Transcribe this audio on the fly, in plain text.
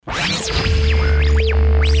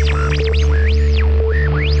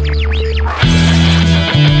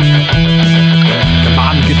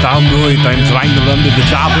wrangle under the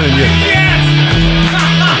chopper and you...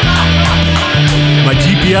 My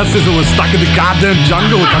GPS system was stuck in the goddamn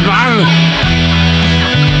jungle. Come on.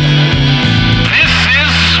 This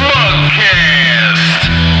is Smugcast.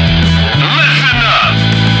 Listen up.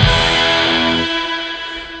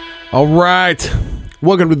 All right.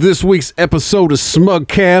 Welcome to this week's episode of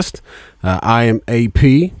Smugcast. I am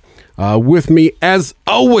AP. With me, as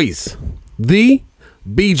always, the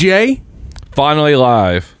BJ. Finally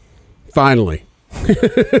live. Finally.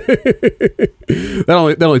 that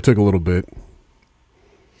only took a little bit.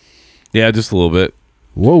 Yeah, just a little bit.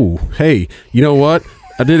 Whoa. Hey, you know what?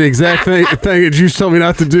 I did the exact thing that you told me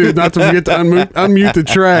not to do, not to forget to unmute the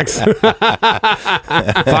tracks.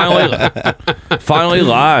 Finally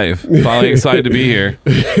live. Finally excited to be here.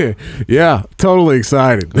 Yeah, totally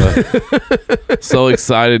excited. So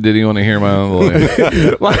excited, didn't even want to hear my own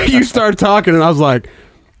voice. Like, you started talking, and I was like,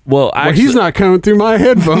 Well, actually, he's not coming through my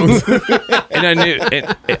headphones. and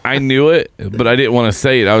I knew it, but I didn't want to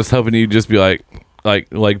say it. I was hoping you'd just be like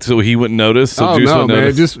so he wouldn't notice. So Oh Juice no, wouldn't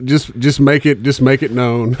man! notice. Just make it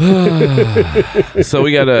known. So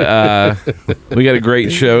we got a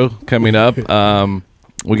great show coming up.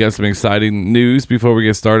 We got some exciting news before we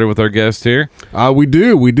get started with our guest here.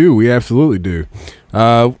 We absolutely do.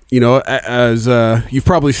 As you've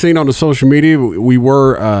probably seen on the social media, we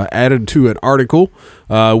were added to an article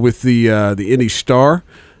with the Indy Star,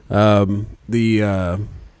 the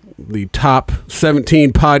top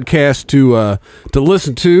 17 podcasts to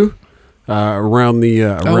listen to around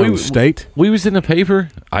the state. We was in the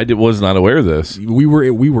paper. Was not aware of this. We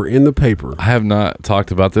were in the paper. I have not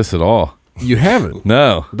talked about this at all. You haven't?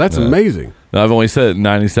 No. That's No. amazing. No, I've only said it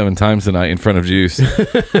 97 times tonight in front of Juice.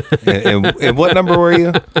 And what number were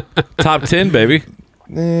you? Top 10, baby.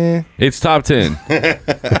 It's top 10.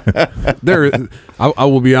 I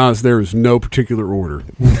will be honest. There is no particular order.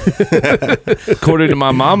 According to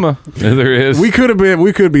my mama, there is. We could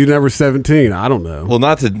be number 17. I don't know. Well,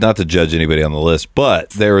 not to judge anybody on the list, but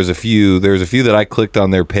there was a few that I clicked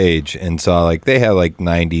on their page and saw like they have like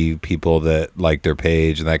 90 people that like their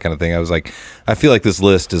page and that kind of thing. I was like, I feel like this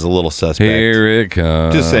list is a little suspect. Here it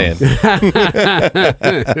comes. Just saying.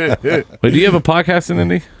 Wait, do you have a podcast in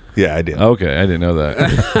Indy? Yeah, I did. Okay, I didn't know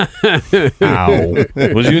that.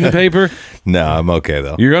 Ow. Was you in the paper? No, I'm okay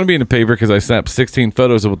though. You're going to be in the paper because I snapped 16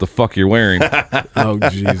 photos of what the fuck you're wearing. Oh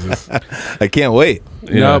Jesus! I can't wait.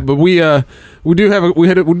 Yeah. No, but we did have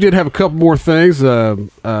a couple more things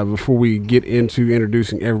before we get into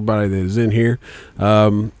introducing everybody that is in here.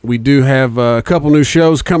 We do have a couple new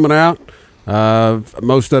shows coming out.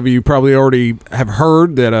 Most of you probably already have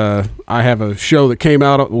heard that I have a show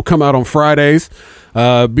that will come out on Fridays.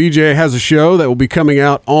 BJ has a show that will be coming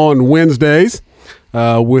out on Wednesdays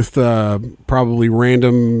with probably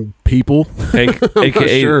random people.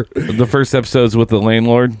 AKA sure. The first episode's with the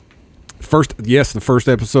landlord. The first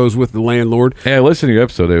episode's with the landlord. Hey, I listened to your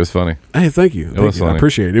episode. It was funny. Hey, thank you. was funny. I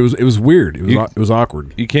appreciate it. It was weird. It was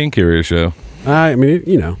awkward. You can carry a show. I mean,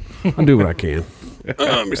 I do what I can.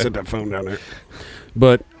 Let me set that phone down there.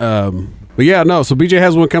 But yeah, no. So BJ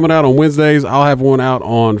has one coming out on Wednesdays. I'll have one out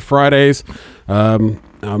on Fridays. On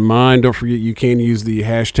mine, don't forget you can use the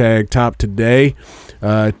hashtag #TopToday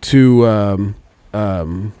to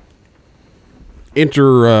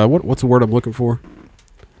enter. What's the word I'm looking for?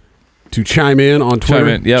 To chime in on Twitter.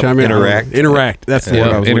 Chime in, yep. Interact. That's the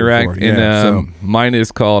word I was interact. looking for. And mine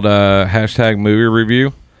is called hashtag movie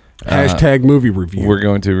review. Hashtag movie review. We're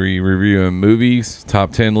going to be reviewing movies,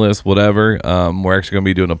 top 10 lists, whatever. We're actually going to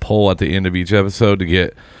be doing a poll at the end of each episode to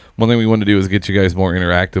get. One thing we want to do is get you guys more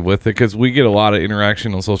interactive with it because we get a lot of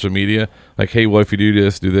interaction on social media. Like, hey, what if you do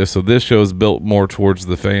this, do this? So this show is built more towards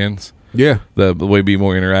the fans. Yeah. The way be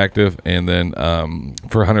more interactive. And then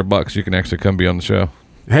for $100, you can actually come be on the show.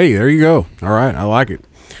 Hey, there you go. All right. I like it.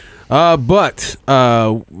 But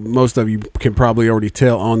most of you can probably already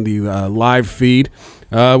tell on the live feed.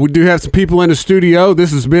 We do have some people in the studio.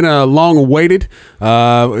 This has been long awaited.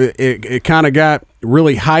 It kind of got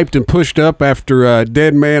really hyped and pushed up after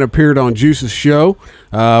Dead Man appeared on Juice's show.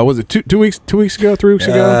 Was it 2 weeks ago? 3 weeks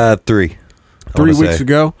ago? 3. 3 weeks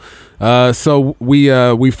ago. So we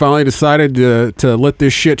finally decided to let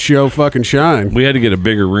this shit show fucking shine. We had to get a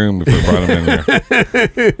bigger room before we brought him in there.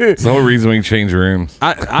 It's the whole reason we changed rooms.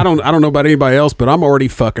 I don't know about anybody else, but I'm already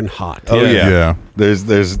fucking hot. Oh Yeah. yeah.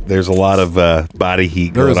 There's a lot of body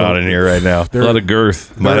heat going on in here right now. A lot of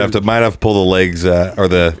girth. Might have to pull the legs or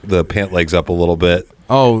the pant legs up a little bit.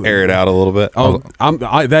 air it out a little bit. Oh,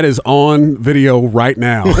 that is on video right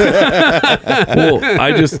now. Well,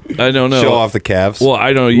 I don't know. Show off the calves. Well,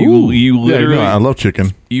 I don't know. You Yeah, literally. I love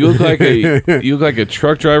chicken. You look like a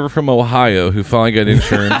truck driver from Ohio who finally got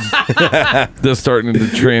insurance that's starting to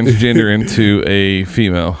transgender into a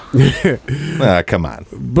female. Come on.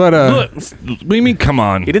 But Look, what do you mean? Come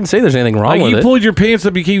on! He didn't say there's anything wrong Like with you it. pulled your pants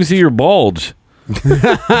up, you can't even see your bulge.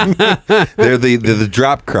 They're the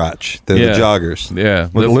drop crotch. They're Yeah. the joggers. Yeah,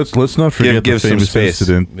 Let's not forget give the some famous space.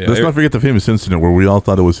 incident. Yeah. Let's not forget the famous incident where we all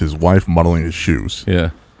thought it was his wife modeling his shoes.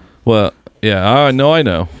 yeah. Well, yeah. I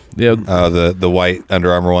know. Yeah, The white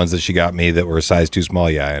Under Armour ones that she got me that were a size too small.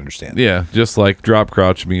 Yeah, I understand. yeah. Just like drop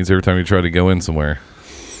crotch means every time you try to go in somewhere.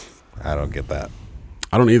 I don't get that.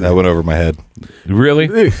 I don't either. That went over my head. Really?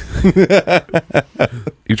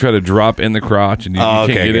 You try to drop in the crotch and you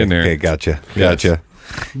can't get good. in there. Okay, gotcha. Yes.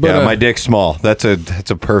 Yeah, my dick's small. That's a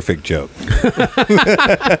perfect joke.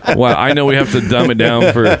 Well, I know we have to dumb it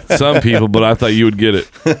down for some people, but I thought you would get it.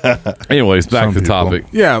 Anyways, back Some to people. topic.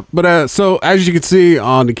 Yeah, but so as you can see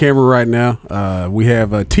on the camera right now, we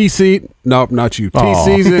have a T-Seat. Nope, not you. Aw.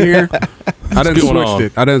 TC's in here. I done going switched on?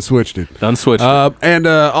 it. I done switched it. Done switched. And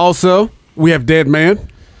also we have Dead Man.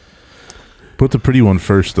 Put the pretty one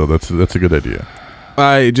first, though. That's a good idea.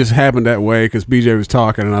 It just happened that way because BJ was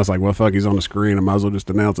talking, and I was like, "Well, fuck, he's on the screen. I might as well just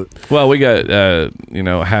announce it." Well, we got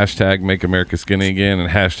hashtag Make America Skinny Again and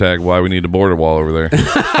hashtag Why We Need a Border Wall over there.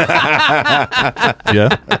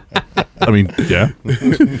 Yeah. I mean, yeah.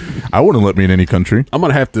 I wouldn't let me in any country. I'm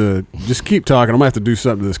gonna have to just keep talking. I'm gonna have to do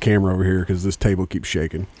something to this camera over here because this table keeps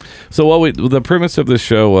shaking. So the premise of this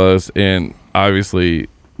show was, and obviously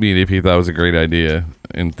me and AP thought it was a great idea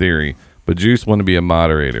in theory, but Juice wanted to be a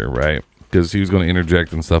moderator, right? Because he was going to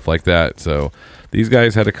interject and stuff like that. So these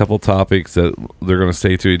guys had a couple topics that they're going to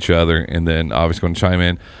say to each other, and then obviously going to chime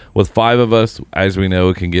in. With 5 of us, as we know,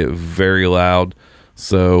 it can get very loud.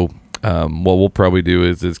 So what we'll probably do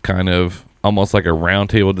is it's kind of almost like a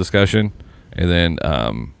roundtable discussion, and then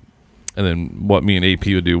what me and AP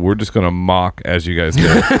would do, we're just going to mock as you guys go.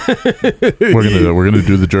 We're gonna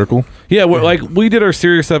do the jerkle. Yeah, we did our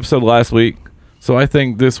serious episode last week. So I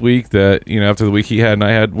think this week that, after the week he had and I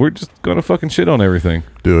had, we're just gonna fucking shit on everything.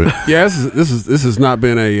 Do it. Yeah, this has not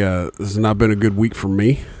been a good week for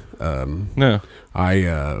me. No.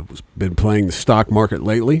 I been playing the stock market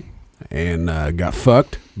lately and got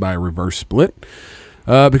fucked by a reverse split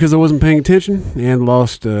because I wasn't paying attention and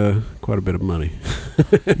lost quite a bit of money.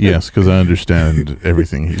 Yes, because I understand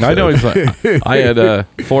everything he said. I know it's like, I had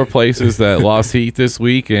 4 places that lost heat this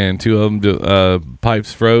week, and 2 of them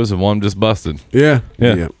pipes froze and one just busted. Yeah.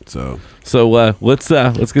 Yeah. So let's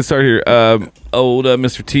get started here. Old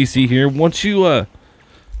Mr. TC here. Once you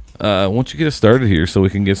get us started here, so we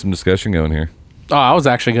can get some discussion going here. Oh, I was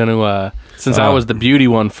actually going to, since I was the beauty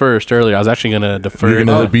one first earlier, I was actually going to defer You're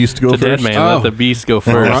gonna let the beast go to Dead first? Man. Oh. Let the beast go all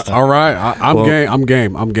first. right, all right. I'm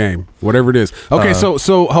game. Whatever it is. Okay, so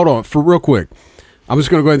hold on for real quick. I'm just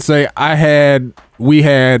gonna go ahead and say we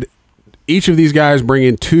had each of these guys bring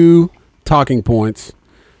in 2 talking points,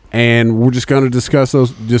 and we're just gonna discuss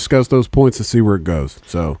those points and see where it goes.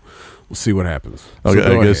 So we'll see what happens. So Okay,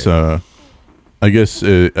 go ahead. I guess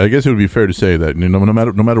it would be fair to say that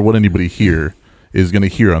no matter what anybody here is going to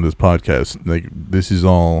hear on this podcast, like, this is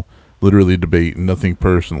all literally debate. Nothing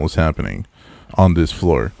personal is happening on this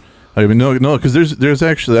floor. I mean, no, because there's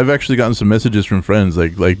actually I've actually gotten some messages from friends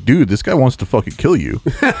like, dude, this guy wants to fucking kill you,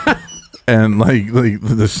 and like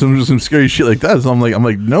there's some scary shit like that. So I'm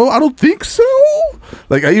like, no, I don't think so.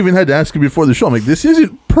 Like, I even had to ask him before the show. I'm like, this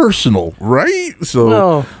isn't personal, right? So.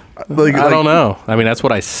 Well, I I don't know. I mean, that's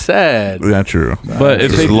what I said. Yeah, true. But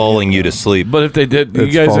if Just they lulling you to sleep. But if they did, you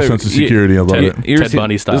It's guys false have, sense of security. I love it. Ted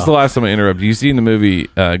Bundy style. This is the last time I interrupt. You've seen the movie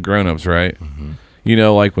Grown Ups, right? Mm-hmm.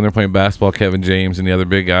 Like when they're playing basketball, Kevin James and the other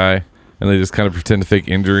big guy, and they just kind of pretend to fake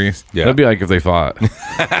injuries. Yeah. That'd be like if they fought.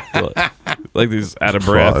 Like they just out of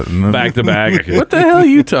breath, Fought. back to back. What the hell are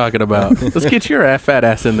you talking about? Let's get your fat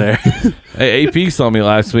ass in there. Hey, AP saw me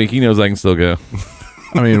last week. He knows I can still go.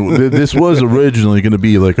 I mean, this was originally going to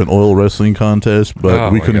be like an oil wrestling contest, but Oh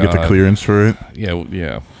we my couldn't get the God. clearance for it.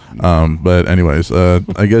 Yeah. But anyways,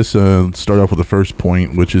 I guess start off with the first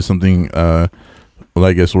point, which is something, well,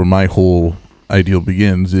 I guess where my whole ideal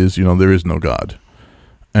begins is, there is no God.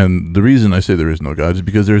 And the reason I say there is no God is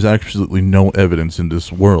because there's absolutely no evidence in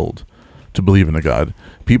this world to believe in a God.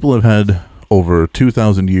 People have had over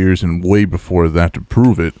 2,000 years and way before that to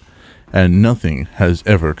prove it, and nothing has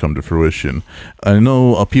ever come to fruition. I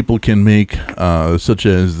know people can make, such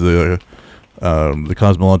as the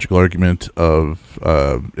cosmological argument of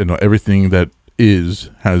everything that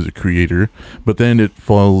has a creator, but then it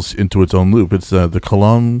falls into its own loop. It's the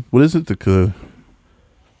Kalam. What is it?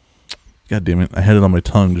 God damn it! I had it on my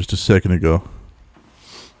tongue just a second ago.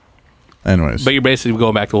 Anyways, But you're basically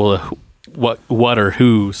going back to what or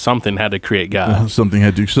who something had to create God. something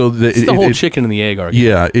had to. So It's the whole chicken and the egg argument.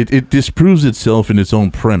 Yeah, it disproves itself in its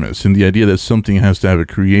own premise, in the idea that something has to have a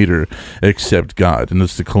creator except God, and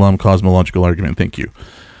that's the Kalam cosmological argument. Thank you.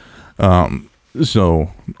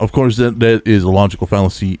 So, of course, that is a logical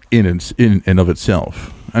fallacy in and of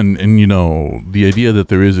itself, and the idea that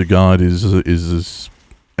there is a God is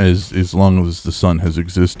as long as the sun has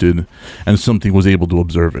existed and something was able to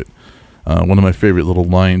observe it. One of my favorite little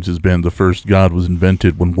lines has been, the first God was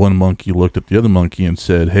invented when one monkey looked at the other monkey and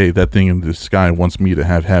said, "Hey, that thing in the sky wants me to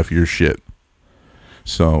have half your shit."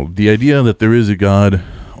 So the idea that there is a God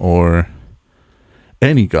or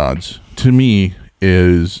any gods, to me,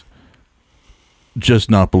 is just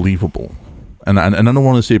not believable. And I don't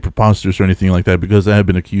want to say preposterous or anything like that, because I have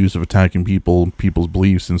been accused of attacking people's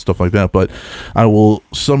beliefs and stuff like that. But I will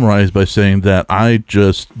summarize by saying that I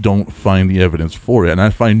just don't find the evidence for it, and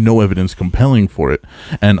I find no evidence compelling for it.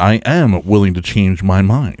 And I am willing to change my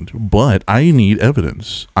mind, but I need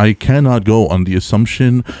evidence. I cannot go on the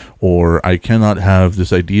assumption, or I cannot have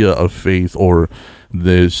this idea of faith or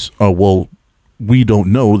this, we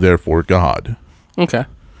don't know, therefore God. Okay.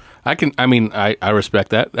 I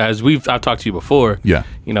respect that. As I've talked to you before. Yeah.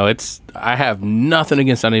 I have nothing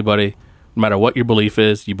against anybody, no matter what your belief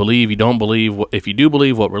is. You believe, you don't believe. If you do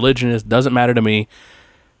believe, what religion is, doesn't matter to me.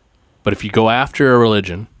 But if you go after a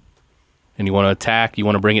religion and you want to attack, you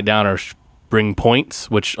want to bring it down or bring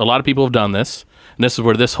points, which a lot of people have done this, and this is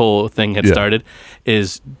where this whole thing had started,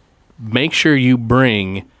 is make sure you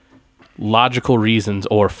bring logical reasons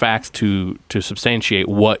or facts to substantiate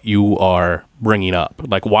what you are bringing up,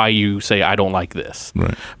 like why you say I don't like this,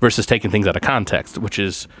 right, versus taking things out of context, which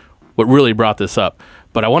is what really brought this up.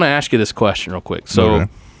 But I want to ask you this question real quick. So,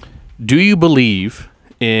 do you believe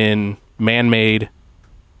in man-made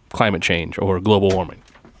climate change or global warming?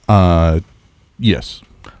 Yes.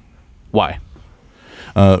 Why?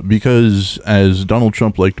 Because, as Donald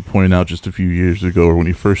Trump liked to point out just a few years ago, or when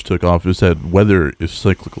he first took office, that weather is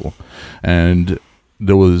cyclical. And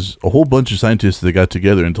there was a whole bunch of scientists that got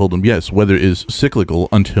together and told them, yes, weather is cyclical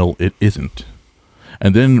until it isn't.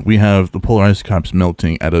 And then we have the polar ice caps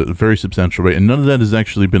melting at a very substantial rate, and none of that has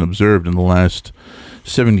actually been observed in the last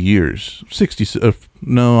 70 years. 60,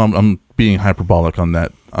 no, I'm being hyperbolic on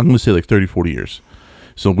that. I'm going to say like 30, 40 years.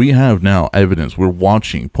 So we have now evidence. We're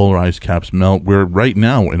watching polar ice caps melt. We're right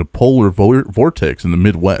now in a polar vortex in the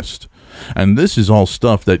Midwest. And this is all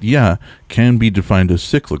stuff that, can be defined as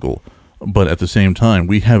cyclical. But at the same time,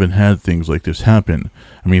 we haven't had things like this happen.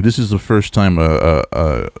 I mean, this is the first time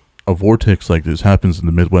a vortex like this happens in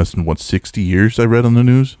the Midwest in, 60 years, I read on the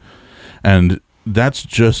news? And that's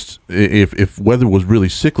just, if weather was really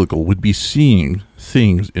cyclical, we'd be seeing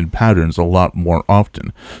things in patterns a lot more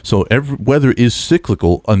often. So weather is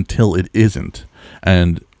cyclical until it isn't.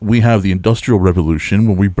 And we have the Industrial Revolution,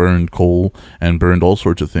 when we burned coal and burned all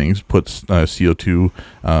sorts of things, put CO2,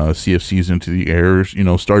 CFCs into the air,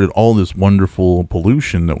 started all this wonderful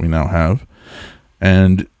pollution that we now have.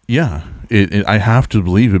 And I have to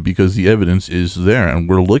believe it because the evidence is there, and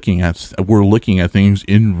we're looking at things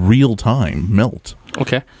in real time melt.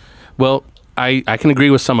 Okay. Well, I can agree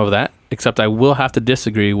with some of that, except I will have to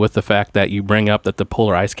disagree with the fact that you bring up that the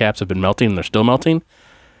polar ice caps have been melting and they're still melting.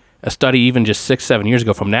 A study even just 6-7 years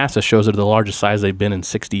ago from NASA shows they're the largest size they've been in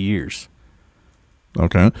 60 years.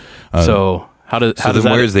 Okay. So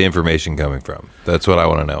where's the information coming from? That's what I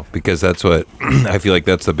want to know, because that's what I feel like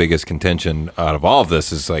that's the biggest contention out of all of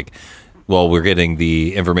this is like, well, we're getting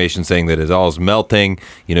the information saying that it all is melting.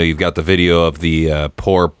 You've got the video of the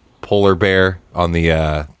poor polar bear on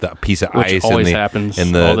the piece of Which ice, always and happens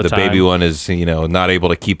and all the the baby time. one is not able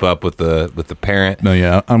to keep up with the parent.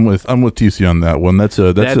 No, I'm with TC on that one. That's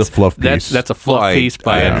a fluff piece. That's a fluff piece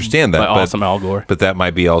by I understand that, by but awesome Al Gore. But that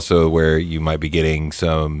might be also where you might be getting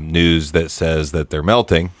some news that says that they're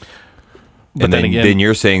melting. But and then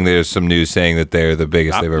you're saying there's some news saying that they're the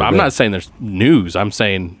biggest they've ever I'm been. not saying there's news. I'm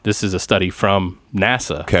saying this is a study from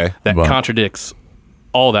NASA that contradicts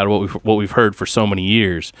all that what we've heard for so many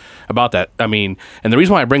years about that. I mean, and the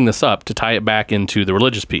reason why I bring this up to tie it back into the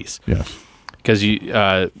religious piece, yes, because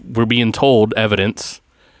we're being told evidence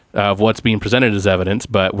of what's being presented as evidence,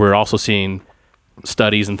 but we're also seeing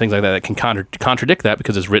studies and things like that can contradict that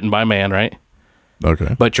because it's written by man, right?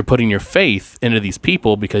 Okay. But you're putting your faith into these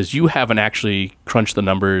people because you haven't actually crunched the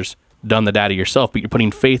numbers, done the data yourself, but you're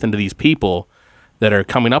putting faith into these people that are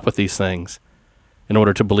coming up with these things in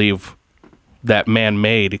order to believe that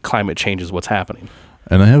man-made climate change is what's happening.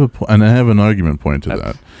 And I have an argument point to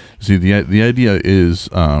that. See, the idea is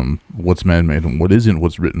what's man-made and what isn't,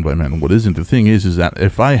 what's written by man and what isn't. The thing is that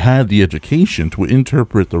if I had the education to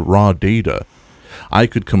interpret the raw data, I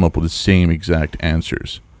could come up with the same exact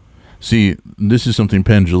answers. See, this is something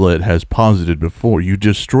Penn Jillette has posited before. You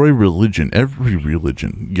destroy religion, every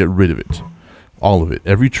religion, get rid of it. All of it,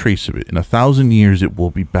 every trace of it. In 1,000 years, it will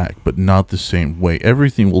be back, but not the same way.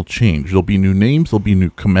 Everything will change. There'll be new names, there'll be new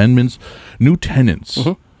commandments, new tenets.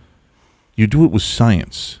 You do it with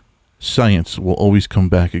science. Science will always come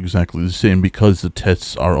back exactly the same because the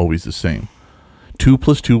tests are always the same. 2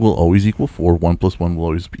 + 2 will always equal 4. 1 + 1 will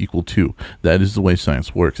always equal 2. That is the way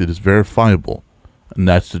science works. It is verifiable, and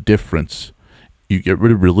that's the difference. You get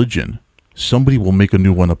rid of religion, somebody will make a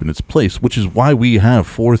new one up in its place, which is why we have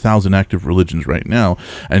 4,000 active religions right now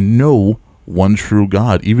and no one true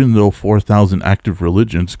God, even though 4,000 active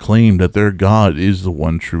religions claim that their God is the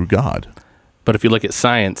one true God. But if you look at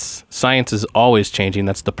science, science is always changing.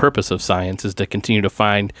 That's the purpose of science, is to continue to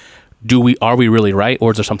find, are we really right,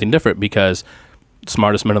 or is there something different? Because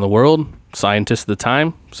smartest men in the world, scientists at the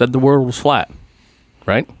time, said the world was flat,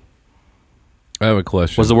 right? I have a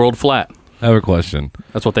question. Was the world flat? I have a question.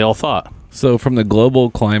 That's what they all thought. So from the global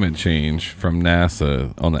climate change from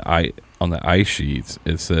NASA on the ice sheets,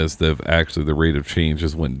 it says that actually the rate of change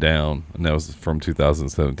just went down, and that was from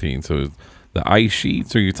 2017. So the ice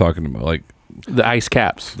sheets, or are you talking about like the ice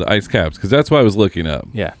caps? The ice caps, because that's what I was looking up.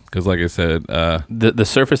 Yeah, because like I said, the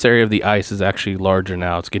surface area of the ice is actually larger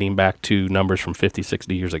now. It's getting back to numbers from 50,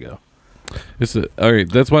 60 years ago. All right,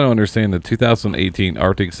 that's why I don't understand the 2018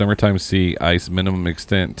 Arctic summertime sea ice minimum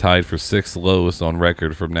extent tied for 6th lowest on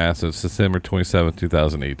record from NASA, September 27,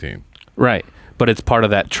 2018. Right, but it's part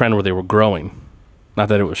of that trend where they were growing, not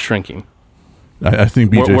that it was shrinking. I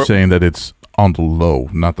think BJ's saying that it's on the low,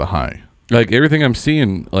 not the high. Like everything I'm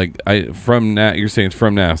seeing, like you're saying it's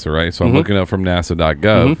from NASA, right? So I'm looking up from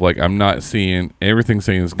NASA.gov. Like I'm not seeing everything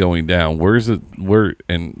saying it's going down.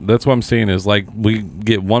 And that's what I'm saying is like we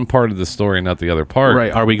get one part of the story, not the other part.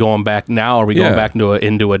 Right? Are we going back now? Are we going back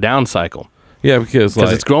into a down cycle? Yeah, because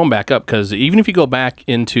it's growing back up. Because even if you go back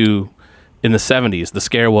in the 70s, the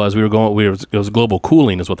scare was it was global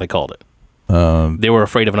cooling, is what they called it. They were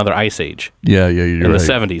afraid of another ice age. You're in right. the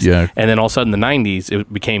 70s. Yeah. And then all of a sudden in the 90s,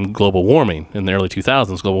 it became global warming. In the early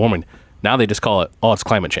 2000s, global warming. Now they just call it, it's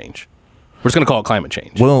climate change. We're just going to call it climate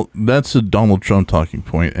change. Well, that's a Donald Trump talking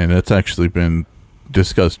point, and it's actually been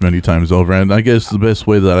discussed many times over. And I guess the best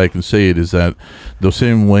way that I can say it is that the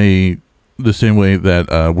same way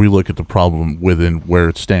that we look at the problem within where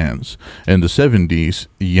it stands. In the 70s,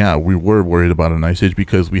 we were worried about an ice age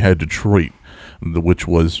because we had Detroit, which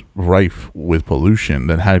was rife with pollution,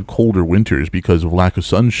 that had colder winters because of lack of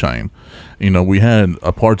sunshine. We had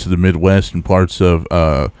parts of the Midwest and parts of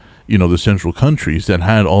the central countries that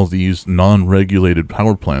had all these non-regulated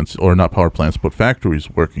power plants, or not power plants, but factories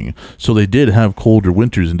working. So they did have colder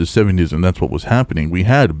winters in the 70s, and that's what was happening. We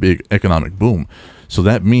had a big economic boom. So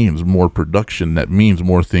that means more production. That means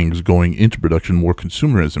more things going into production, more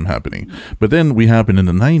consumerism happening. But then we happened in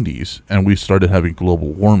the 90s, and we started having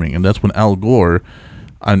global warming. And that's when Al Gore,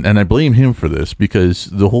 and I blame him for this, because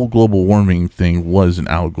the whole global warming thing was an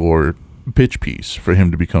Al Gore pitch piece for him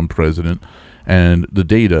to become president. And the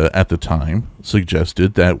data at the time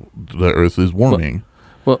suggested that the Earth is warming.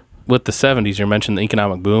 Well, with the 70s, you mentioned the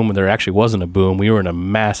economic boom, and there actually wasn't a boom. We were in a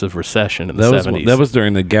massive recession in the 70s. That was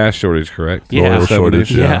during the gas shortage, correct? Yeah. Oil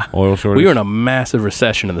shortage. Yeah. Oil shortage. We were in a massive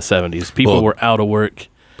recession in the 70s. People were out of work.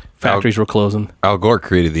 Factories were closing. Al Gore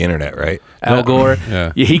created the internet, right? Al Gore,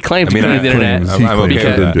 he claimed to create the internet I'm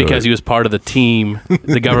okay because he was part of the team,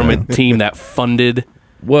 the government team that funded.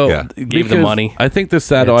 Well, gave the money. I think the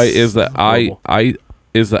satellite is the global.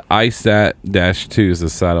 ISAT-2 is the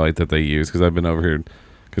satellite that they use, because I've been over here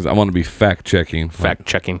because I want to be fact checking.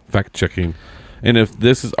 And if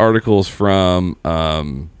this is articles from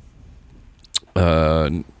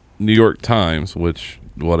New York Times, which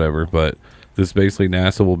whatever, but this basically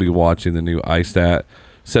NASA will be watching the new ISAT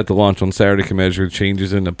set to launch on Saturday can measure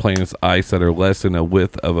changes in the planet's ice that are less than a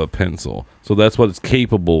width of a pencil. So that's what it's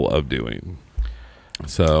capable of doing.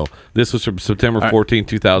 So this was from September 14,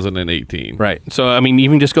 2018. Right. So I mean,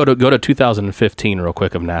 even just go to 2015 real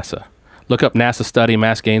quick of NASA. Look up NASA study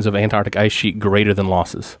mass gains of Antarctic ice sheet greater than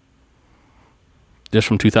losses. Just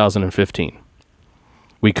from 2015.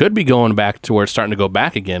 We could be going back to where it's starting to go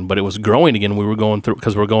back again, but it was growing again. We're going through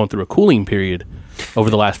a cooling period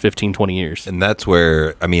over the last 15, 20 years. And that's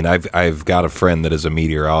where, I mean, I've got a friend that is a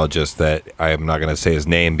meteorologist that I'm not going to say his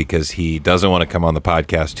name because he doesn't want to come on the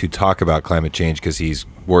podcast to talk about climate change because he's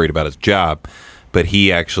worried about his job. but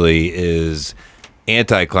he actually is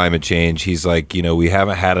anti-climate change. He's like, we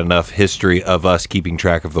haven't had enough history of us keeping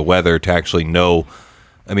track of the weather to actually know.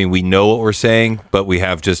 I mean, we know what we're saying, but we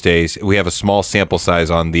have a small sample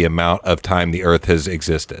size on the amount of time the Earth has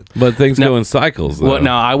existed. But things go in cycles, though. Well,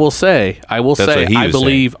 now I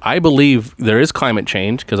believe there is climate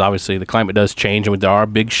change, because obviously the climate does change, and there are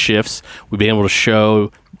big shifts. We've been able to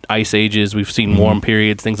show ice ages. We've seen warm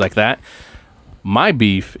periods, things like that. My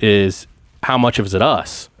beef is how much of it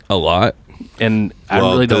us. A lot. And I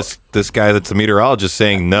really don't. This guy that's a meteorologist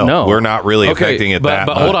saying no, we're not really affecting it that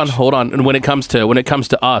much. But hold on. And when it comes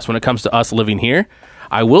to us living here,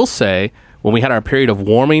 I will say when we had our period of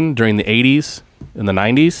warming during the 80s and the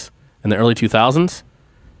 90s and the early 2000s,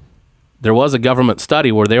 there was a government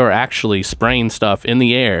study where they were actually spraying stuff in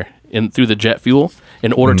the air through the jet fuel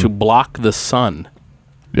in order to block the sun.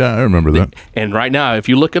 Yeah, I remember that. And right now, if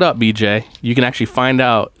you look it up, BJ, you can actually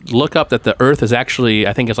look up that the Earth is actually,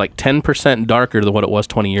 I think it's like 10% darker than what it was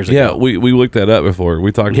 20 years ago. Yeah, we looked that up before.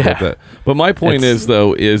 We talked about that. But my point is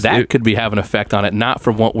that could be having an effect on it, not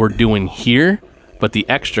from what we're doing here, but the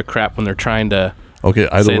extra crap when they're trying to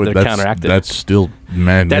counteract it. That's still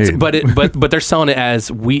man-made. But they're selling it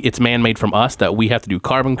as it's man-made from us, that we have to do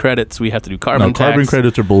carbon credits, we have to do carbon tax. Carbon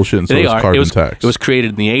credits are bullshit, and so is carbon tax. It was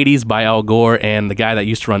created in the 80s by Al Gore and the guy that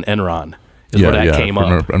used to run Enron. Where that came up.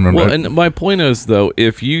 I remember. Well, and my point is, though,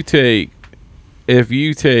 if you take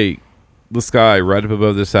the sky right up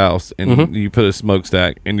above this house and you put a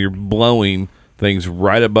smokestack and you're blowing things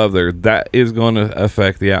right above there, that is going to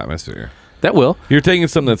affect the atmosphere. That will. You're taking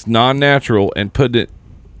something that's non-natural and putting it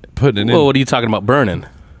in. Well, what are you talking about burning?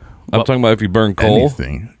 I'm talking about if you burn coal.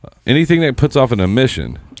 Anything that puts off an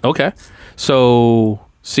emission. Okay. So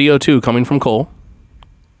CO2 coming from coal,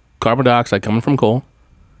 carbon dioxide coming from coal,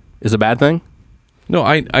 is a bad thing? No,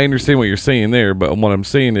 I understand what you're saying there, but what I'm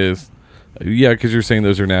saying is, because you're saying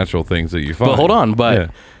those are natural things that you find. But hold on,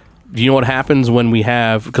 do you know what happens when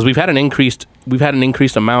because we've had an increased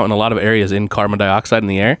amount in a lot of areas in carbon dioxide in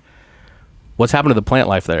the air. What's happened to the plant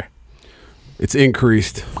life there? It's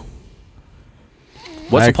increased.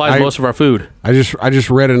 What supplies most of our food? I just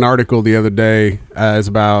read an article the other day. It was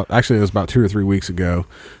about 2 or 3 weeks ago.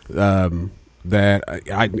 That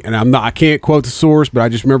I can't quote the source, but I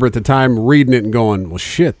just remember at the time reading it and going, well,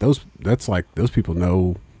 shit, those people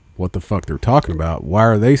know what the fuck they're talking about. Why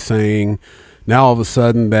are they saying now all of a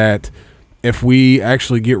sudden that if we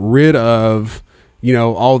actually get rid of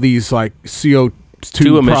all these like CO2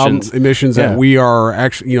 emissions that we are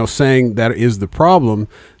actually saying that is the problem,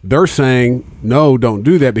 they're saying no, don't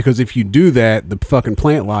do that, because if you do that, the fucking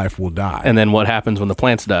plant life will die. And then what happens when the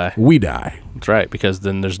plants die? We die. That's right, because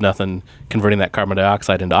then there's nothing converting that carbon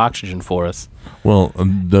dioxide into oxygen for us. Well,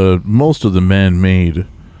 most of the man-made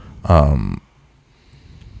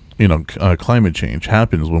climate change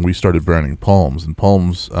happens when we started burning palms, and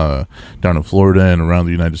palms down in Florida and around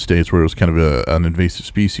the United States, where it was kind of an invasive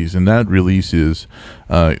species, and that releases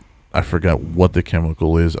I forgot what the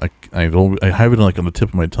chemical is. I have it like on the tip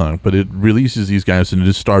of my tongue, but it releases these guys and it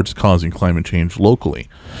just starts causing climate change locally,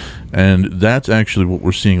 and that's actually what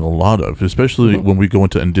we're seeing a lot of, especially when we go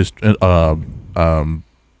into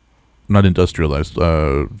not industrialized.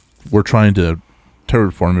 We're trying to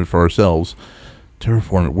terraform it for ourselves.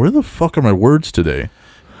 Terraform it. Where the fuck are my words today?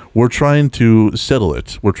 We're trying to settle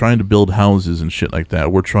it. We're trying to build houses and shit like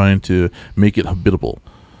that. We're trying to make it habitable.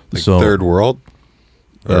 Like third world?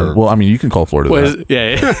 Well, I mean, you can call Florida that.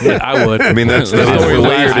 Yeah, I would. I mean, that's the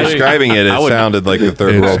way you're describing it. It sounded like the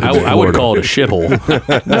third world. I would call it a shithole.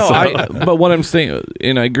 But what I'm saying,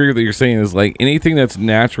 and I agree with what you're saying, is like anything that's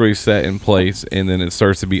naturally set in place and then it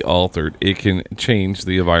starts to be altered, it can change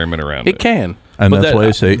the environment around it. It can. And that's why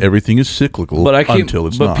I say everything is cyclical until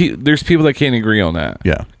it's not. There's people that can't agree on that.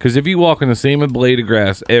 Yeah. Because if you walk in the same blade of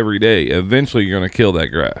grass every day, eventually you're going to kill that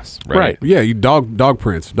grass. Right. Yeah, you dog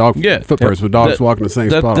prints, footprints with dogs walking the same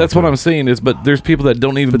spot. That's what I'm saying is, but there's people that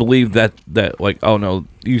don't even believe that like, oh no,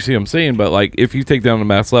 you see what I'm saying? But like, if you take down the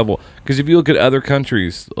mass level, because if you look at other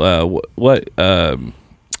countries, what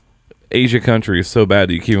Asia country is so bad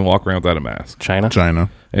that you can't even walk around without a mask? China.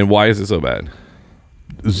 And why is it so bad?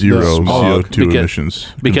 Zero CO2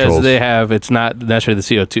 emissions because controls. they have, it's not necessarily the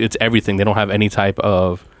CO2, it's everything. They don't have any type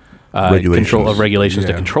of regulations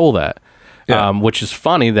to control that. Which is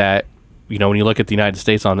funny that when you look at the United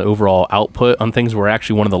States on the overall output on things, we're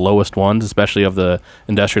actually one of the lowest ones, especially of the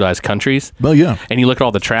industrialized countries. Well, yeah. And you look at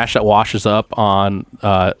all the trash that washes up on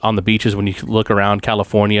the beaches when you look around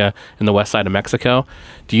California and the west side of Mexico.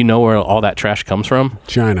 Do you know where all that trash comes from?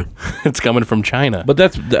 China. It's coming from China. But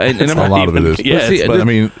that's and I'm A not lot of it is. Yeah, But see, But I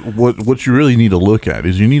mean, what you really need to look at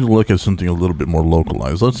is you need to look at something a little bit more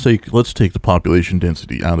localized. Let's take the population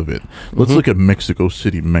density out of it. Let's look at Mexico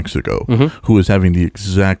City, Mexico, who is having the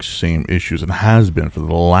exact same issues and has been for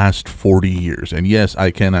the last 40 years. And yes,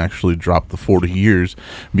 I can actually drop the 40 years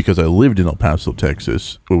because I lived in El Paso,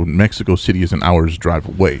 Texas, but Mexico City is an hour's drive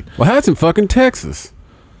away. Well, that's in fucking Texas.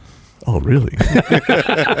 Oh, really?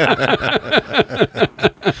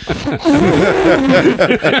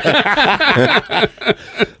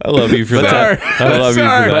 I love you for that. I love you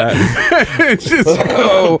for that. It's just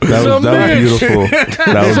so That was beautiful.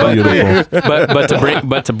 That was beautiful.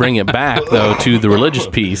 but to bring it back though to the religious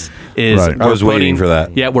piece is Right. I was waiting for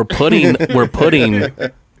that. Yeah, we're putting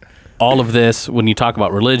all of this when you talk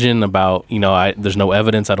about religion, about there's no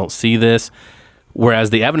evidence, I don't see this. Whereas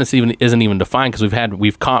the evidence isn't even defined because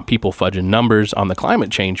we've caught people fudging numbers on the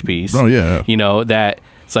climate change piece. Oh, yeah. That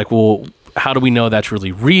it's like, well, how do we know that's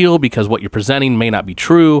really real? Because what you're presenting may not be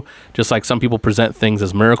true. Just like some people present things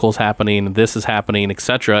as miracles happening, this is happening,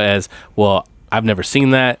 etc. As well, I've never seen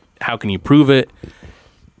that. How can you prove it?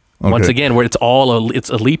 Once Okay. again, where it's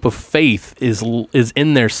a leap of faith is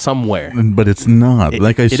in there somewhere. But it's not.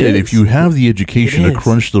 Like I said, if is. you have the education It to is.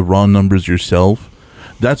 crunch the raw numbers yourself,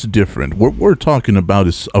 that's different. What we're talking about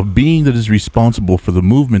is a being that is responsible for the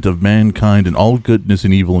movement of mankind and all goodness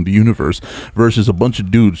and evil in the universe versus a bunch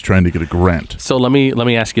of dudes trying to get a grant. So let me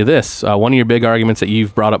ask you this: one of your big arguments that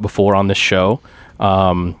you've brought up before on this show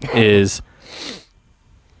is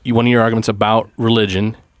one of your arguments about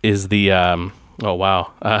religion is the oh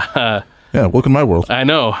wow Yeah, welcome to my world. I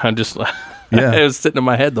know I'm just Yeah. it was sitting in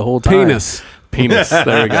my head the whole time. Penis.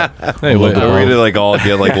 There we go. Hey, wait, Are we to like all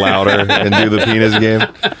get like louder and do the penis game?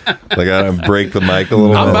 Like I break the mic a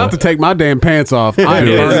little I'm bit. about to take my damn pants off. I am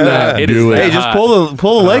It is burning that- up. it is Do it. that Hey, just hot.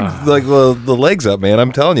 pull the leg like the legs up, man.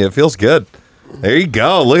 I'm telling you, it feels good. There you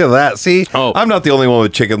go. Look at that. See, Oh. I'm not the only one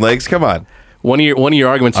with chicken legs. Come on. One of your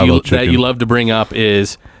arguments I love that chicken. you love to bring up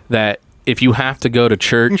is that if you have to go to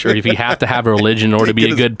church or if you have to have a religion in order to be Get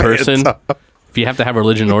a his good pants person, off. if you have to have a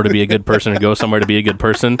religion in order to be a good person or go somewhere to be a good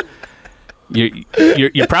person,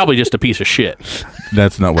 you're probably just a piece of shit.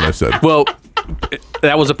 That's not what I said. Well,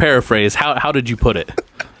 that was a paraphrase. How did you put it?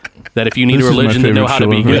 That if you need This a is my religion to know favorite how to show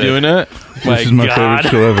be ever. good, You doing that? This is my favorite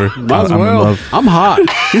show ever. Might as I'm in well. love. I'm hot.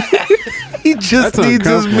 He just That's needs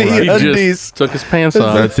his uncomfortable, me right? He undies. just took his pants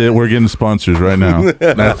off. That's it. We're getting sponsors right now.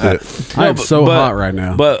 That's it. I am so hot right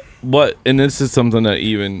now. But what? And this is something that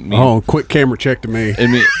even me. Oh, quick camera check to me. I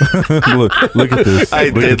mean, look at this. I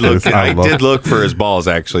Look at did look. this. I love- did look for his balls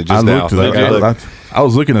actually I just now. looked at Like, that. I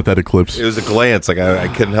was looking at that eclipse. it was a glance. Like I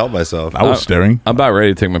couldn't help myself. I was staring. I'm about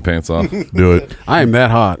ready to take my pants off. Do it. I am that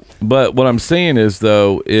hot. But what I'm saying is,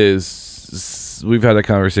 though, is we've had a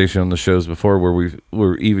conversation on the shows before where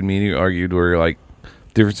we're even me and you argued where like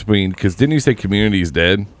difference between, because didn't you say community is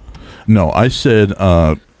dead? No, I said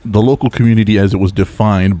the local community as it was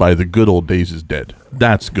defined by the good old days is dead.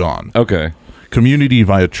 That's gone. Okay. Community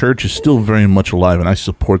via church is still very much alive, and I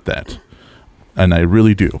support that. And I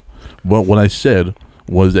really do. But what I said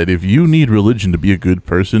was that if you need religion to be a good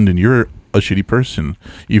person, then you're a shitty person.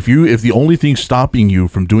 If the only thing stopping you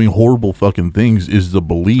from doing horrible fucking things is the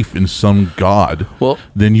belief in some god, Well-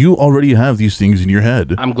 then you already have these things in your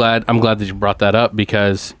head. I'm glad that you brought that up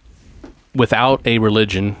because without a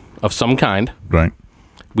religion of some kind, Right?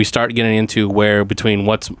 we start getting into where between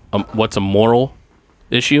what's a moral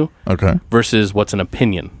issue Okay. versus what's an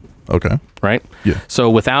opinion, Okay. right? Yeah. So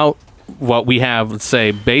without what we have, let's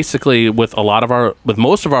say, basically with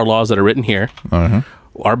most of our laws that are written here Uh-huh.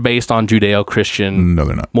 are based on Judeo-Christian No,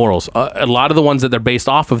 they're not. morals. A lot of the ones that they're based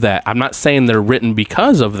off of that, I'm not saying they're written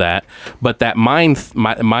because of that, but that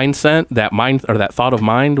mindset, that thought of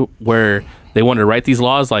mind where they wanted to write these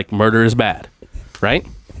laws like murder is bad, right?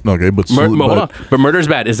 Okay, but, Hold on. But murder is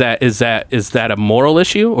bad. Is that a moral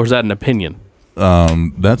issue or is that an opinion?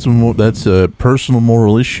 that's a personal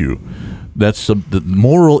moral issue. The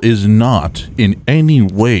moral is not in any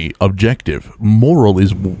way objective.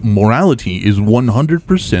 Morality is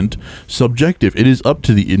 100% subjective. It is up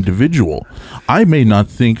to the individual. I may not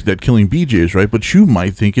think that killing BJ is right, but you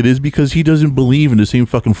might think it is because he doesn't believe in the same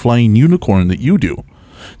fucking flying unicorn that you do.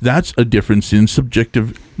 That's a difference in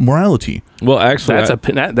subjective morality. Well, actually,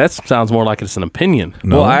 That sounds more like it's an opinion.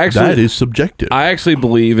 No, Well, that is subjective. I actually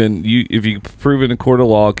believe in you. If you prove in a court of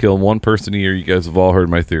law, kill one person a year, you guys have all heard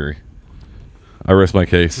my theory. I rest my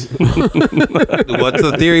case. What's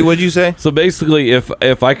the theory? What'd you say? So basically, if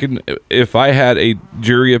I had a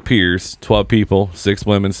jury of peers, 12 people, 6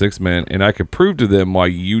 women, 6 men, and I could prove to them why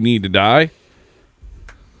you need to die,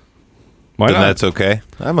 why Then not? that's okay.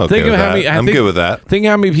 I'm okay Think with of how that. many. I'm good with that. Think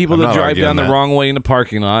how many people I'm that not drive arguing down the that. wrong way in the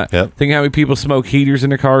parking lot. Yep. Think how many people smoke heaters in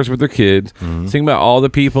their cars with their kids. Mm-hmm. Think about all the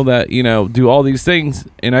people that do all these things,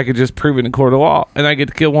 and I could just prove it in court of law, and I get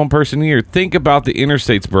to kill one person a year. Think about the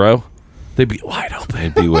interstates, bro. They'd be wide open.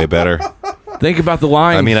 It'd be way better. Think about the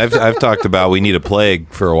lines. I mean, I've talked about we need a plague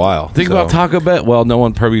for a while. Think so. about Taco Bell. Well,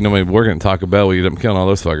 nobody working at Taco Bell. We end up killing all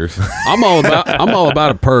those fuckers. I'm all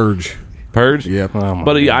about a purge. Purge. Yep.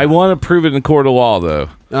 But I want to prove it in court of law, though,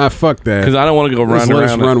 Fuck that. because I don't want to go Let's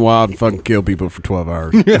run run wild and fucking kill people for 12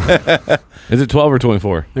 hours. Is it 12 or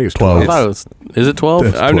 24? I think it's 12. 12. I thought it was. Is it 12?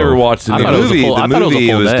 That's I've never 12. watched it. I The thought it was a movie, full- the I thought it was a movie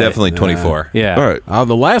full was day. definitely 24. Yeah. All right.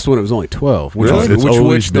 The last one, it was only 12. Which, Really? It's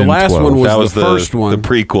always the been last 12. one was That was the first one. the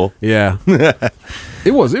prequel. Yeah.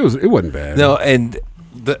 It wasn't bad. No, and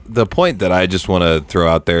the point that I just want to throw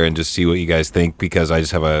out there and just see what you guys think, because I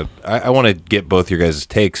just have I want to get both your guys'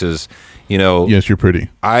 takes is, Yes, you're pretty.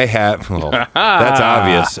 I have. Well, that's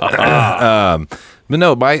obvious. But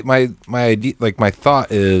no, my idea, like my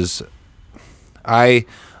thought is, I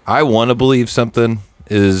want to believe there's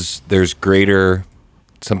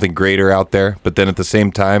something greater out there, but then at the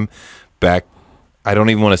same time, I don't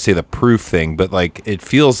even want to say the proof thing, but like it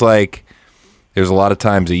feels like there's a lot of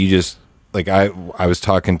times that you just like I was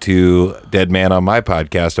talking to Dead Man on my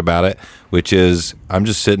podcast about it, which is I'm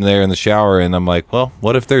just sitting there in the shower and I'm like, well,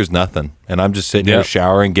 what if there's nothing? And I'm just sitting there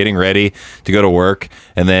showering, getting ready to go to work,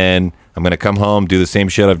 and then I'm going to come home, do the same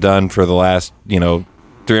shit I've done for the last,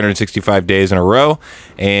 365 days in a row,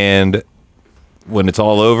 and when it's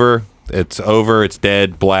all over, it's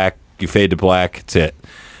dead, black, you fade to black, it's it.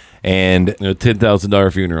 And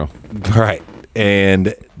 $10,000 funeral. right.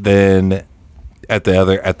 And then at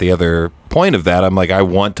the other point of that, I'm like, I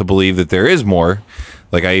want to believe that there is more.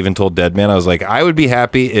 Like I even told Dead Man, I was like, I would be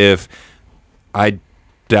happy if I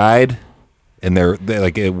died and there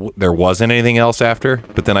wasn't anything else after,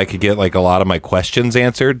 but then I could get like a lot of my questions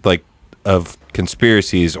answered, like of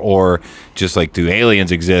conspiracies or just like, do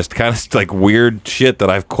aliens exist? Kind of like weird shit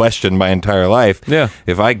that I've questioned my entire life. Yeah.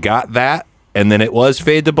 If I got that and then it was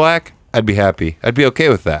fade to black, I'd be happy. I'd be okay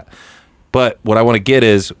with that. But what I want to get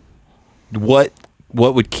is what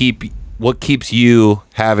keeps you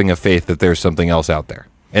having a faith that there's something else out there?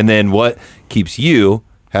 And then what keeps you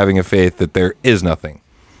having a faith that there is nothing?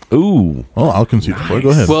 Ooh. Oh, I'll concede the floor. Go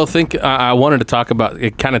ahead. Well, I wanted to talk about,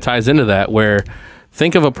 it kind of ties into that, where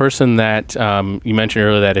think of a person that you mentioned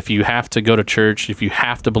earlier, that if you have to go to church, if you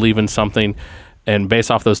have to believe in something and base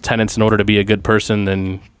off those tenets in order to be a good person,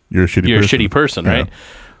 then you're a shitty person. Right?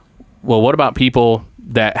 Well, what about people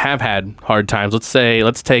that have had hard times?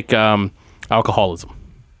 Let's take alcoholism.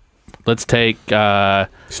 Let's take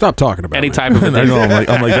Stop talking about any it. type of I addiction. know.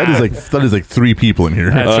 I'm like that is like 3 people in here.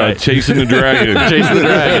 That's right. Chasing the dragon. Chasing the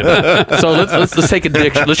dragon. So let's take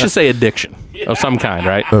addiction. Let's just say addiction of some kind,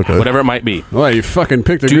 right? Okay. Whatever it might be. Well, you fucking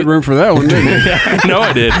picked a good room for that one, didn't you? No,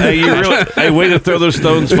 I did. Hey, you really? Hey, way to throw those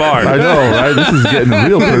stones far. I know, right? This is getting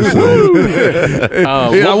real personal.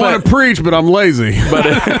 I want to preach, but I'm lazy.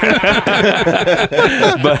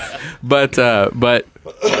 But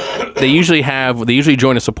they usually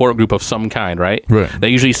join a support group of some kind, right? Right. That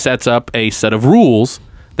usually sets up a set of rules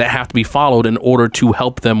that have to be followed in order to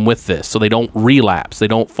help them with this, so they don't relapse, they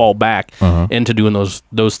don't fall back into doing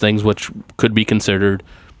those things which could be considered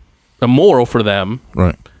immoral for them,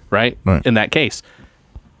 Right. right? Right. In that case.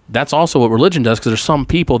 That's also what religion does, because there's some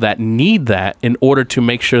people that need that in order to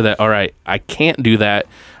make sure that, all right, I can't do that,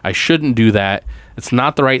 I shouldn't do that, it's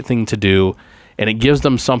not the right thing to do, and it gives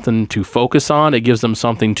them something to focus on, it gives them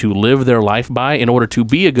something to live their life by in order to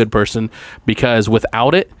be a good person, because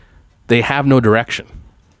without it, they have no direction.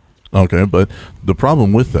 Okay, but the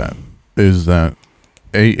problem with that is that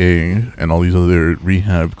AA and all these other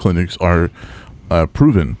rehab clinics are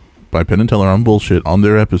proven by Penn and Teller on bullshit on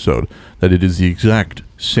their episode that it is the exact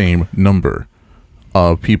same number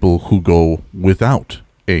of people who go without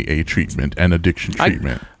AA treatment and addiction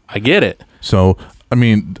treatment. I get it. So, I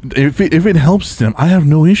mean, if it helps them, I have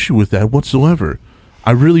no issue with that whatsoever.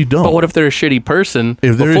 I really don't. But what if they're a shitty person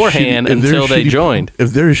If they're a beforehand shitty- if they're a until they shitty- joined? If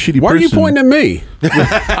they're a shitty Why are person, you pointing at me?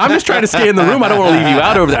 I'm just trying to stay in the room. I don't want to leave you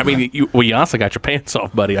out over there. I mean, you honestly got your pants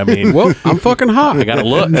off, buddy. I mean, Well, I'm fucking hot. I gotta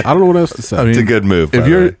look. I don't know what else to say. I mean, It's a good move. If by the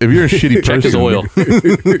you're way. if you're a shitty Check his person, oil.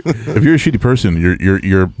 if you're a shitty person,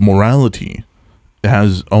 your morality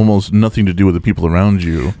has almost nothing to do with the people around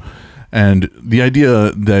you. And the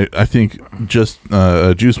idea that I think just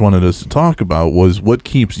Juice wanted us to talk about was what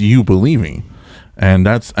keeps you believing. And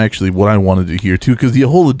that's actually what I wanted to hear too, because the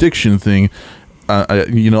whole addiction thing,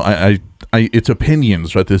 it's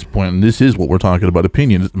opinions at this point, and this is what we're talking about,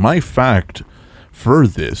 opinions. My fact for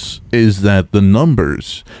this is that the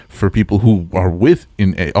numbers for people who are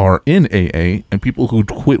in AA and people who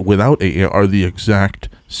quit without AA are the exact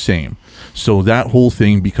same. So that whole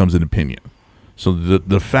thing becomes an opinion. So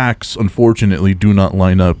the facts, unfortunately, do not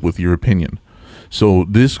line up with your opinion. So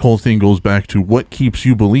this whole thing goes back to what keeps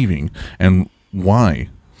you believing and why.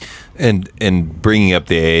 And bringing up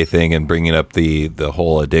the AA thing and bringing up the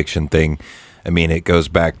whole addiction thing, I mean, it goes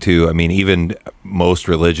back to, I mean, even most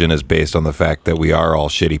religion is based on the fact that we are all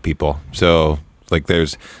shitty people. So, like,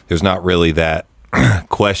 there's not really that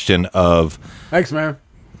question of... Thanks, man.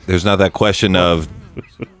 There's not that question of,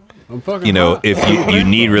 I'm fucking you know, hot. if you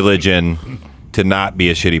need religion to not be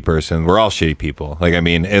a shitty person. We're all shitty people. Like, I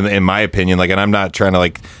mean, in my opinion, like, and I'm not trying to,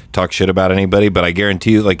 like, talk shit about anybody, but I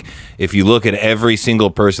guarantee you, like, if you look at every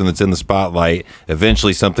single person that's in the spotlight,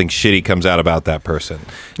 eventually something shitty comes out about that person.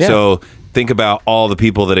 Yeah. So think about all the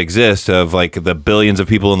people that exist, of, like, the billions of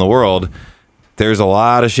people in the world. There's a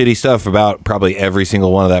lot of shitty stuff about probably every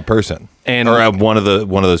single one of that person, or one of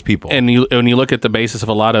those people. And when you look at the basis of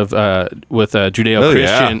a lot of with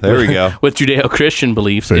Judeo-Christian, there we go. with Judeo-Christian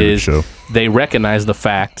beliefs, Favorite is show. they recognize the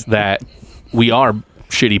fact that we are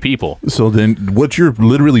shitty people. So then what you're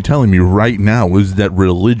literally telling me right now is that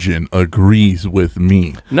religion agrees with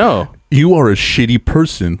me. No. You are a shitty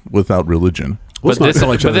person without religion. Let's not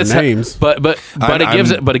call each other names. But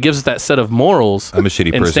it gives us that set of morals. I'm a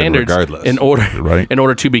shitty and person standards regardless. in order Right. in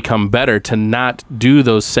order to become better, to not do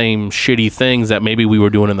those same shitty things that maybe we were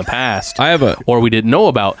doing in the past. or we didn't know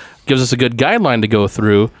about. Gives us a good guideline to go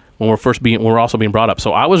through when we're also being brought up.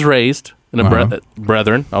 So I was raised in a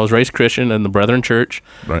Brethren. I was raised Christian in the Brethren church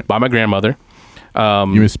by my grandmother. You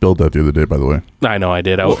misspelled that the other day, by the way. I know I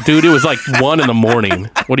did. Dude, it was like 1 a.m.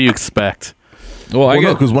 What do you expect? Well,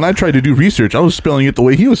 no, because when I tried to do research, I was spelling it the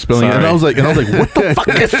way he was spelling it, and I was like, what the fuck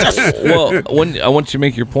is this? Well, I want you to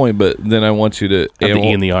make your point, but then I want you to... Have the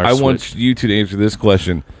E and the R I want switched. you to answer this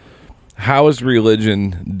question. How is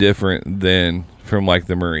religion different than from, like,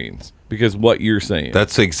 the Marines? Because what you're saying.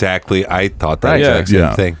 That's exactly, I thought that Right. exact same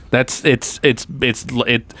Yeah. thing. That's it's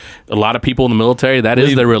a lot of people in the military, that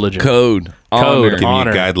is their religion. Code. Code, Give me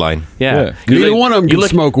honor. a guideline. Yeah. Neither one of them can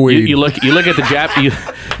smoke weed. You look at the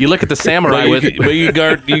you look at the samurai with But you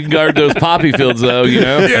can guard those poppy fields, though, you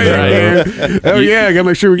know? Oh yeah, I gotta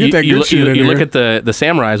make sure we get that good shit in you there. look at the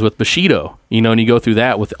samurais with Bushido, you know, and you go through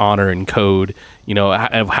that with honor and code, you know,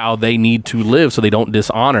 of how they need to live so they don't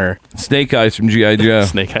dishonor. Snake Eyes from G.I. Joe.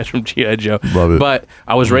 Snake Eyes from G.I. Joe. Love it. But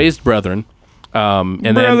I was raised Brethren, and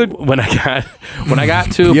then when I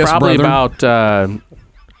got to Yes, probably brethren. about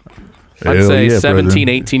I'd Hell say yeah, 17, brethren.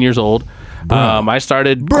 18 years old, I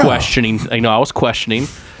started questioning. You know, I was questioning,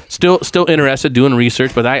 still interested, doing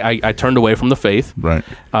research, but I turned away from the faith. Right.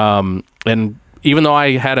 And even though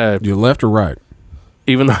I had You left or right?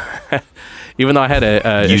 even though I had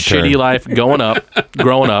a U-turn. shitty life growing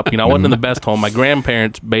up, you know, I wasn't in the best home. My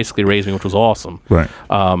grandparents basically raised me, which was awesome. Right.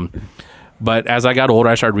 But as I got older,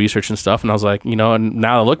 I started researching stuff, and I was like, you know, and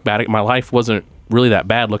now I look back, my life wasn't really that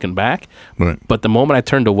bad looking back. Right. But the moment I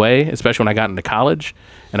turned away, especially when I got into college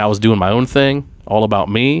and I was doing my own thing, all about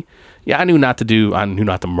me, yeah, I knew not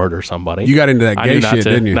to murder somebody. You got into that I gay knew not shit, to,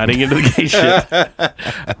 didn't you? I didn't get into the gay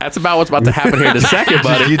shit. That's about what's about to happen here in a second,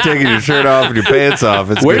 buddy. You taking your shirt off and your pants off,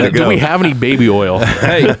 it's Where gonna do go. we have any baby oil?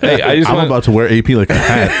 Hey, I just I'm want about to wear AP like a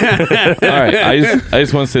hat. all right, I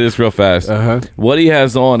just want to say this real fast. What he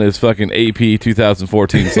has on is fucking AP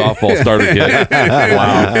 2014 softball starter kit.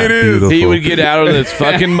 Wow. It is. Beautiful. He would get out of this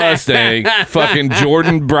fucking Mustang, fucking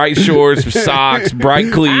Jordan bright shorts, socks,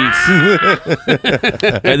 bright cleats,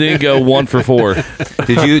 and then go 1 for 4.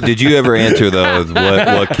 Did you ever answer though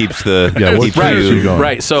what keeps the what keeps keeps you going?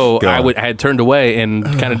 Right. So Go on. I had turned away and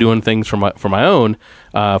kind of doing things for my own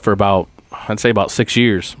for about, I'd say about 6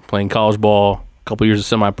 years, playing college ball, a couple years of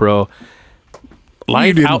semi-pro. You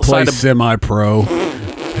Life didn't play outside of semi-pro.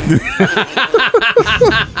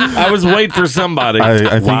 I was waiting for somebody. I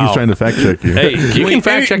think Wow. he's trying to fact check you. Hey, you can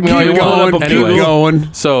fact check me all you Keep want. going. Anyway. Keep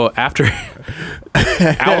going. So after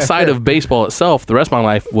outside of baseball itself, the rest of my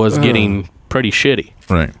life was getting pretty shitty.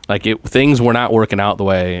 Right. Like things were not working out the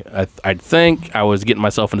way I'd think. I was getting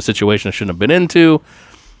myself in a situation I shouldn't have been into.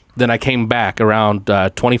 Then I came back around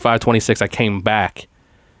 25, 26. I came back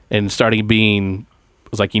and started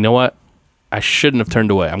was like, you know what? I shouldn't have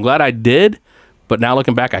turned away. I'm glad I did, but now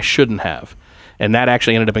looking back, I shouldn't have. And that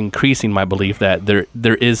actually ended up increasing my belief that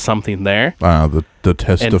there is something there. Wow, the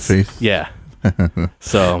test And of faith. Yeah.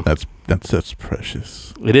 So That's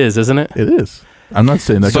precious. it is, isn't it? It is. I'm not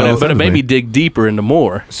saying that. But it made me dig deeper into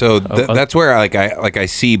more. So that's where I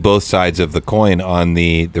see both sides of the coin on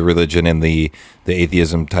the religion and the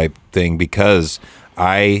atheism type thing, because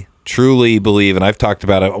I truly believe, and I've talked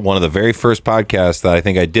about it, one of the very first podcasts that I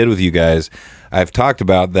think I did with you guys, I've talked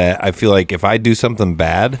about that I feel like if I do something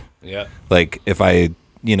bad, like if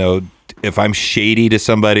I'm shady to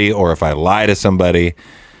somebody or if I lie to somebody,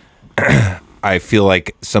 I feel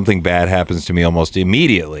like something bad happens to me almost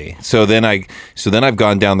immediately. So then I've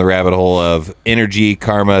gone down the rabbit hole of energy,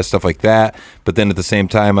 karma, stuff like that. But then at the same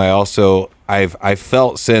time, I've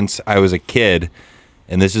felt since I was a kid,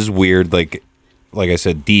 and this is weird, like I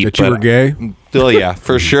said, deep. That you were gay? Still, yeah,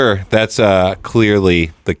 for sure. That's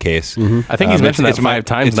clearly the case. I think he's mentioned that 5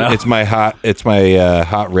 times now. It's my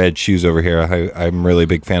hot red shoes over here. I'm really a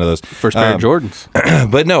big fan of those. First pair of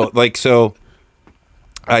Jordans. But no, so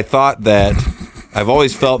I thought that I've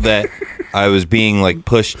always felt that I was being like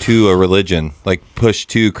pushed to a religion, like pushed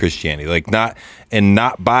to Christianity, like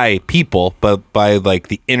not by people, but by like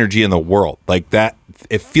the energy in the world, like that.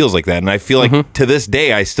 It feels like that, and I feel like to this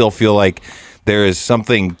day I still feel like there is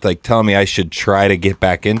something like telling me I should try to get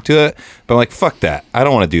back into it. But I'm like, fuck that. I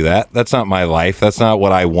don't want to do that. That's not my life. That's not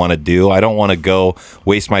what I want to do. I don't want to go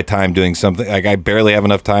waste my time doing something. Like I barely have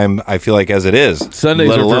enough time, I feel like, as it is.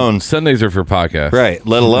 Sundays are for podcasts. Right.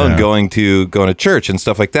 Let alone going to church and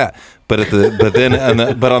stuff like that. But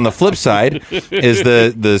on the flip side is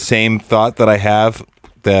the same thought that I have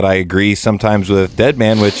that I agree sometimes with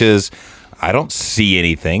Deadman, which is I don't see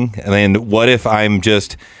anything. And then what if I'm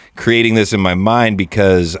just creating this in my mind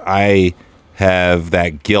because I have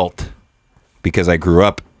that guilt because I grew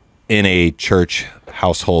up in a church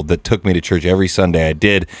household that took me to church every Sunday. I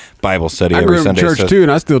did Bible study every Sunday. I grew up in church too,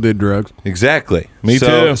 and I still did drugs. Exactly. Me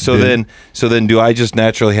too. So then do I just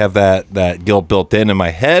naturally have that guilt built in my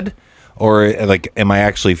head, or like am I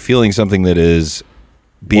actually feeling something that is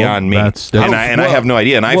beyond me? I have no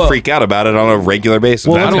idea, and I freak out about it on a regular basis.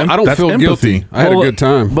 Well, I don't feel empathy. guilty. I had a good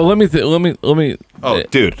time. But let me. Oh,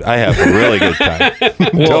 dude, I have a really good time.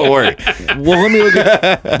 Don't worry. Well, let me look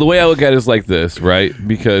at the way I look at it is like this, right?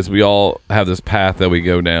 Because we all have this path that we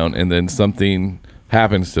go down, and then something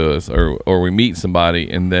happens to us, or we meet somebody,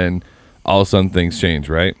 and then all of a sudden things change,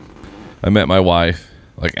 right? I met my wife.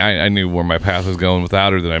 Like I knew where my path was going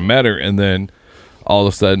without her. Then I met her, and then all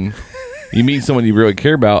of a sudden you meet someone you really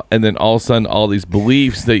care about, and then all of a sudden all these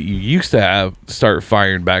beliefs that you used to have start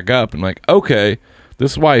firing back up, and like, okay,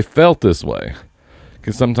 this is why I felt this way.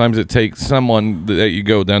 Because sometimes it takes someone that you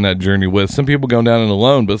go down that journey with. Some people go down it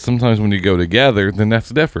alone, but sometimes when you go together, then that's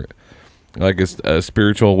different. Like a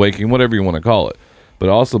spiritual awakening, whatever you want to call it. But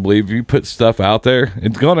I also believe if you put stuff out there,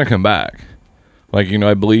 it's gonna come back. Like,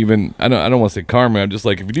 I believe in. I don't want to say karma. I'm just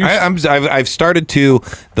like, if you do. I've started to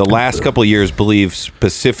the last couple of years believe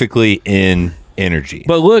specifically in energy.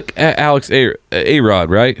 But look at Alex A-Rod,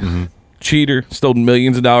 right? Mm-hmm. Cheater, stole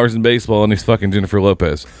millions of dollars in baseball, and he's fucking Jennifer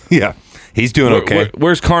Lopez. Yeah. He's doing okay.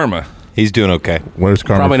 Where's karma? He's doing okay. Where's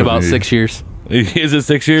karma? Probably in about 6 years. Is it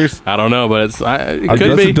 6 years? I don't know, but it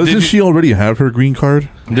could be. Doesn't she already have her green card?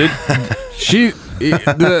 The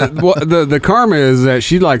karma is that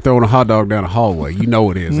she like throwing a hot dog down a hallway. You know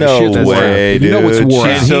it is. No way, dude. You know it's war.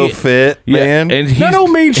 She's so fit, man. And that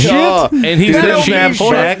don't mean shit. And he's It snaps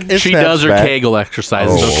back. It She snaps does her back. Kegel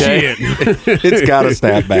exercises, okay? It's got to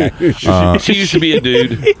snap back. she used to be a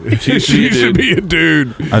dude. She used to be a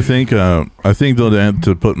dude. I think though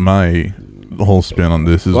to put my whole spin on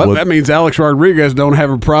this is Well, that means Alex Rodriguez don't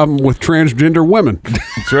have a problem with transgender women.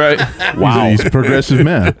 That's right. Wow, he's a progressive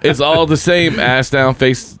man. It's all the same. Ass down,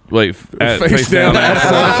 face down, Ass down.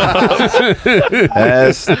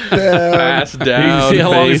 Ass down. You see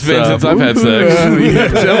how long it's been since I've had sex?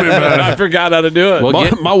 Tell me about it. I forgot how to do it.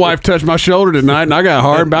 Well, My wife touched my shoulder tonight, and I got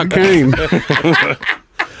hard about Kane.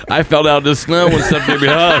 I fell down the snow when something gave me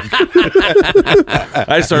a hug.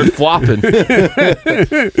 I started flopping.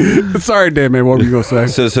 Sorry, Dan, man. What were you gonna say?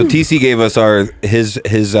 So TC gave us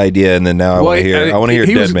his idea, and then now I want to hear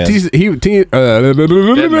Dead Man.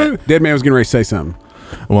 Dead Man was getting ready to say something.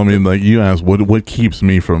 Well, I mean, like you asked, what keeps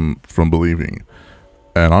me from believing?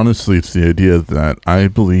 And honestly, it's the idea that I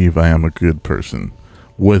believe I am a good person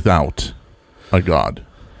without a God.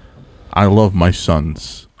 I love my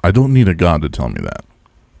sons. I don't need a God to tell me that.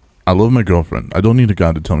 I love my girlfriend. I don't need a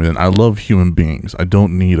God to tell me that. I love human beings. I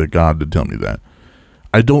don't need a God to tell me that.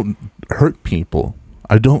 I don't hurt people.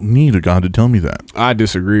 I don't need a God to tell me that. I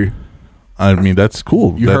disagree. I mean, that's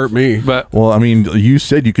cool. You hurt me. But Well, I mean, you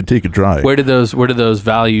said you could take a drive. where did those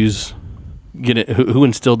values get it? Who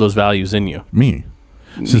instilled those values in you? Me.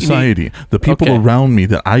 Society, the people Okay. around me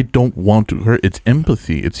that I don't want to hurt. It's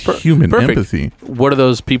empathy. It's human Perfect. empathy. What are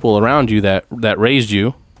those people around you that raised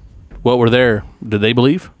you? What were their? Did they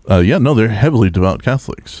believe? Yeah, no, they're heavily devout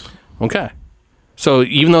Catholics. Okay. So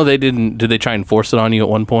even though they didn't, did they try and force it on you at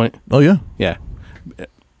one point? Oh yeah. Yeah.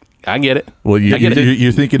 I get it. Well, I get it.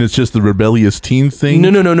 you're thinking it's just the rebellious teen thing?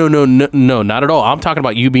 No, not at all. I'm talking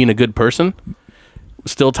about you being a good person.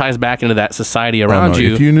 Still ties back into that society around no.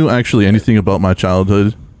 you. If you knew actually anything about my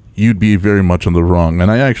childhood, you'd be very much on the wrong. And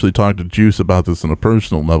I actually talked to Juice about this on a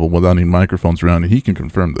personal level without any microphones around, and he can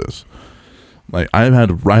confirm this. Like I had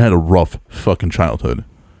a rough fucking childhood,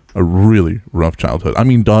 a really rough childhood. I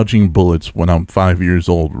mean, dodging bullets when I'm 5 years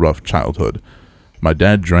old, rough childhood. My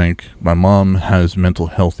dad drank. My mom has mental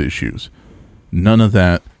health issues. None of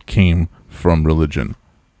that came from religion.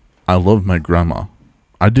 I loved my grandma.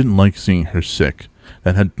 I didn't like seeing her sick.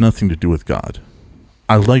 That had nothing to do with God.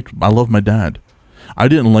 I love my dad. I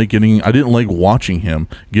didn't like watching him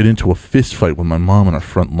get into a fist fight with my mom on our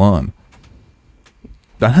front lawn.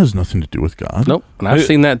 That has nothing to do with God. Nope. And I've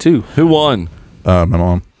seen that too. Who won? My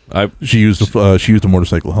mom. She used a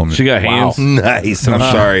motorcycle helmet. She got hands. Nice. I'm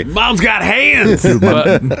sorry. Mom's got hands.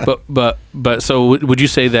 But so would you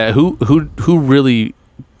say that who really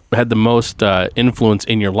had the most influence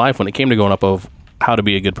in your life when it came to growing up of how to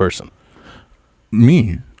be a good person?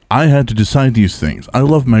 Me. I had to decide these things. I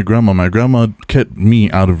love my grandma. My grandma kept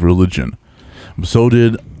me out of religion. So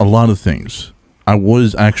did a lot of things. I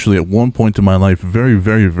was actually at one point in my life very,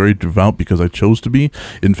 very, very devout because I chose to be.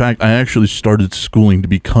 In fact, I actually started schooling to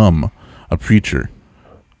become a preacher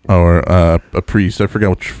or a priest. I forgot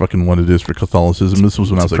which fucking one it is for Catholicism. This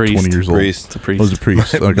was when I was like 20 years old. Priest. It's a priest. I was a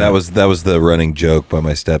priest. Okay. That was the running joke by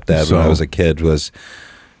my stepdad when I was a kid was,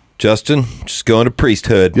 Justin, just going to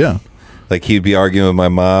priesthood. Yeah. Like he'd be arguing with my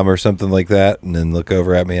mom or something like that, and then look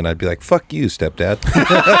over at me, and I'd be like, "Fuck you, stepdad."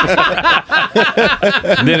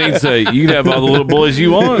 Then he'd say, "You can have all the little boys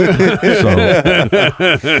you want."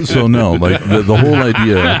 So no, like the whole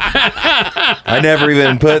idea. I never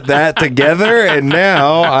even put that together, and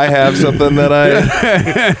now I have something that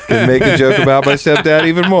I can make a joke about my stepdad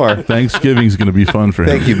even more. Thanksgiving's going to be fun for him.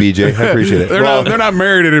 Thank you, BJ. I appreciate it. They're not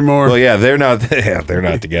married anymore. Well, yeah, they're not. Yeah, they're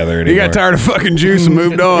not together anymore. He got tired of fucking Juice and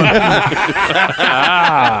moved on.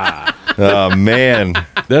 Oh man,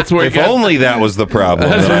 That's where if only that was the problem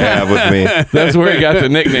that I have with me. That's where he got the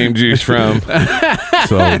nickname Juice from.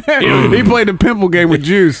 So He played the pimple game with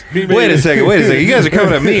Juice. Wait a second. You guys are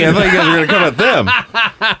coming at me. I thought you guys were going to come at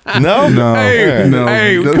them. No,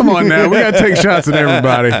 Hey, come on now. We got to take shots at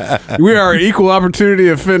everybody. We are equal opportunity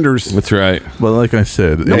offenders. That's right. well, like I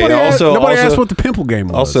said, Nobody also- asked what the pimple game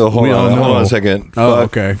was. Also, hold We all on know. a second. Oh,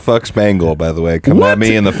 Fuck, okay. Fuck Spangle, by the way, coming at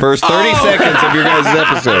me in the first 30 seconds of your guys'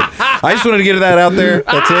 episode. I just wanted to get that out there.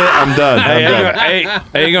 That's it. I'm done. Hey, I'm done.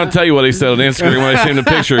 I ain't gonna tell you what he said on Instagram when I seen the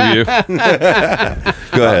picture of you.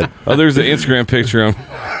 Go ahead. Oh, there's an Instagram picture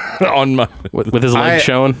on my. With his legs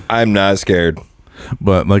showing. I'm not scared.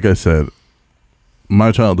 but like I said,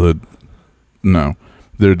 my childhood, no.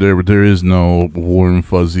 There is no warm,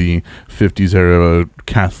 fuzzy 50s era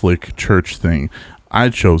Catholic church thing. I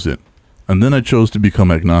chose it. And then I chose to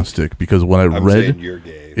become agnostic because what I I'm saying read you're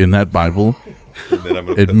gay. in that Bible, And then I'm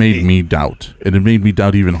gonna it put made me doubt. And it made me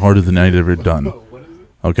doubt even harder than I'd ever done.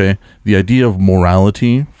 Okay? The idea of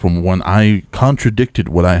morality from when I contradicted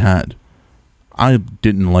what I had. I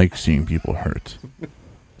didn't like seeing people hurt.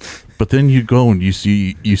 But then you go and you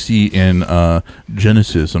see in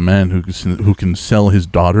Genesis a man who can sell his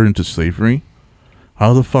daughter into slavery.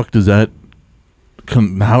 How the fuck does that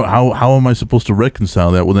how am I supposed to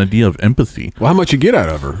reconcile that with an idea of empathy? Well, how much you get out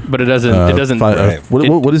of her? But it doesn't. It doesn't.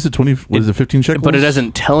 What is it? 20? What is it? 15 shekels? But it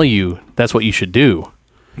doesn't tell you that's what you should do.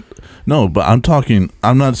 No, but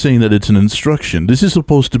I'm not saying that it's an instruction. This is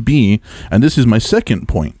supposed to be, and this is my second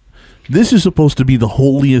point. This is supposed to be the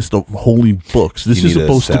holiest of holy books. This You is need a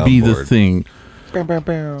supposed to be the soundboard. thing.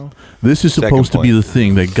 This is supposed to be the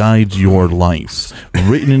thing that guides your life,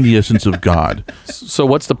 written in the essence of God. So,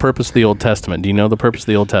 what's the purpose of the Old Testament? Do you know the purpose of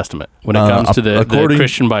the Old Testament when it comes to the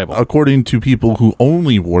Christian Bible? According to people who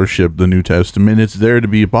only worship the New Testament, it's there to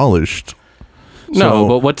be abolished. No,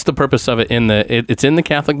 but what's the purpose of it in it's in the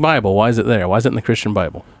Catholic Bible. Why is it there? Why is it in the Christian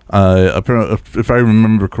Bible? Apparently, if I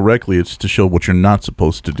remember correctly, it's to show what you're not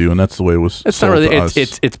supposed to do, and that's the way it was. It's not sold really. to us.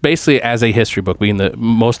 It's basically as a history book, being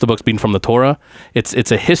most of the books being from the Torah.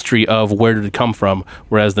 It's a history of where did it come from.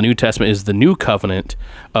 Whereas the New Testament is the new covenant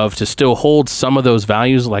of to still hold some of those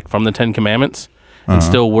values, like from the Ten Commandments, and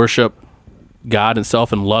still worship God and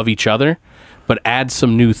self and love each other, but add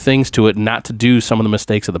some new things to it, not to do some of the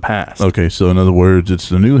mistakes of the past. Okay, so in other words, it's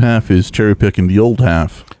the new half is cherry picking the old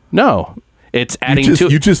half. No, It's adding just- to.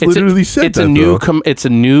 you just it's literally said it's that, a new. though. It's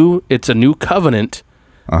a new covenant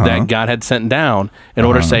that God had sent down in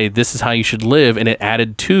order to say this is how you should live, and it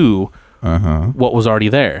added to what was already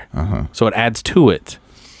there. So it adds to it.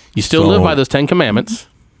 You still live So- by those 10 commandments.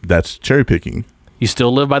 That's cherry picking. You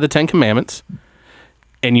still live by the 10 commandments,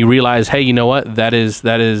 and you realize, hey, you know what? That is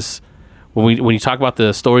when you talk about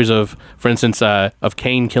the stories of, for instance, of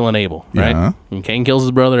Cain killing Abel, right? Yeah. When Cain kills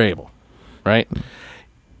his brother Abel, right?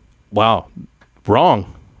 Wow,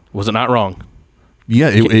 wrong. Was it not wrong? Yeah,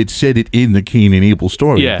 it said it in the Cain and Abel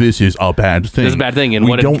story. Yeah. This is a bad thing. This is a bad thing, and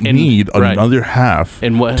we what it- don't and- need right. another half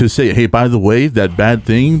And what- to say, hey, by the way, that bad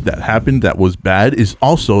thing that happened that was bad is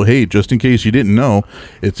also, hey, just in case you didn't know,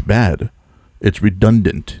 it's bad. It's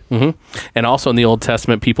redundant. And also in the Old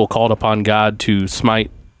Testament, people called upon God to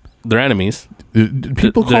smite their enemies.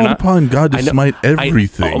 People They're called not- upon God to I know- smite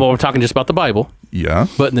everything. well, we're talking just about the Bible, Yeah.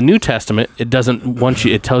 but in the New Testament, it doesn't want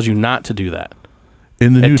you. It tells you not to do that.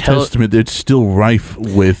 In the It New tell- Testament, it's still rife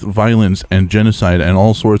with violence and genocide and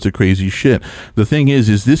all sorts of crazy shit. The thing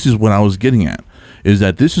is this is what I was getting at, is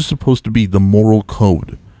that this is supposed to be the moral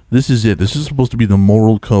code. This is it. This is supposed to be the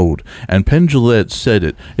moral code. And Penn Jillette said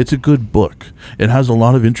it. It's a good book. It has a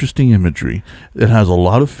lot of interesting imagery. It has a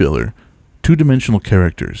lot of filler, two-dimensional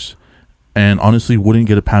characters, and honestly wouldn't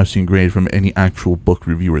get a passing grade from any actual book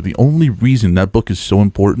reviewer. The only reason that book is so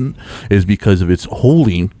important is because of its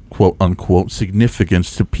holy, quote unquote,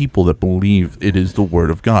 significance to people that believe it is the word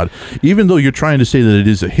of God. Even though you're trying to say that it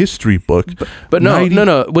is a history book, But no, 90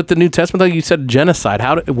 no. With the New Testament, though, you said genocide.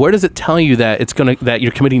 Where does it tell you that that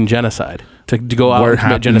you're committing genocide to go out where and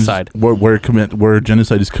commit happens- genocide? where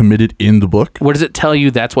genocide is committed in the book. Where does it tell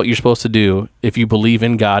you that's what you're supposed to do if you believe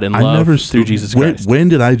in God and love through Jesus Christ? When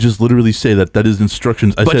did I just literally say that is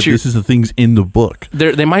instructions? I But said you're- this is the things in the book.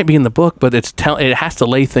 They might be in the book, but it has to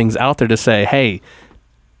lay things out there to say, hey,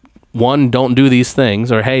 one, don't do these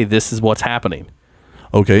things, or hey, this is what's happening.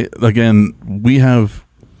 Okay, again, we have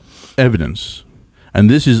evidence. And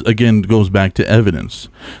this is, again, goes back to evidence.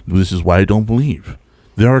 This is why I don't believe.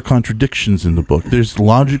 There are contradictions in the book. There's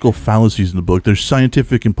logical fallacies in the book. There's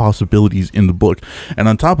scientific impossibilities in the book. And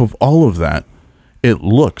on top of all of that, it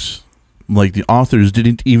looks like the authors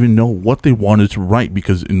didn't even know what they wanted to write,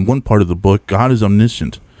 because in one part of the book, God is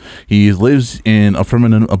omniscient. He lives in a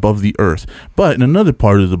firmament above the earth. But in another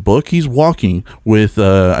part of the book, he's walking with,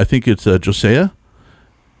 I think it's Josiah,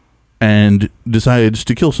 and decides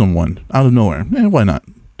to kill someone out of nowhere. Why not?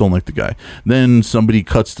 Don't like the guy. Then somebody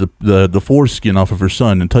cuts the foreskin off of her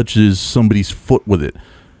son and touches somebody's foot with it.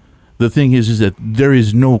 The thing is that there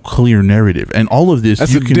is no clear narrative, and all of this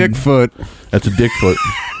That's a dick foot. That's a dick foot.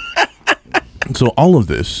 So all of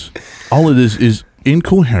this is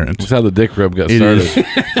incoherent. That's how the dick rub got It started.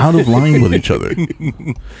 is out of line with each other.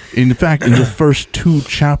 In fact, in the first 2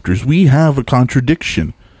 chapters, we have a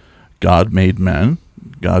contradiction. God made man,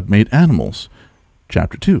 God made animals.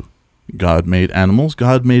 Chapter 2, God made animals,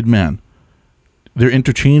 God made man. They're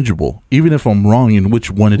interchangeable. Even if I'm wrong in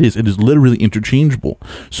which one it is literally interchangeable.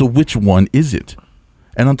 So which one is it?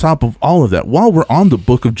 And on top of all of that, while we're on the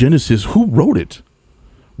book of Genesis, who wrote it?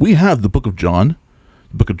 We have the book of John,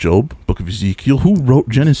 the book of Job, book of Ezekiel. Who wrote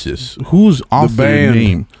Genesis? Whose author band.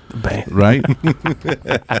 name? Right?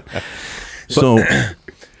 So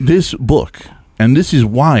this book, and this is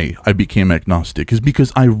why I became agnostic, is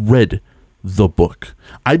because I read the book.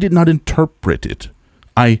 I did not interpret it.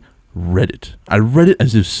 I read it. I read it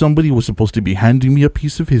as if somebody was supposed to be handing me a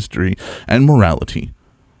piece of history and morality.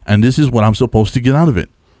 And this is what I'm supposed to get out of it.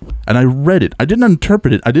 And I read it. I didn't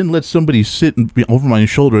interpret it. I didn't let somebody sit and be over my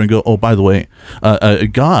shoulder and go, "Oh, by the way,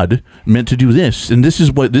 God meant to do this, and this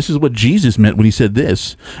is what Jesus meant when he said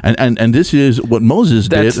this, and this is what Moses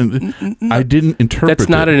did." And I didn't interpret. That's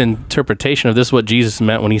not it. an interpretation of this is what Jesus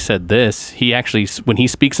meant when he said this. He actually, when he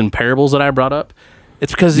speaks in parables that I brought up,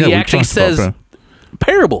 it's because Yeah, he we actually talked about says that.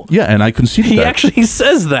 parable. Yeah, and I conceded He that. actually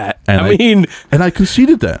says that. And I mean, and I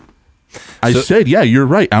conceded that. I said, "Yeah, you're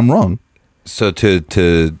right. I'm wrong." So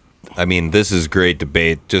I mean, this is great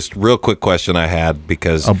debate. Just real quick question I had,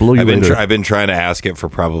 because I'll blow you later. I've been trying to ask it for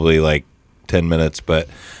probably like 10 minutes, but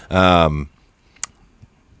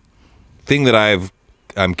thing that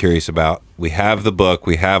I'm curious about. We have the book,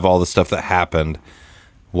 we have all the stuff that happened.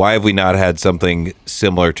 Why have we not had something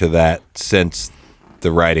similar to that since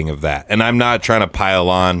the writing of that? And I'm not trying to pile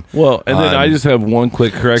on. Well, and then I just have one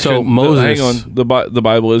quick correction. So Moses- hang on, the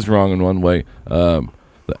Bible is wrong in one way. The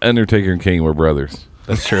Undertaker and King were brothers.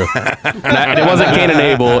 that's true. It wasn't Cain and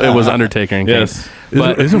Abel. It was Undertaker and Cain. Yes.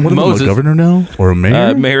 But Isn't one of them a governor now or a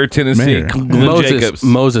mayor? Mayor Tennessee, Mayor. Glenn Jacobs.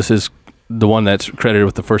 Moses is the one that's credited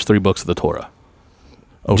with the first 3 books of the Torah.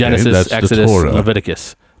 Okay, Genesis, that's the Exodus, Torah. and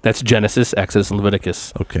Leviticus. That's Genesis, Exodus, and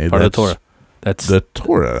Leviticus. Okay, part of the that's Torah. That's the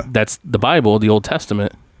Torah. that's the Bible, the Old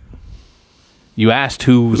Testament. You asked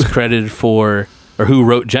who was credited for or who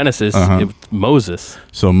wrote Genesis. Uh-huh. Moses.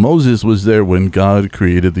 So Moses was there when God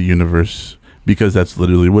created the universe, because that's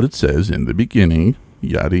literally what it says in the beginning.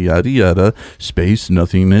 Yada yada yada. Space,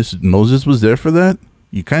 nothingness. Moses was there for that.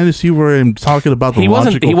 You kind of see where I'm talking about the He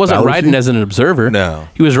wasn't fallacy? writing as an observer. No.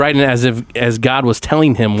 He was writing as God was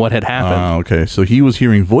telling him what had happened. Okay, so he was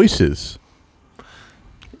hearing voices.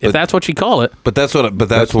 If that's what you call it. But that's what. But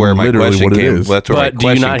that's That's where my literally question what it came. is. That's where my But do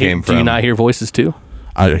you question not came hear, from. do you not hear voices too?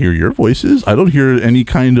 I hear your voices. I don't hear any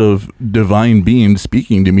kind of divine being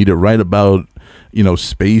speaking to me to write about,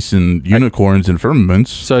 space and unicorns and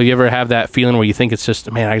firmaments. So you ever have that feeling where you think it's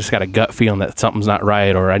just, man, I just got a gut feeling that something's not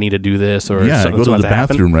right, or I need to do this, or Yeah, I something's go to about the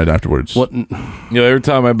happen? bathroom right afterwards. What? Every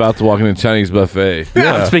time I'm about to walk in a Chinese buffet,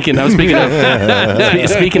 I'm speaking of speaking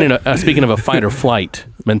of a fight or flight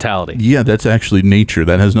mentality. Yeah, that's actually nature.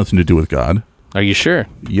 That has nothing to do with God. Are you sure?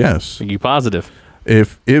 Yes. Are you positive?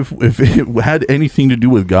 If it had anything to do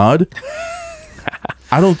with God,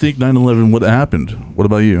 I don't think 9/11 would have happened. What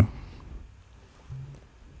about you?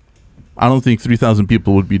 I don't think 3,000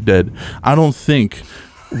 people would be dead. I don't think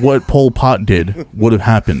what Pol Pot did would have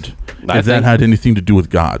happened if that had anything to do with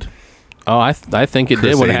God. Oh, I think it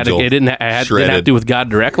Chris did. When it Angel didn't have to shredded. do with God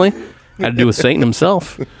directly. It had to do with Satan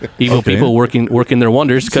himself. Evil Okay. people working their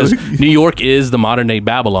wonders, because New York is the modern day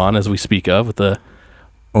Babylon, as we speak of, with the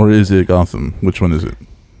Or is it Gotham? Which one is it?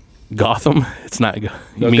 Gotham. It's not.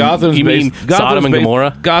 You mean Sodom and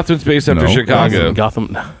Gomorrah? Gotham's based after No. Chicago.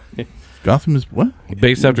 Gotham. Gotham is what?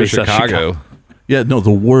 Based after Based out of Chicago. Yeah, no,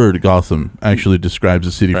 the word Gotham actually describes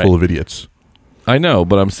a city Right. full of idiots. I know,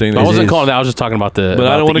 but I'm saying I it wasn't is- calling that. I was just talking about the. But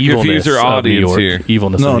I don't want to confuse our audience here.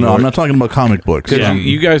 Evilness. No, of New no, York. I'm not talking about comic books. Because Yeah.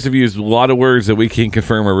 you guys have used a lot of words that we can't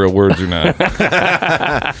confirm are real words or not.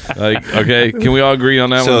 Okay, can we all agree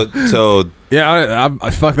on that one? So Yeah, I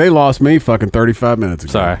fuck. They lost me fucking 35 minutes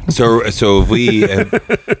ago. Sorry.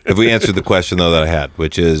 if we answered the question though that I had,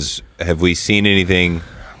 which is, have we seen anything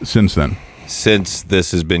Since then. since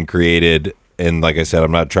this has been created? And like I said,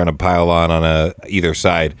 I'm not trying to pile on either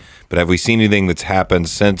side, but have we seen anything that's happened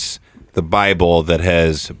since the Bible that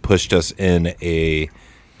has pushed us in a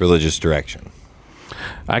religious direction?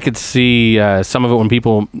 I could see some of it when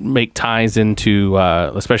people make ties into,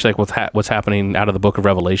 especially like what's happening out of the Book of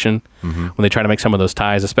Revelation, when they try to make some of those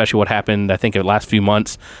ties, especially what happened, I think, in the last few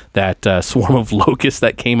months, that swarm of locusts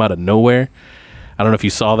that came out of nowhere. I don't know if you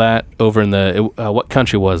saw that over in what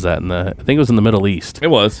country was that? I think it was in the Middle East. It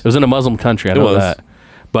was. It was in a Muslim country. I know was. that.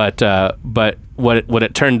 But what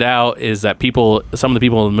it turned out is that some of the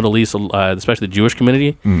people in the Middle East, especially the Jewish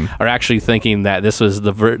community, are actually thinking that this was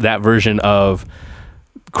that version of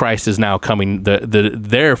Christ is now coming.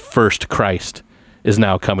 Their first Christ is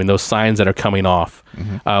now coming. Those signs that are coming off.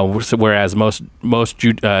 Whereas most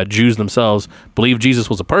Jews themselves believe Jesus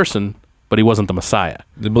was a person, but he wasn't the Messiah.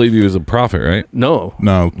 They believe he was a prophet, right? No,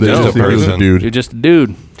 No, they Just just a think he was a person. dude. you're just a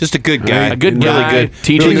dude, Just a good guy, a good really guy, good,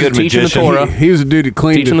 teaching really good the magician. Torah. He was a dude that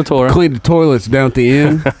Teaching the Torah. cleaned the toilets down at the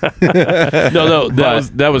end. No,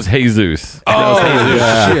 that was Jesus. Oh,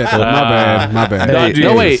 shit. My bad. Hey,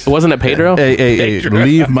 No, wait, wasn't it Pedro? Hey,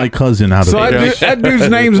 leave my cousin out of So it. that dude's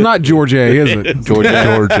name's not George A, is it? George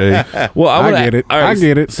A. Well, I get it. I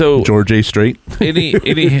get it. So, George A. Straight.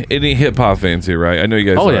 any hip hop fans here, right? I know you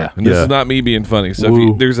guys. Oh, are. yeah. And this Yeah. is not me being funny. So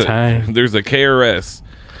Wu there's a KRS.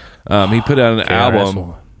 He put out an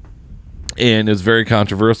album, and it was very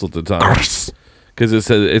controversial at the time because it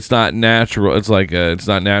said it's not natural. It's like it's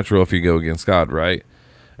not natural if you go against God, right?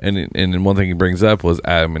 And then one thing he brings up was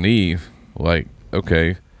Adam and Eve. Like,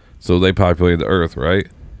 okay, so they populated the earth, right?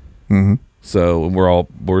 Mm-hmm. So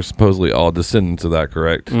we're supposedly all descendants of that,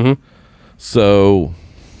 correct? Mm-hmm. So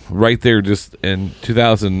right there, just in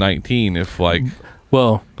 2019, if like.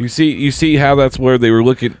 Well, You see how that's where they were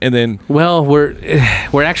looking, and then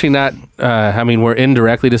we're actually not. We're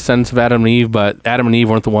indirectly descendants of Adam and Eve, but Adam and Eve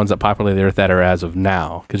weren't the ones that populated the earth that are as of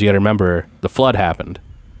now. Because you got to remember, the flood happened,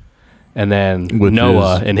 and then Which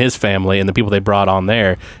Noah is- and his family and the people they brought on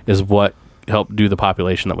there is what helped do the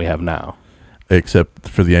population that we have now. Except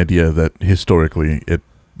for the idea that historically it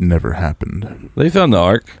never happened. they found the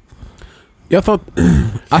ark. Yeah, I thought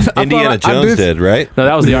Indiana Jones did, right? No,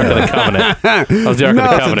 that was the Ark of the Covenant. That was the Ark of the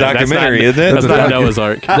It's a Covenant. documentary, that's not, isn't it? That's not Noah's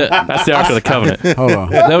Ark. That's the Ark of the Covenant. Hold on.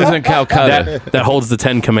 That was in Calcutta. That holds the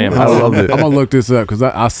 10 Commandments. I love it. I'm gonna look this up because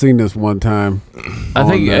I seen this one time. I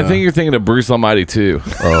think on, you're thinking of Bruce Almighty too.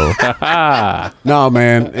 No,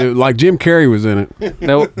 man, like Jim Carrey was in it.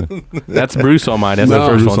 Nope. That's Bruce Almighty. That's No. the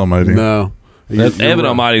first Bruce one. Almighty. No, That's You're Evan right.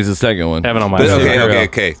 Almighty's the second one. Heaven Almighty. But Yeah.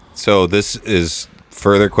 okay. So this is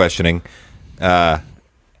further questioning.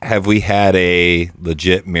 Have we had a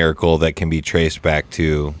legit miracle that can be traced back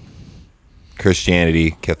to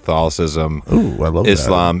Christianity, Catholicism, Ooh, I love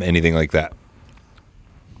Islam, anything like that?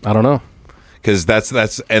 I don't know. Because that's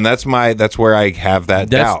where I have that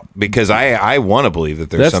doubt, because I want to believe that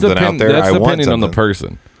there's something out there. That's I want depending on the something.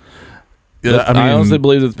 person. Yeah, I honestly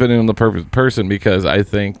believe it's depending on the person, because I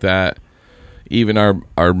think that even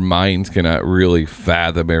our minds cannot really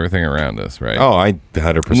fathom everything around us, right? Oh, I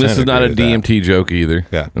 100%. And this is not a agree with that. DMT joke either.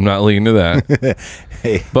 Yeah. I'm not leaning to that.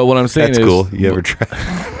 Hey, But what I'm saying that's is, cool. You ever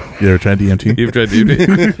try? You ever tried DMT? You've tried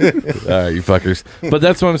DMT? All right, you fuckers. But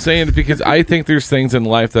that's what I'm saying, because I think there's things in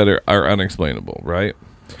life that are unexplainable, right?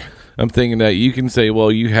 I'm thinking that you can say,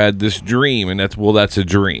 well, you had this dream, and that's a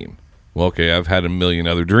dream. Well, okay, I've had a million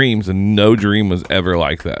other dreams, and no dream was ever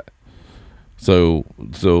like that. So,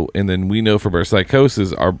 and then we know from our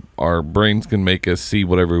psychosis, our brains can make us see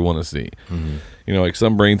whatever we want to see. Mm-hmm. You know, like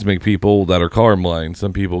some brains make people that are colorblind.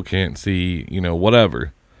 Some people can't see,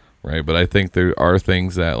 whatever, right? But I think there are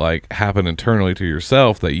things that like happen internally to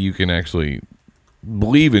yourself that you can actually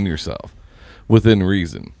believe in yourself within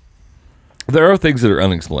reason. There are things that are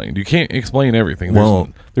unexplained. You can't explain everything.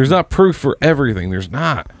 There's not proof for everything. There's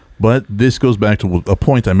not. But this goes back to a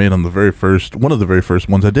point I made on one of the very first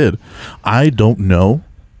ones I did. I don't know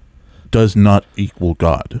does not equal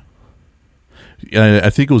God.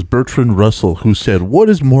 I think it was Bertrand Russell who said, what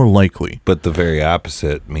is more likely? But the very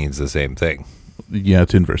opposite means the same thing. Yeah,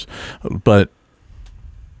 it's inverse. But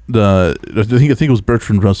I think it was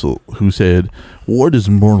Bertrand Russell who said, what is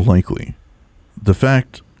more likely? The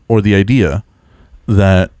fact or the idea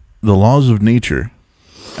that the laws of nature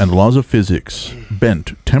and the laws of physics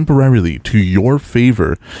bent temporarily to your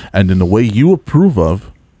favor and in a way you approve of,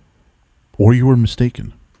 or you were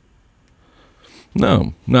mistaken.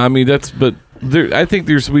 No, I mean I think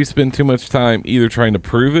we spend too much time either trying to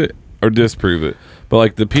prove it or disprove it. But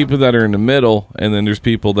like the people that are in the middle, and then there's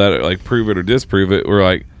people that are like prove it or disprove it. We're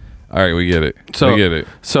like, all right, we get it. We get it.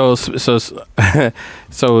 So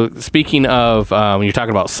speaking of when you're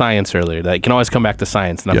talking about science earlier, that you can always come back to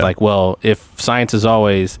science, and I'm like, well, if science is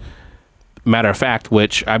always matter of fact,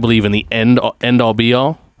 which I believe in the end all be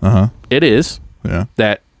all, it is. Yeah.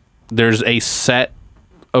 That there's a set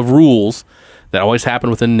of rules that always happen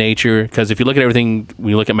within nature. Because if you look at everything,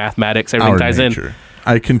 when you look at mathematics, everything ties nature.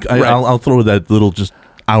 in. I'll throw that little just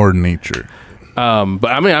our nature. But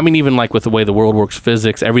I mean, even like with the way the world works,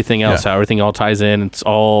 physics, everything else, how everything all ties in, it's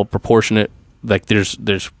all proportionate. Like there's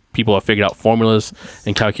people have figured out formulas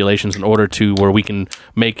and calculations in order to where we can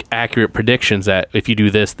make accurate predictions that if you do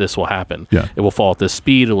this, this will happen. Yeah. It will fall at this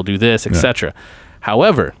speed. It will do this, etc.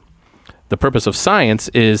 However, the purpose of science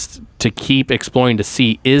is to keep exploring to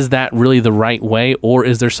see, is that really the right way, or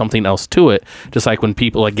is there something else to it? Just like when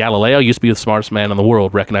people like Galileo used to be the smartest man in the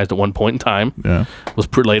world, recognized at one point in time, was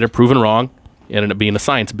later proven wrong, ended up being a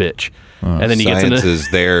science bitch. And then Science is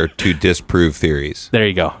there to disprove theories. There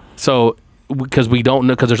you go. So because we don't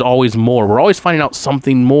know, because there's always more. We're always finding out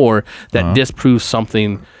something more that disproves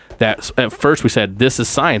something that at first we said, this is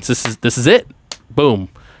science. This is it. Boom.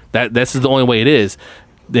 This is the only way it is.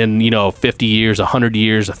 Then 50 years, 100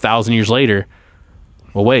 years, 1,000 years later,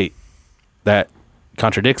 well, wait, that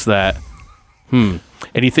contradicts that. And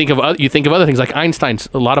you think of other things like Einstein's.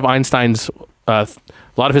 A lot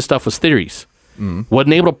of his stuff was theories.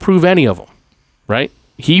 Wasn't able to prove any of them, right?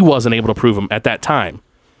 He wasn't able to prove them at that time.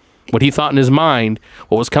 What he thought in his mind,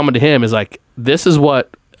 what was coming to him is like, this is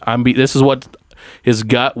what his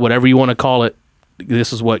gut, whatever you want to call it.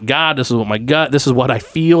 This is what God. This is what my gut. This is what I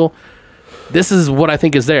feel. This is what I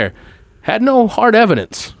think is there. Had no hard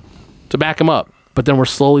evidence to back him up. But then we're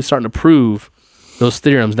slowly starting to prove those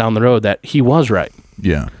theorems down the road that he was right.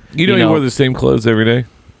 Yeah. You know, he wore the same clothes every day?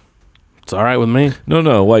 It's all right with me.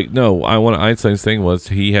 No. Einstein's thing was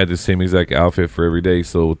he had the same exact outfit for every day,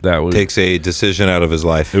 so that was Takes a decision out of his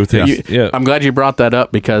life. It would take, I'm glad you brought that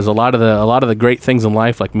up, because a lot of the great things in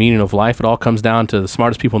life, like meaning of life, it all comes down to the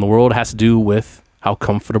smartest people in the world. It has to do with how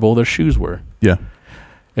comfortable their shoes were. Yeah.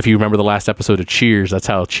 If you remember the last episode of Cheers, that's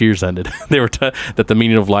how Cheers ended. They were that the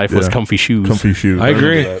meaning of life was comfy shoes. Comfy shoes. I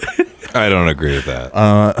agree. I don't agree with that.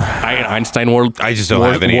 Einstein wore. I just don't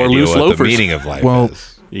have any idea loose what loafers. the meaning of life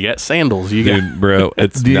is. You got sandals. You got Bro,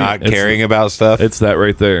 it's Not caring about stuff. It's that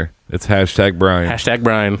right there. It's hashtag Brian.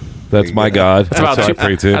 Brian. That's my God. That's about what I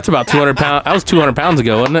pray to. That's about 200 pounds. That was 200 pounds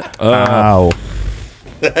ago, wasn't it? Wow.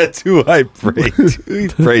 That's who I pray to. He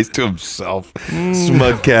prays to himself.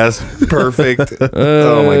 Smugcast. Perfect.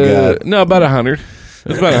 Oh my God. No, about 100.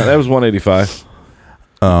 That was 185.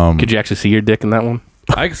 Could you actually see your dick in that one?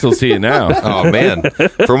 I can still see it now. Oh man,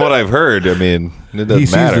 from what I've heard, I mean, it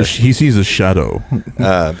doesn't matter. He sees a shadow.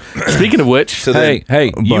 Speaking of which, So then,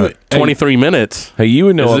 Hey, you, But- 23 minutes. hey, you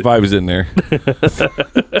would know if I was in there.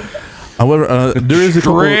 However, there is a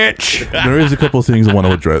couple of things I want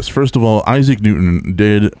to address. First of all, Isaac Newton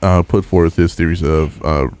did put forth his theories of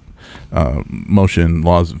motion,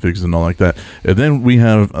 laws of physics, and all like that. And then we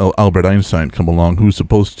have Albert Einstein come along, who's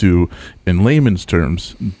supposed to, in layman's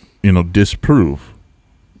terms, disprove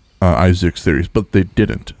Isaac's theories, but they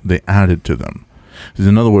didn't. They added to them.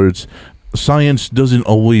 In other words, science doesn't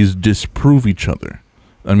always disprove each other.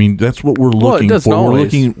 I mean, that's what we're looking doesn't for.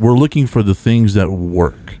 always. We're looking for the things that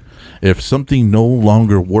work. If something no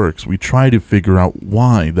longer works, we try to figure out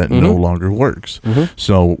why that no longer works.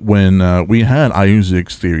 So when we had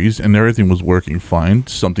Isaac's theories and everything was working fine,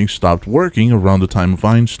 something stopped working around the time of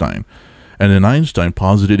Einstein. And then Einstein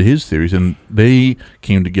posited his theories, and they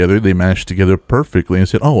came together, they mashed together perfectly, and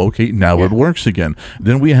said, oh, okay, now it works again.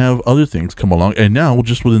 Then we have other things come along, and now,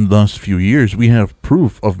 just within the last few years, we have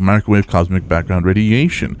proof of microwave cosmic background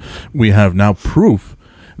radiation. We have now proof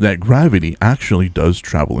that gravity actually does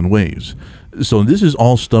travel in waves. So this is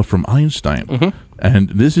all stuff from Einstein. And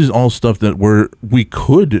this is all stuff that we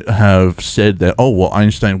could have said that, oh, well,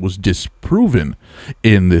 Einstein was disproven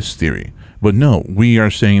in this theory. But no, we are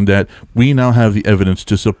saying that we now have the evidence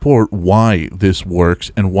to support why this works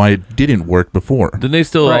and why it didn't work before. Didn't they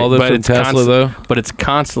steal all this from Tesla, though? But it's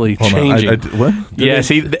constantly Hold on, changing. what? Yeah,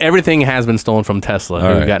 see, everything has been stolen from Tesla.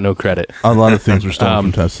 We've right. got no credit. A lot of things were stolen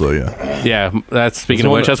from Tesla, yeah. Yeah, that's speaking So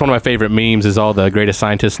of what- which, that's one of my favorite memes is all the greatest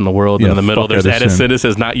scientists in the world. Yeah, And in the middle, fuck there's Edison. Edison. It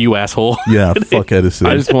says, not you, asshole. Yeah, fuck Edison.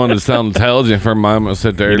 I just wanted to sound intelligent for a moment.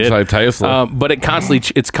 Sit there You did. inside Tesla. But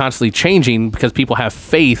it's constantly changing because people have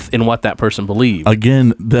faith in what that person believes.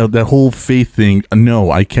 Again, that whole faith thing,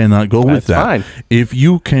 no, I cannot go with That's that. fine. If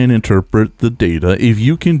you can interpret the data, if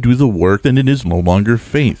you can do the work, then it is no longer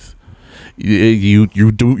faith. You're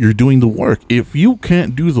doing the work. If you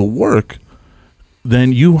can't do the work,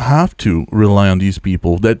 then you have to rely on these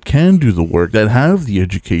people that can do the work, that have the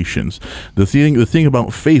educations. The thing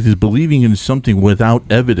about faith is believing in something without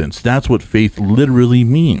evidence. That's what faith literally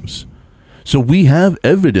means. So we have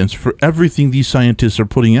evidence for everything these scientists are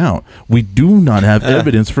putting out. We do not have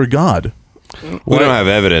evidence for God, we don't have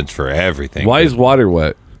evidence for everything. Why is water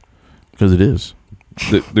wet? because it is.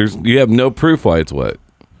 You have no proof why it's wet.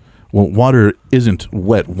 Well, water isn't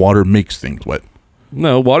wet. Water makes things wet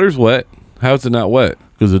No, water's wet. How is it not wet?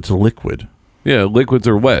 because it's a liquid. Yeah, liquids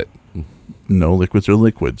are wet. No, liquids are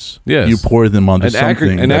liquids. Yes. You pour them onto An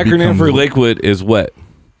something. acronym that becomes for liquid is wet.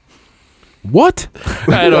 What?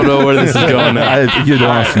 I don't know where this is going now. You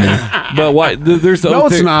lost me. But why? There's the No,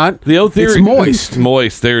 old it's not. The old theory. It's moist.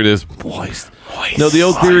 Moist. There it is. Moist. No, the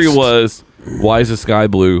old theory was, why is the sky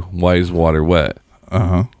blue? Why is water wet?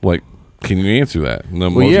 Like, can you answer that? No,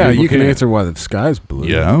 Well, most yeah, people you can can't. answer why the sky's blue.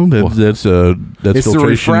 Yeah, that's It's the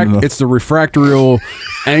filtration. it's the refractorial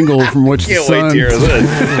angle from which the sun.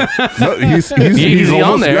 No, he's Easy on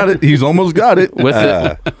almost there. got it. He's almost got it. With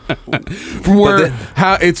it, From where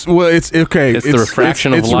how it's okay. it's the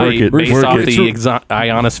refraction of it's light work it, based work off it. the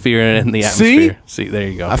ionosphere and the See? atmosphere. See, there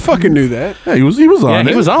you go. I fucking knew that. Yeah, he was on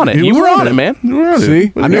it. he was on it. He You was were on it, man. You were on it. See,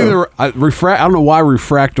 But I knew yeah. there were refract. I don't know why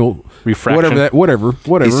refractal. Refraction. Whatever.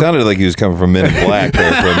 He sounded like he was coming from Men in Black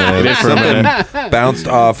there for a minute. Something bounced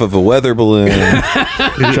off of a weather balloon.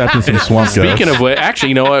 You're trapped in some swamp. Speaking of which, actually,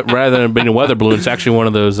 you know what? Rather than being a weather balloon, it's actually one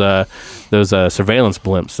of those surveillance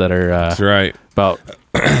blimps that are That's right. about.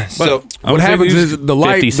 So What happens is the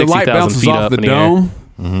light 50, the light 60,000 bounces feet off up the in the air.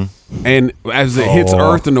 dome, and as it hits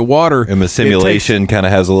Earth and the water, and the simulation kind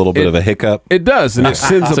of has a little bit of a hiccup. it does, and it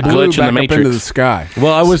sends It's a a blue glitch in the back up into Matrix. the sky.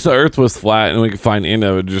 Well, I wish the Earth was flat and we could find the end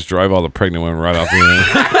of it, just drive all the pregnant women right off the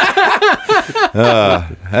end.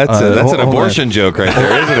 That's an hold on. abortion joke right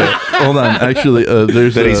there, isn't it? Hold on. Actually,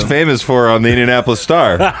 there's That he's famous for on the Indianapolis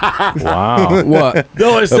Star. Wow. What?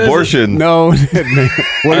 No, it says Abortion No, what did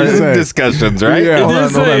it say? discussions, right? Yeah. Hold on.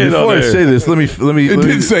 say it on Before I there. say this, let me It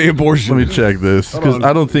did say abortion. Let me check this because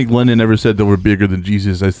I don't think Lenin ever said that we're bigger than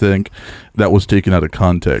Jesus. I think that was taken out of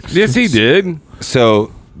context. Yes, he did.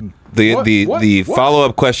 So the What? follow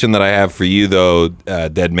up question that I have for you though,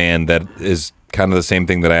 Dead Man, that is kind of the same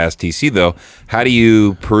thing that I asked TC though. How do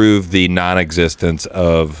you prove the non-existence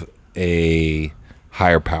of a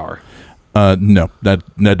higher power? No, that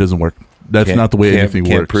doesn't work. That's Can't- not the way can't- anything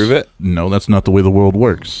can't works. prove it? No, that's not the way the world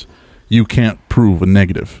works. You can't prove a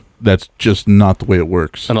negative. That's just not the way it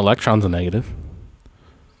works. An electron's a negative.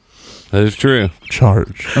 That is true.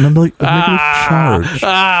 Charge. And I'm like, I'm making a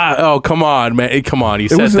charge. Oh, come on, man. Come on. You It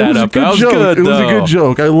set was that a up. good That was joke. good, It was a though. good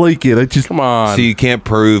joke. I like it. I just Come on. So you can't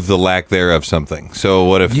prove the lack there of something. So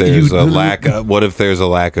what if You- there's a you- lack? What if there's a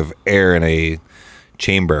lack of air in a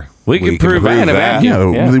chamber? We can prove that. that.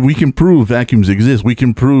 Yeah, we can prove vacuums exist. We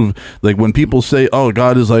can prove, like, when people say, "Oh,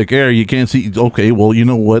 God is like air," you can't see. Okay, well, you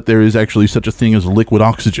know what? There is actually such a thing as liquid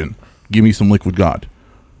oxygen. Give me some liquid God.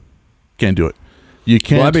 Can't do it. You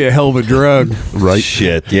can't. Well, that'd be a hell of a drug. right?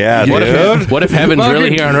 Shit. Yeah. What dude. if heaven's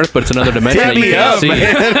really here on Earth, but it's another dimension that you can't see?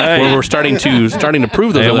 Where we're starting to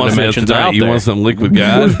prove those Hey, I other want some dimensions tonight. out You there. want some liquid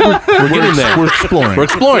God? We're getting there. We're exploring. We're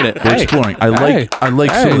exploring it. We're Hey. exploring. I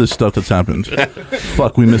like some Hey. of this stuff that's happened.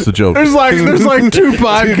 Fuck, we missed the joke. There's like two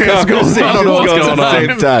podcasts going on. I don't know what's going At the on.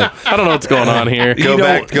 same time. I don't know what's going on here. Go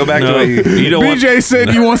back to what You don't want. BJ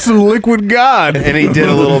said you want some liquid God. and he did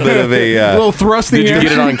a little bit of A a. little thrusting. Did you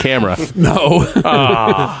get it action. on camera? No.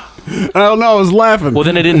 I don't know. I was laughing. Well,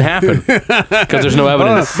 then it didn't happen because there's no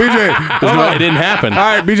evidence. BJ. It didn't happen. All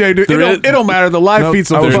right, BJ. Dude, it don't matter. The live Nope,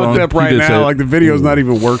 feed's I so was fucked wrong. up He right did say now. it. Like the video's not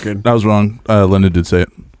even working. I was wrong. Linda did say it.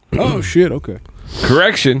 Oh shit. Okay.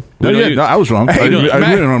 Correction. No, We yeah, don't- no, I was wrong. Hey, I admit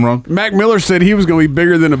Mac- I'm wrong. Mac Miller said he was going to be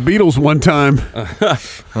bigger than the Beatles one time.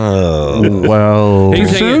 Well, He's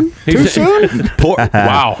hanging- Too he's- soon? Poor,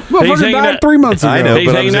 Wow. Motherfucker hanging died out- 3 months ago. I know, He's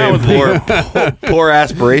but I'm hanging out saying poor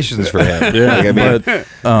aspirations for him. yeah, Like, I mean,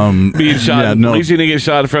 but Being shot. Yeah, no. At least you didn't get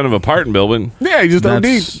shot in front of a apartment building. Yeah, he just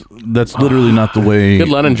OD'd. that's literally not the way Good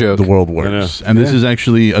Lennon joke. the world works. And this is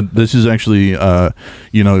actually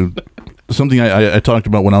you know, something I talked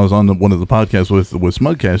about when I was on one of the podcasts with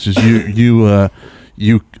Smugcast is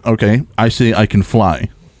you okay, I say I can fly.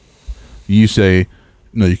 You say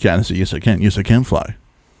no, you can't. I say yes, I can. Yes, I can fly.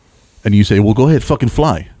 And you say, well, go ahead, fucking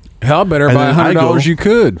fly. Hell, better And buy then I $100 go- you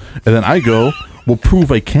could. And then I go, well,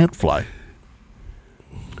 prove I can't fly.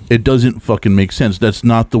 It doesn't fucking make sense. That's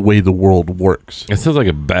not the way the world works. It sounds like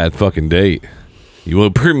a bad fucking date. You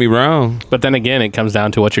will prove me wrong. But then again, it comes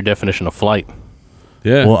down to what's your definition of flight.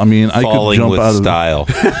 Yeah. Well, I mean, I could falling jump with out of. style.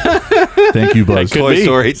 Thank you, Buzz. Could be.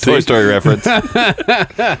 Toy Story reference.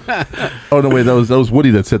 Oh no, wait, that was Woody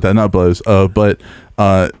that said that, not Buzz. But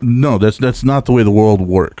no, that's not the way the world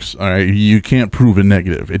works. All right, you can't prove a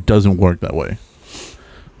negative. It doesn't work that way.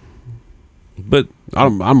 but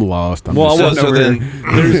I'm lost. I'm well, just So sitting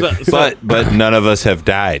over then, here. but none of us have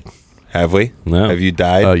died, have we? No. Have you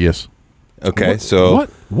died? Yes. Okay, so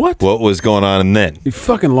What? what was going on then? You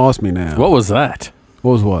fucking lost me now. What was that?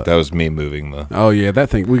 What was what? That was me moving the. Oh yeah, that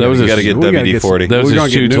thing. We That was gotta his- You we gotta gotta get WD-40. That was we're his gonna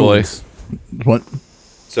get chew new toy. ones. What?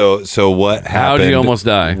 So what happened? How did you almost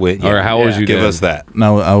die? Or how was you Give dead? us that.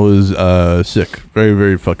 No, I was sick, very,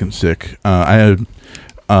 very fucking sick. I had.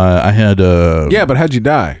 Yeah, but how'd you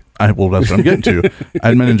die? Well, that's what I'm getting to. I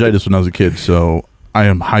had meningitis when I was a kid, so I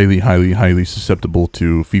am highly, highly, highly susceptible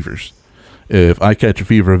to fevers. If I catch a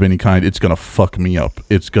fever of any kind, it's gonna fuck me up.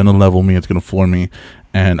 It's gonna level me. It's gonna floor me.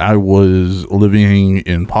 And I was living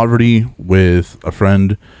in poverty with a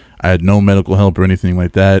friend. I had no medical help or anything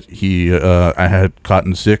like that. I had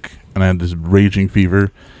gotten sick and I had this raging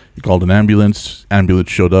fever. He called an ambulance. Ambulance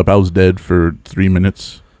showed up. I was dead for 3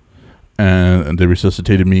 minutes, and they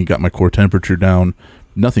resuscitated me. Got my core temperature down.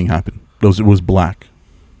 Nothing happened. It was black.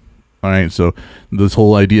 All right, so this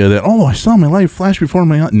whole idea that I saw my life flash before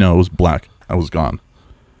my eyes. No, it was black. I was gone.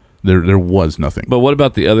 There was nothing. But what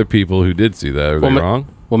about the other people who did see that? Are they wrong?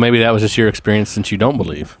 Well, maybe that was just your experience since you don't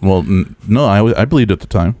believe. Well, no, I believed at the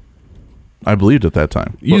time. I believed at that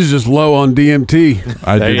time. You was just low on DMT.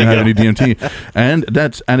 I There didn't you have go. any DMT, and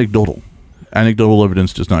that's anecdotal. Anecdotal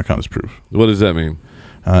evidence does not count as proof. What does that mean?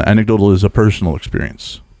 Anecdotal is a personal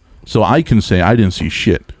experience, so I can say I didn't see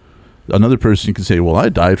shit. Another person can say, well, I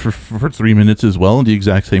died for 3 minutes as well in the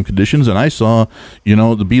exact same conditions, and I saw, the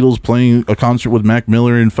Beatles playing a concert with Mac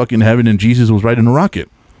Miller in fucking heaven, and Jesus was riding a rocket.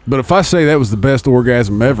 But if I say that was the best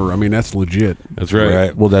orgasm ever, I mean that's legit. That's right.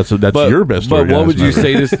 Right. Well, that's your best. But what would orgasm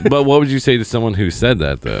you ever. say to? But what would you say to someone who said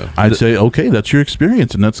that though? I'd say, okay, that's your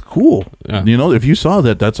experience, and that's cool. Yeah. If you saw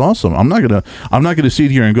that, that's awesome. I'm not gonna sit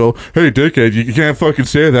here and go, hey, dickhead, you can't fucking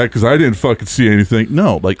say that because I didn't fucking see anything.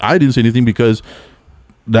 No, I didn't see anything because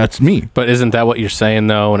that's me. But isn't that what you're saying,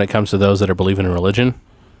 though, when it comes to those that are believing in religion?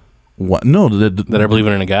 What? No, That are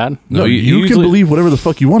believing in a God? no. you You can usually- believe whatever the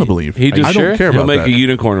fuck you want to believe. He just I don't care He'll about make that. a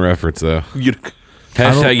unicorn reference though.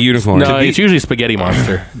 Hashtag unicorn. No, it's usually Spaghetti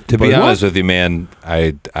Monster. To be But what? honest with you, man,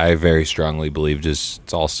 I very strongly believe it's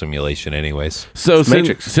all simulation, anyways. So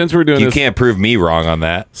Matrix. since we're doing You this, can't prove me wrong on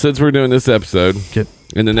that. since we're doing this episode,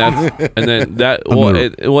 and then that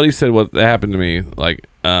what he said, what happened to me,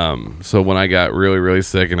 so when I got really really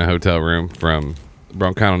sick in a hotel room from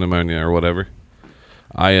bronchial pneumonia or whatever,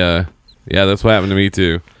 I Yeah, that's what happened to me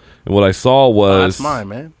too. And what I saw was That's mine,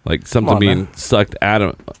 man. like something on, being man. sucked out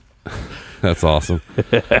of. That's awesome.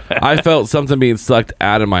 I felt something being sucked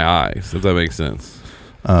out of my eyes. If that makes sense.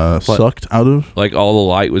 Sucked out of. Like all the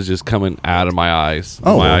light was just coming out of my eyes.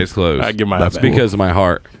 Oh. My eyes closed. I give my That's back. because of my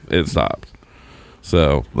heart. It stopped.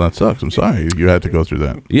 So That sucks. I'm sorry you had to go through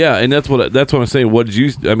that. yeah, and that's what I'm saying. What did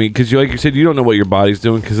you? I mean, because like you said, you don't know what your body's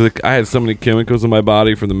doing because I had so many chemicals in my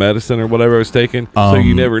body from the medicine or whatever I was taking, so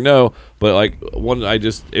you never know. But like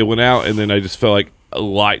it went out, and then I just felt like a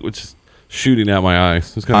light was just shooting out my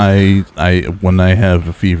eyes. It was kind of, When I have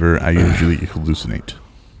a fever, I usually hallucinate.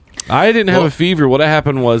 I didn't have a fever. What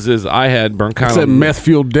happened was I had bronchitis. Except meth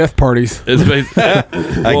fueled death parties. I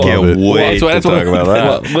I can't wait That's to what- talk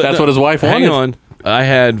about that. That's what his wife Hang wanted. on. I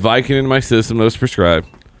had Vicodin in my system that was prescribed.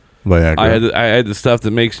 Viagra. I had the stuff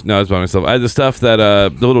that makes I was by myself. I had the stuff that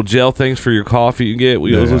the little gel things for your coffee you get.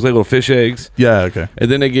 Those Yeah. look like little fish eggs. Yeah. Okay.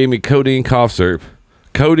 And then they gave me codeine cough syrup.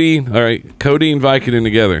 Codeine, Vicodin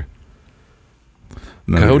together.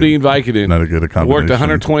 Not a Codeine good- Vicodin. Not a good combination. Worked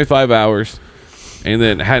 125 hours. And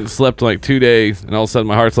then hadn't slept in like 2 days, and all of a sudden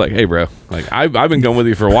my heart's like, "Hey, bro! Like I've been going with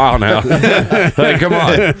you for a while now. Like, come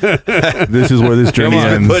on!" This is where this journey on.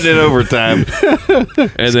 ends. Putting in overtime.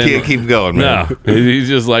 And then Can't keep going, man. no, he's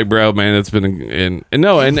just like, "Bro, man, it's been and Been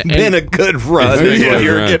a good run. It's been a That's what good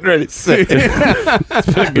you were run. getting ready to say.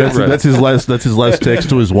 That's his last text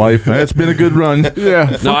to his wife. It's been a good run.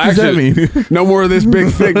 Yeah. no, What does that actually, mean? No more of this big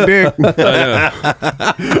thick dick. yeah.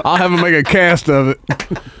 I'll have him make a cast of it.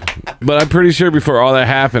 But I'm pretty sure before all that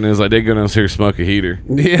happened is I did go downstairs smoke a heater.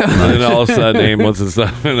 Yeah. And then all of a sudden ambulance and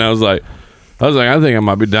stuff, and I was like, I think I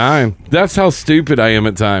might be dying. That's how stupid I am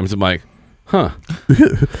at times. I'm like, I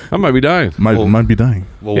might be dying. Might be dying.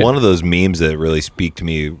 Well, one of those memes that really speak to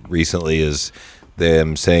me recently is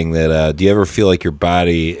them saying that, do you ever feel like your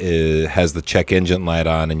body has the check engine light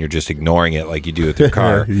on and you're just ignoring it like you do with your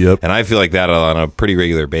car? Yep. And I feel like that on a pretty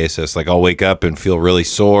regular basis. Like I'll wake up and feel really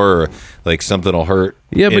sore or like something will hurt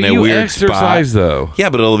Yeah, but in a you weird exercise spot. though. Yeah,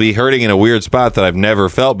 but it'll be hurting in a weird spot that I've never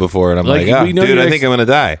felt before. And I'm Like, like, we know dude, you I think I'm going to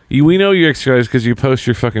die. We know you exercise because you post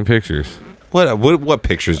your fucking pictures What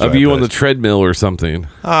pictures do of I you on the post? treadmill or something.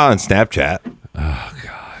 on Snapchat. Oh,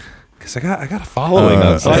 God. Because I got a following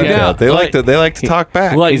on like Snapchat. now- they like to talk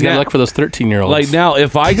back. Like He's gonna now, look for those 13-year-olds. like now,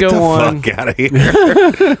 if I go on, Fuck out of here.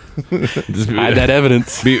 just hide that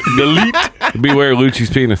evidence. beware Lucci's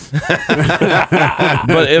penis.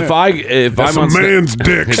 But if That's I'm on a man's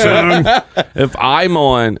dick, son. if I'm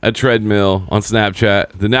on a treadmill on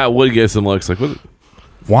Snapchat, then that would get some looks. Like, what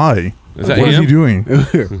Why? is that? What is him? he doing?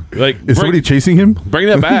 Like, Is somebody chasing him? bring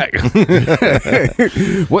that back.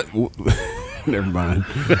 What? Never mind.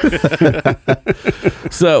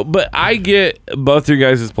 So, but I get both your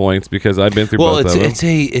guys' points because I've been through Well, both of them.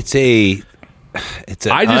 it's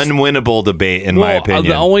an I just- unwinnable debate in my opinion.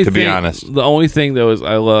 The only to thing, be honest, the only thing though is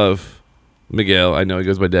I love Miguel. I know he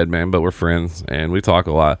goes by Dead Man, but we're friends and we talk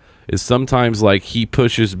a lot. Is sometimes like he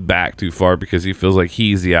pushes back too far because he feels like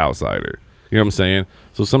he's the outsider. You know what I'm saying?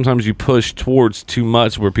 So sometimes you push towards too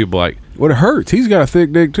much where people are like, What it hurts. He's got a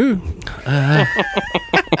thick dick too.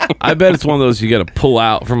 I bet it's one of those you got to pull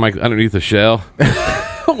out from like underneath the shell.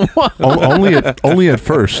 Only at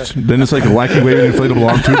first. Then it's like a wacky waving inflatable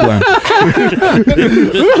arm tube lamp.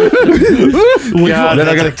 God, then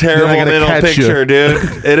I that's gotta- a terrible then I gotta mental catch you. picture,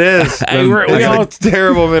 dude. It is. Hey, we That's all- a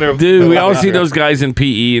terrible mental. Dude, we all see those guys in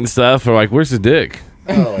PE and stuff. Are like, where's the dick?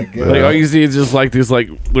 Oh my god. Like all you see is just like these like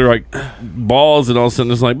they're like balls, and all of a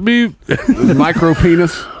sudden it's like beep Micro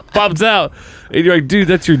penis. pops out, and you're like, dude,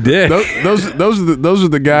 that's your dick. Those are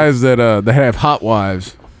the guys that have hot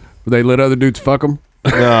wives. Where they let other dudes fuck them.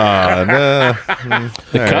 No.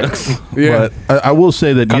 The cucks. Yeah. But I will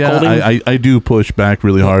say that, Cuckolding? I do push back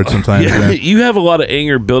really hard sometimes. Yeah, man. you have a lot of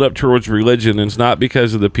anger built up towards religion, and it's not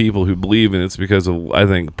because of the people who believe in it. It's because of, I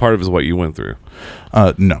think, part of it is what you went through.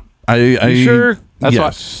 No. I sure? That's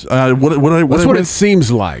yes. What That's what it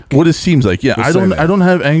seems like. What it seems like. Yeah. Let's say that.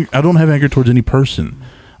 I don't have anger towards any person.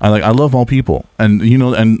 I love all people, and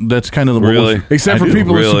and that's kind of the Really? Except I for do.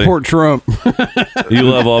 people who Really? support Trump. You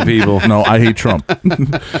love all people. No, I hate Trump.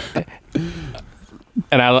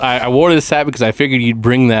 And I wore this hat because I figured you'd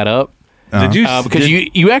bring that up. Did you? Because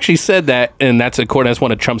you actually said that, and that's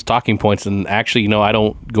one of Trump's talking points. And actually, I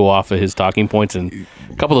don't go off of his talking points, and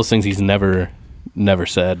a couple of those things he's never never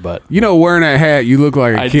said, but You know, wearing that hat, you look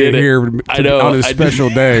like a I kid did it. here I know, on this I did. special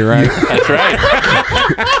day, right? that's right.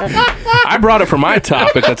 I brought it for my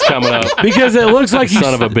topic that's coming up. Because it looks like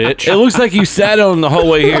Son of a bitch. It looks like you sat on the whole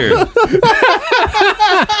way here.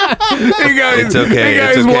 It's okay. He got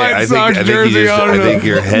It's his okay. White I Sox think jersey on. I think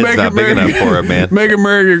your head's Make not big America- enough for it, man. Make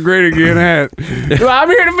America great again hat. Well, I'm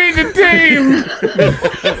here to meet the team.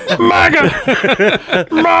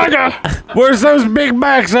 MAGA. Where's those big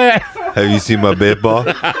backs at? Have you seen my bit ball?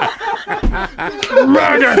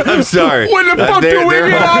 I'm sorry. When the fuck do we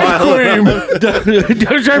get ice cream?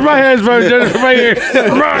 Don't shake my hands, bro. Just right here.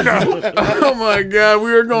 Oh my God,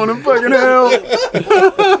 we are going to fucking hell.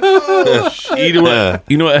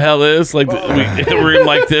 You know what hell is? Like a room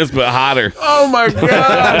like this, but hotter. Oh my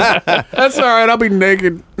God. That's all right. I'll be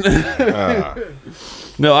naked.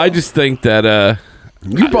 No, I just think that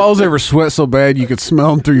Your balls ever sweat so bad you could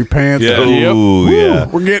smell them through your pants? Yeah. Ooh, yeah.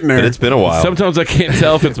 We're getting there. But it's been a while. sometimes I can't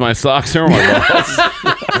tell if it's my socks or my balls.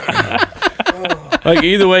 Like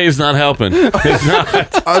either way, it's not helping. It's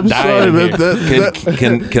not. I'm sorry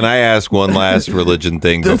that Can I ask one last religion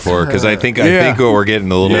thing before? Because I think Yeah. we're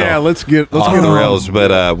getting a little yeah, let's get off on. the rails.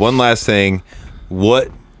 But one last thing,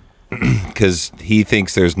 what? Because he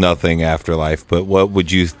thinks there's nothing afterlife, but what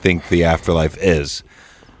would you think the afterlife is?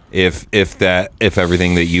 If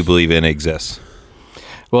everything that you believe in exists.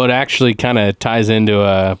 Well, it actually kind of ties into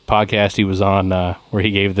a podcast he was on where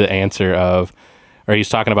he gave the answer of, or he's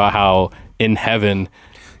talking about how in heaven,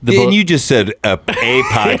 And you just said a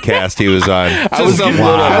podcast he was on. Just some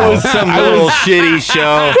I little shitty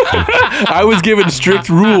show. I was given strict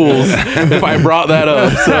rules if I brought that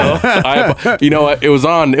up. So, you know what? It was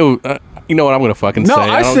on. You know what I'm going to fucking No,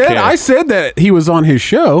 say? I said that he was on his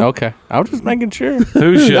show. Okay. I was just making sure.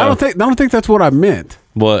 Whose show? I don't think that's what I meant.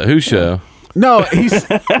 What? Whose show? No, he's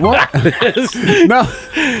what? No.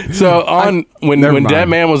 So when Never mind. Dead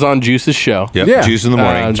Man was on Juice's show, Yep. Yeah. Juice in the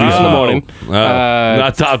morning. Juice in the morning,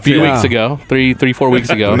 Not top a few tier. weeks ago, 4 weeks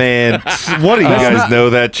ago. Man, what do you guys know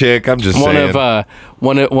that chick? I'm just one saying. of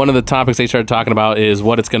one of the topics they started talking about is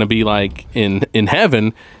what it's going to be like in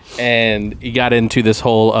heaven, and he got into this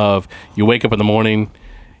whole of you wake up in the morning,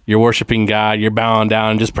 you're worshiping God, you're bowing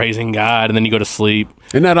down, just praising God, and then you go to sleep.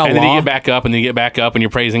 Isn't that And then you Allah? get back up, and then you get back up, and you're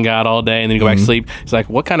praising God all day, and then you go back to sleep. It's like,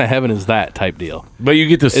 what kind of heaven is that type deal? But you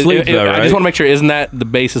get to sleep though, right? I just want to make sure, isn't that the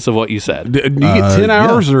basis of what you said? Do you get 10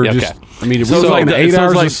 hours or Yeah, just? okay. I mean, if So we're it's talking like- 8 so it's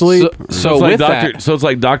hours like- of sleep. So it's with like that, so it's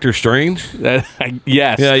like Doctor Strange.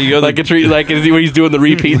 yes. Yeah, you go like the- it's like when he's doing the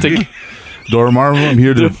repeats. Dora Marvel, I'm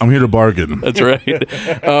here to bargain. That's right.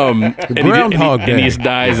 And Groundhog and he Day. just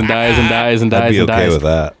dies and dies and dies and I'd dies be and okay dies. with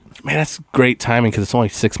that. Man, that's great timing because it's only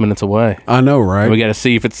 6 minutes away. I know, right? We got to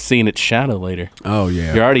see if it's seeing its shadow later. Oh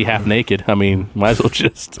yeah. You're already half naked. I mean, might as well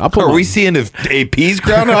just. I'll put Are my- we seeing if AP's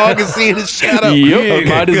groundhog is seeing his shadow? Yep, Okay,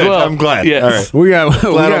 might as good. well. I'm glad. Yes. All right. We got.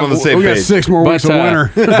 I'm on the same we got page. 6 more weeks of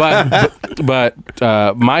winter.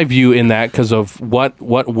 but my view in that, because of what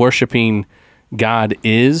worshiping God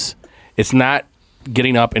is, it's not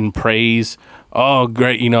getting up and praise. Oh,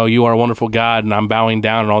 great! You are a wonderful God, and I'm bowing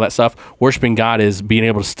down and all that stuff. Worshiping God is being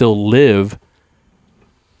able to still live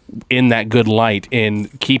in that good light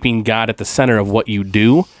and keeping God at the center of what you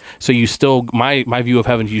do. So you still, my view of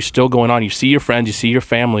heaven, you still going on. You see your friends, you see your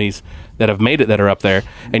families that have made it, that are up there,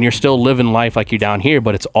 and you're still living life like you're down here,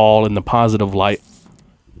 but it's all in the positive light.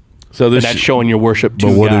 So And this that's showing your worship to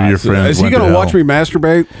But what God. if your friends Is he went to gonna watch hell? me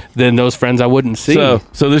masturbate? Then those friends I wouldn't see.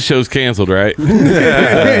 so this show's canceled, right?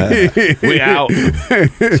 We out.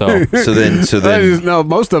 So then, No,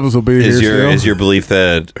 most of us will be here. is your belief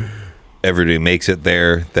that everybody makes it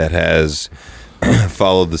there that has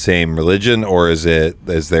followed the same religion, or is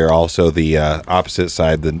there also the opposite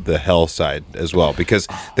side, the hell side as well? Because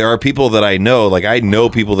there are people that I know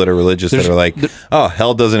people that are religious that are like, oh,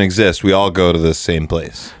 hell doesn't exist. We all go to the same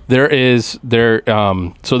place. there's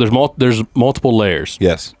multiple layers.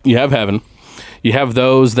 Yes. You have heaven. You have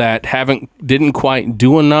those that didn't quite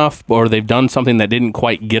do enough, or they've done something that didn't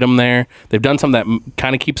quite get them there. They've done something that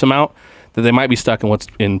kind of keeps them out. That they might be stuck in what's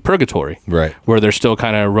in purgatory, Right. Where they're still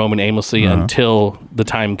kind of roaming aimlessly until the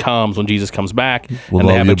time comes when Jesus comes back, With and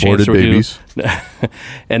they all have the a chance to aborted do. babies.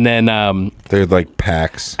 And then They're like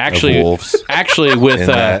packs actually, of wolves. actually with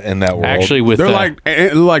in that world. actually with They're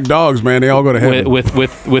like dogs, man. They all go to heaven.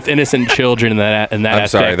 with innocent children in that I'm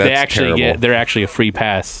aspect, sorry, they that's actually terrible. they're actually a free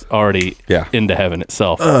pass already Yeah. into heaven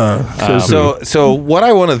itself. So what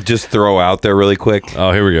I want to just throw out there really quick,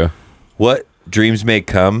 Oh, here we go. what dreams may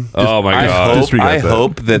come. Oh my I god,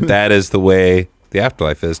 hope that is the way the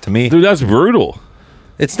afterlife is to me. dude, that's brutal.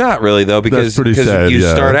 It's not really though, because pretty sad, you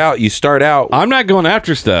yeah. start out. I'm not going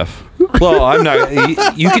after stuff. Well, I'm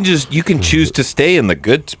not. You can choose to stay in the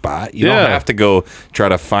good spot. You Yeah. don't have to go try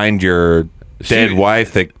to find your dead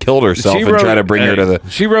wife that killed herself and try to bring her to the.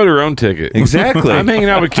 She wrote her own ticket. Exactly. I'm hanging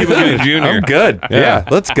out with Cuba Gooding Jr. I'm good. Yeah,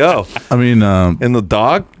 let's go. I mean, And the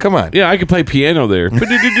dog, come on. Yeah, I could play piano there.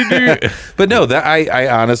 But no, that I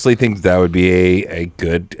honestly think that would be a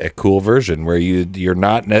cool version where you're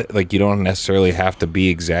not you don't necessarily have to be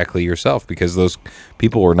exactly yourself, because those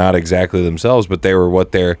people were not exactly themselves, but they were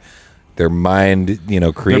what their mind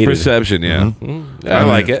created. Their perception, yeah. I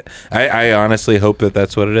like it. I honestly hope that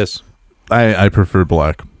that's what it is. I prefer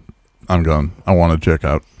black. I'm gone. I want to check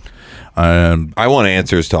out. I want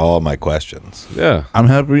answers to all my questions. Yeah. I'm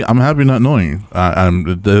happy. I'm happy not knowing. I'm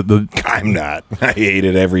I'm not. I hate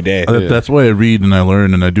it every day. That's why I read and I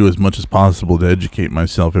learn and I do as much as possible to educate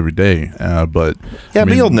myself every day. But Yeah,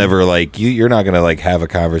 but you'll never you're not gonna have a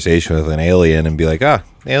conversation with an alien and be like,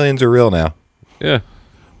 aliens are real now. Yeah.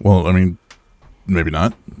 Well, I mean, maybe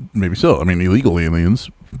not. Maybe so. I mean, illegal aliens.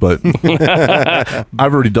 But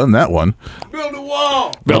I've already done that one. Build the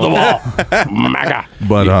wall. Maga.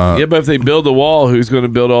 But Yeah, but if they build the wall, who's going to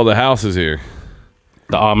build all the houses here?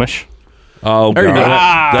 The Amish. Oh, There you go.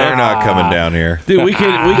 God. They're not coming down here. Dude, we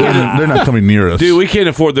can't. they're not coming near us. Dude, we can't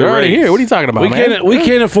afford their They're already rates. here. What are you talking about, We man?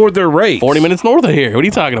 can't afford their rates. 40 minutes north of here. What are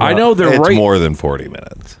you talking about? I know their It's rate. more than 40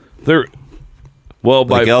 minutes. They're well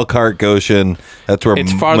by Like Elkhart, Goshen, that's where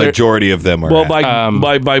It's farther- majority of them are. well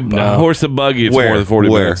at. by no. horse and buggy. It's Where? more than 40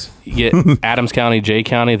 Where? minutes. You get Adams County, Jay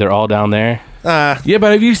County. They're all down there. Yeah,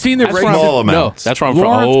 but have you seen the That's rates? where I'm- small No, amounts. that's where I'm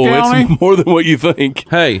Lawrence from. Oh, County? it's more than what you think.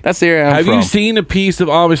 Hey, That's the area I'm have from. you seen a piece of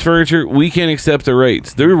Amish furniture? We can't accept the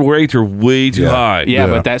rates. Their rates are way too Yeah. high. Yeah, Yeah.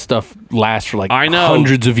 but that stuff lasts for I know.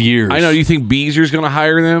 hundreds of years. I know. You think Beezer's going to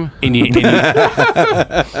hire them? And you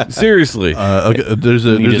Seriously. Okay, there's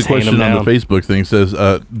You a just hand question them on the down. Facebook thing. It says,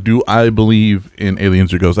 do I believe in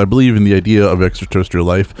aliens or ghosts? I believe in the idea of extraterrestrial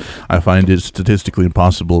life. I find it statistically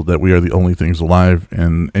impossible that we are the only things alive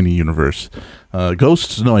in any universe.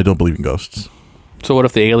 Ghosts? No, I don't believe in ghosts. So what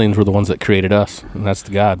if the aliens were the ones that created us? And that's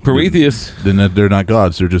the God. Prometheus. Then they're not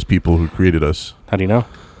gods. They're just people who created us. How do you know?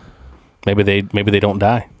 Maybe they don't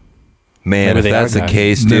die. Man, Maybe if they that's are the guys.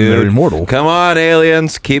 case, Then dude, they're immortal. Come on,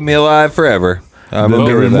 aliens, keep me alive forever. I'm Then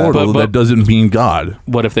okay they're with that. immortal. But- that doesn't mean God.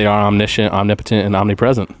 What if they are omniscient, omnipotent, and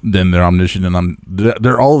omnipresent? Then they're omniscient and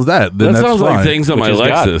they're all of that. Then That that's sounds like fine. things on Which my is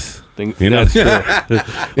God. Lexus. Think, You know? that's true.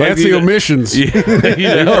 That's the omissions You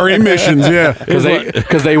know? or emissions. Yeah,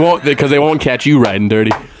 Because they won't catch you riding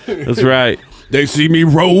dirty. That's right. they see me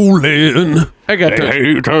rolling. I got the.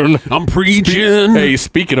 Hey, turn. I'm preaching. Hey,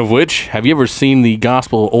 speaking of which, have you ever seen the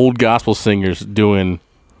old gospel singers doing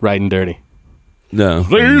riding dirty? No.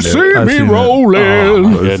 They see I've me seen that. rolling. Oh,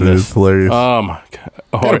 it's goodness. hilarious. Oh my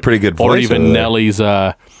god! Got a pretty good Or voice over even there. Nelly's.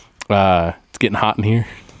 It's getting hot in here.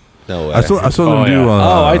 No way. I saw them Oh, do. yeah.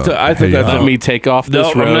 Oh, I thought Hey, that's- Let me take off No,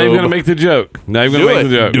 this I'm robe. not even gonna make the joke. Not even gonna make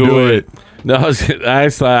the joke. Do it. No, I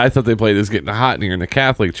thought they played this getting hot in here in the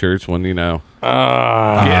Catholic church when get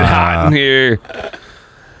Ah. hot in here.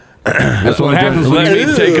 That's what happens. When Let you,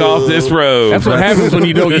 me take off this robe. that's what happens when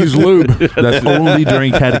you don't use lube. That's only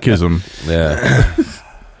during catechism. Yeah.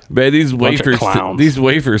 Man, these Bunch of wafers. clowns. These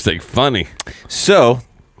wafers take funny. So,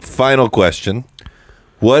 final question.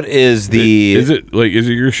 What is the... Is it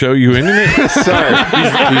your show? You in it? Sorry.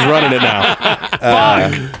 He's running it now.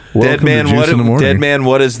 Dead Welcome man, to Juice in the Morning. Dead man,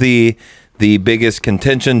 what is the biggest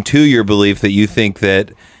contention to your belief that you think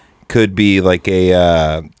that could be like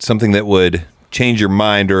a something that would change your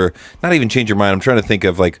mind, or not even change your mind? I'm trying to think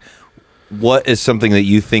of what is something that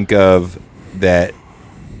you think of that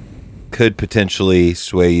could potentially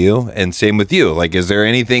sway you, and same with you. Like, is there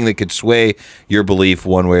anything that could sway your belief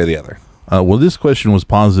one way or the other? Well, this question was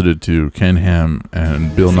posited to Ken Ham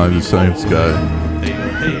and Bill Nye the Science Guy.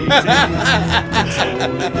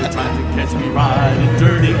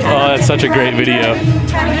 Oh, that's such a great video.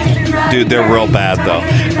 Dude, they're real bad though.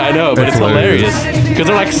 I know, but That's it's hilarious hilarious. because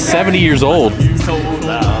they're like 70 years old.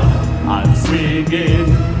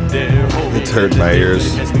 It's hurting my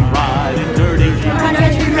ears.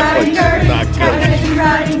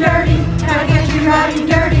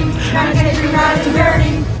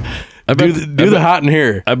 I bet, Do the hot in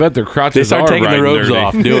here. I bet their crotches They start are taking the riding robes dirty.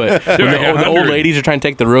 off. Do it. When the old 100. ladies are trying to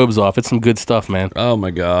take the robes off. It's some good stuff, man. Oh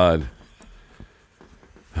my god.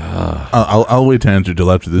 I'll wait to answer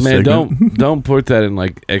till after this Man, segment. don't put that in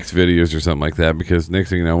like X videos or something like that, because next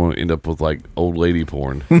thing you know, I won't end up with like old lady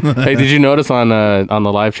porn. Hey, did you notice on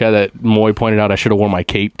the live chat that Moy pointed out I should have worn my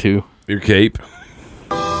cape too? Your cape.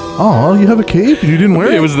 Oh, you have a cape? You didn't wear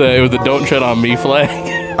it? It was the Don't Tread on Me flag.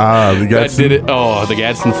 The That Gadsden. did it. Oh, the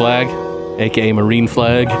Gadsden flag, aka Marine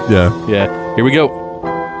flag. Yeah. Yeah. Here we go.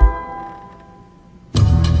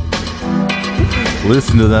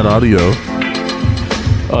 Listen to that audio.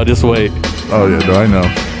 Oh, just wait. Oh yeah, no, I know.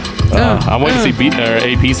 I'm waiting to see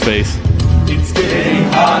AP's face. It's getting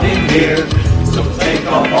hot in here, so take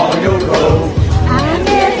off all your robes. I'm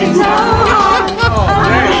getting so hot.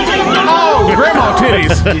 Oh, grandma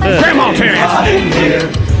titties. Grandma titties. Hot in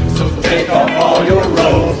here, so take off all your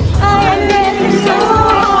robes. I'm getting so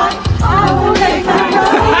hot. I will take my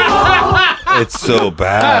clothes off. It's so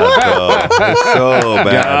bad, though. It's so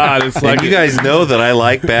bad. God, it's like and you guys know that I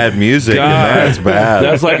like bad music, God. and that's bad.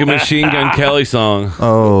 That's like a Machine Gun Kelly song.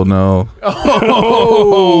 Oh no.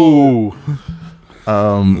 Oh,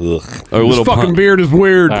 Ugh. Or a this little fucking pump, beard is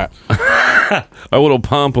weird. All right. a little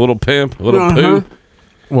pump, a little pimp, a little Uh-huh. poo.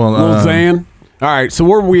 Well, Little Zan. All right, so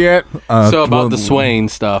where are we at? So about well, the Swain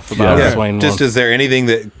stuff. About Yeah. the Swain Just one. is there anything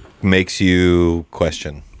that makes you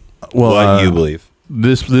question well, what you believe?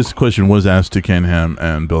 This question was asked to Ken Ham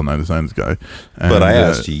and Bill Nye the Science Guy, But and, I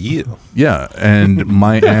asked you. Yeah, and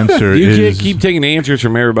my answer You is can't keep taking answers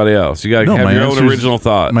from everybody else. You got to No, have my your own answer is- original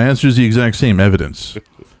thought. My answer is the exact same: evidence.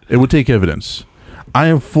 It would take evidence. I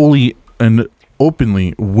am fully and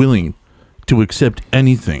openly willing to accept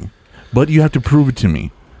anything, but you have to prove it to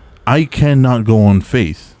me. I cannot go on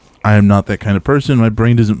faith. I am not that kind of person. My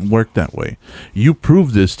brain doesn't work that way. You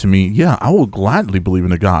prove this to me, yeah, I will gladly believe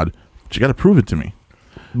in a God, but you got to prove it to me.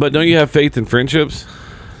 But don't you have faith in friendships?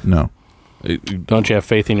 No. Don't you have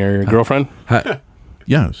faith in your girlfriend?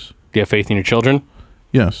 Yes. Do you have faith in your children?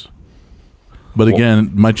 Yes. But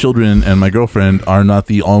again, my children and my girlfriend are not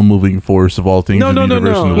the all-moving force of all things in the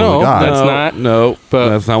universe and the will of God. That's not- No, but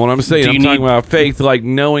that's not what I'm saying. do I'm you talking need- about faith, like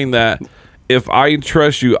knowing that if I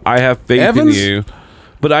trust you, I have faith Evans? in you.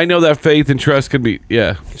 But I know that faith and trust can be.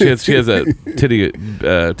 Yeah, she has a titty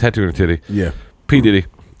tattoo on her titty. Yeah. P Diddy.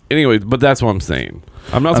 Anyway, but that's what I'm saying.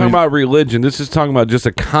 I'm not talking about religion. This is talking about just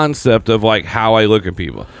a concept of like how I look at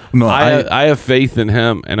people. No, I have faith in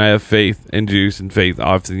him, and I have faith in Juice and faith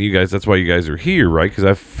obviously in you guys. That's why you guys are here, right? Because I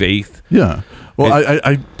have faith. Yeah. Well,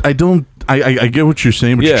 I don't. I get what you're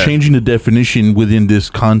saying, but Yeah. you're changing the definition within this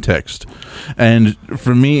context. And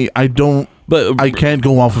for me, I don't. But I can't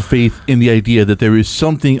go off of faith in the idea that there is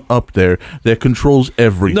something up there that controls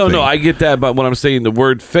everything. No, I get that. But when I'm saying the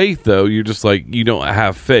word faith, though, you're just like you don't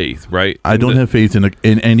have faith, right? I don't have faith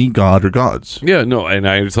in any god or gods. Yeah, no, and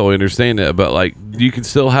I totally understand that. But like, you can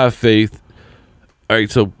still have faith. All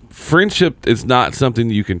right, so friendship is not something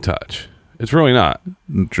you can touch. It's really not.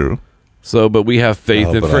 True. So, but we have faith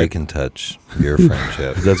in But I friendship. can touch your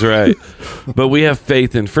friendship. That's right. But we have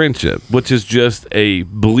faith in friendship, which is just a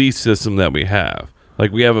belief system that we have.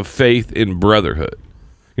 Like we have a faith in brotherhood.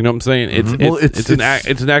 You know what I'm saying?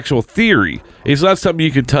 It's an actual theory. It's not something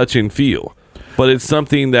you can touch and feel, but it's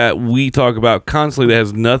something that we talk about constantly that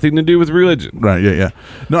has nothing to do with religion. Right. Yeah.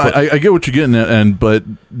 No, I get what you're getting at, but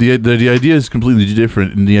the idea is completely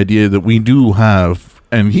different. In the idea that we do have.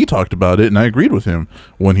 And he talked about it, and I agreed with him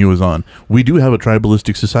when he was on. We do have a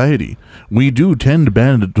tribalistic society. We do tend to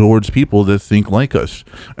band towards people that think like us,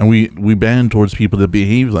 and we band towards people that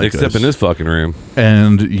behave like us. Except in this fucking room.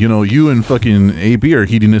 And you and fucking AB are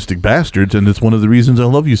hedonistic bastards, and it's one of the reasons I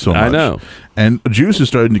love you so much. I know. And Juice is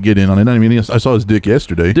starting to get in on it. I mean, I saw his dick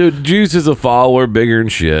yesterday. Dude, Juice is a follower bigger than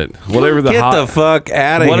shit. Whatever the Get the fuck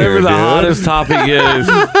out of here, whatever the dude. hottest topic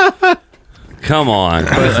is. Come on.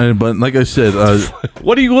 But like I said,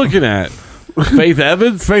 What are you looking at? Faith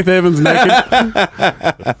Evans? Faith Evans naked.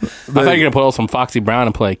 I thought you were gonna pull some Foxy Brown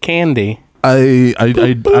and play Candy. I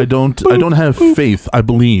don't have faith. I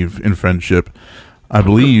believe in friendship. I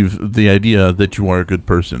believe the idea that you are a good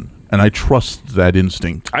person, and I trust that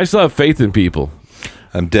instinct. I still have faith in people.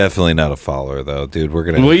 I'm definitely not a follower, though, dude. We're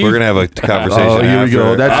Will you- gonna have a conversation Oh, here we after,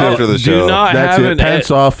 go. That's after it. the Do show. not That's have it. an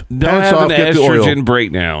Pants off. Don't Pants have off. an Get the oil. estrogen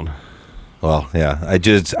breakdown. Well, yeah, I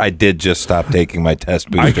did just stop taking my test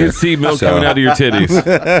booster. I can see milk So- coming out of your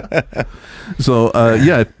titties. So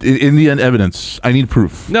yeah, in the end, evidence. I need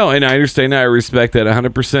proof. No, and I understand that. I respect that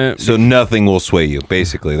 100%. So nothing will sway you,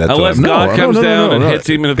 basically. That's Unless what I'm God No, comes no, no, down no, and no. hits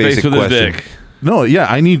him in the Basic face with his question. dick. No, yeah,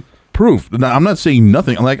 I need proof. Now, I'm not saying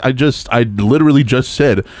nothing. Like I literally just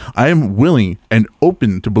said I am willing and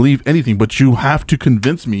open to believe anything, but you have to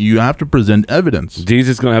convince me. You have to present evidence.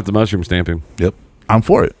 Jesus is going to have to mushroom stamp him. Yep. I'm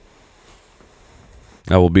for it.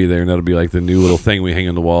 I will be there, and that'll be like the new little thing we hang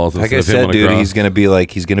on the walls. Like instead I of him on said, a dude, cross. he's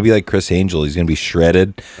gonna be like Chris Angel. He's gonna be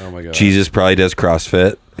shredded. Oh my God. Jesus probably does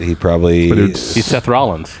CrossFit. He probably. But it's, He's Seth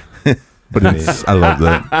Rollins. but it's, I love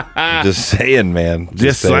that. just saying, man.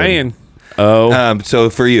 Just saying. Oh, So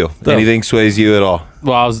for you, anything sways you at all?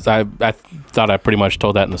 Well, I thought I pretty much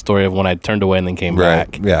told that in the story of when I turned away and then came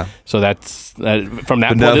Right. back. Yeah. So that's from that But point,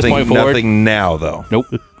 this nothing. point forward. Nothing now, though. Nope.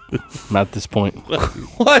 Not at this point.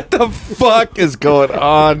 What the fuck is going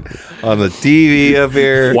on the TV up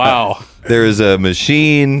here? Wow. There is a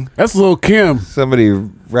machine. That's little Kim. Somebody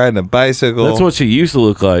riding a bicycle. That's what she used to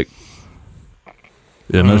look like.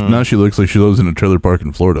 Yeah, now she looks like she lives in a trailer park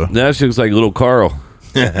in Florida. Now she looks like little Carl.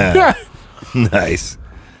 Nice.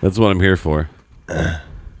 That's what I'm here for.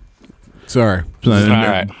 Sorry. All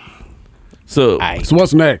right. So So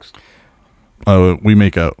what's next? We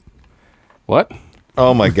make out. What?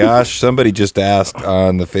 Oh my gosh! Somebody just asked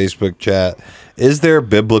on the Facebook chat, "Is there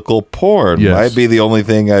biblical porn?" Yes. Might be the only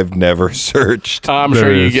thing I've never searched. I'm There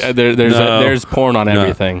sure you is. get, there's porn on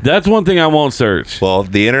everything. that's one thing I won't search. Well,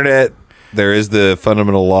 the internet. There is the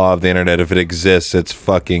fundamental law of the internet. If it exists, it's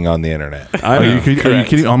fucking on the internet. I Are know. you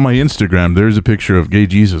kidding? On my Instagram, there's a picture of gay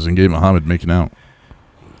Jesus and gay Muhammad making out.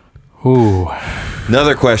 Ooh.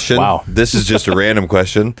 Another question. Wow. This is just a random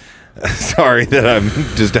question. Sorry that I'm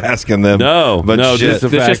just asking them. No, but no, shit. just the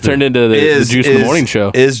This fact just that- turned into the Juice in the Morning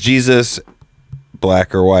show. Is Jesus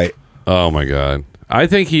black or white? Oh my god! I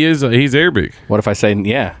think he is. He's Arabic. What if I say,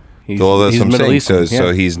 yeah, he's, Well, that's he's what I'm Middle saying. Eastern. So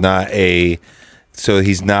yeah. he's not a. So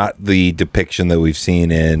he's not the depiction that we've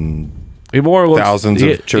seen in He more looks, thousands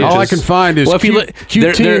of churches. All I can find is Well, if you cute, look,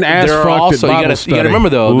 cute teen ass there are fucked also at you Bible gotta study. remember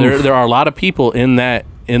though Oof. there are a lot of people in that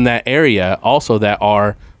area also that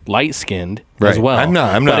are light skinned as Right. well. I'm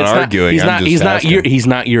not But it's arguing. He's I'm not. just He's not. asking. He's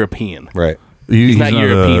not European. Right. He's not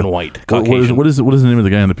European white. Caucasian. What is the name of the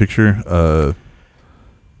guy in the picture?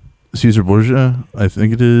 Caesar Borgia, I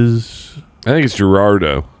think it is. I think it's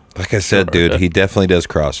Gerardo. Like I said, dude, he definitely does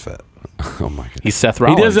CrossFit. Oh my god! He's Seth He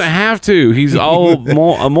Rollins. doesn't have to. He's all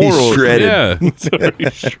immoral. He's shredded.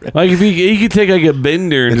 Yeah. Like if he could take like a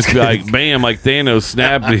bender and just be like, bam, like Thanos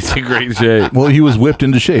snapped. And he's in great shape. Well, he was whipped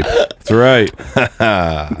into shape. That's right.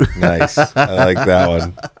 Nice. I like that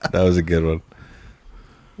one. That was a good one.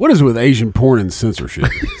 What is with Asian porn and censorship?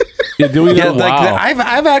 Yeah, do we Yeah, know? like wow.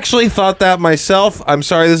 I've actually thought that myself. I'm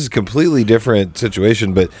sorry, this is a completely different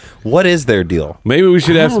situation, but what is their deal? Maybe we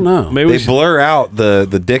should I ask. don't know. Maybe we They should, blur out the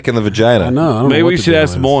dick and the vagina. I know. I don't know maybe what we the should deal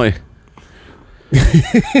ask is. Moy.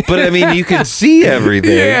 But I mean, you can see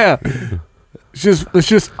everything. Yeah. It's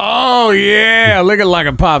just. Oh yeah, look at like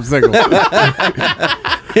a popsicle.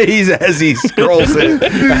 He's as he scrolls it.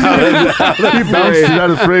 He bounced it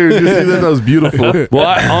out of frame. Did you see that? That was beautiful.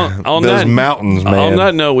 Well, on Those that mountains, man. on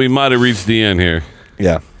that note, we might have reached the end here.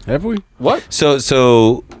 Yeah. Have we? What?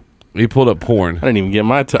 So He pulled up porn. I didn't even get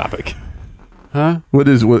my topic. What?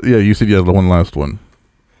 Yeah, you said you had one last one.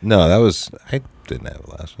 no, that was I didn't have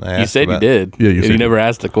the last one. I You asked said you about- did. Yeah, you and said you you never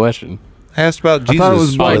asked the question. I asked about Jesus. thought it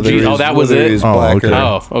was whether Jesus. he's- Oh, that was whether it? he's Oh, black or okay.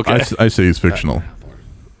 not. Oh, okay. I say he's fictional.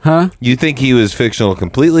 You think he was fictional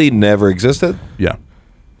completely, never existed? Yeah.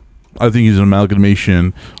 I think he's an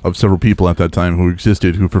amalgamation of several people at that time who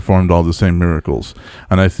existed who performed all the same miracles.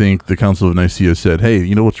 And I think the Council of Nicaea said, hey,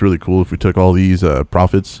 you know what's really cool if we took all these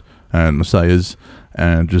prophets and messiahs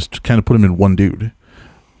and just kind of put them in one dude.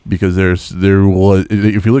 Because there was,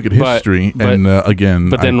 if you look at history, and again,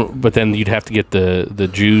 But then you'd have to get the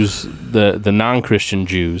Jews, the non-Christian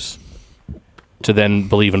Jews, to then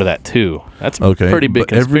believe into that too. That's a Okay, pretty big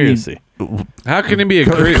but every- conspiracy. How can it be a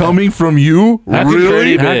Christian? coming from you, How can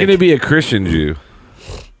really? it be How can big? it be a Christian Jew?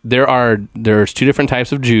 There's two different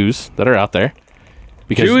types of Jews that are out there.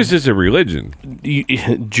 Because Jew is just a religion.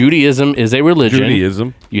 Judaism is a religion.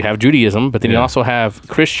 Judaism. You have Judaism, but then you Yeah. also have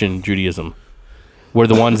Christian Judaism. We're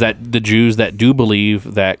the ones the Jews that do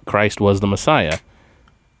believe that Christ was the Messiah.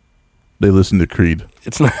 They listen to Creed.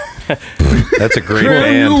 It's not. That's a great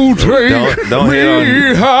band. Don't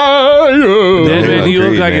hit on. higher. Dead man, you look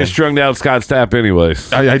Agreed, like man. a strung out Scott Stapp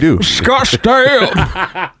anyways. I do. Scott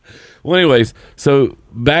Stapp. Well, anyways, so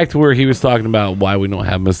back to where he was talking about why we don't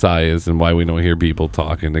have messiahs and why we don't hear people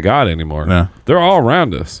talking to God anymore. Yeah. They're all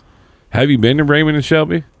around us. Have you been to Raymond and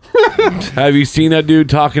Shelby? Have you seen that dude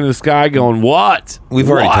talking to the sky going, what? We've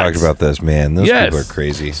already What? talked about this, man. Those Yes. people are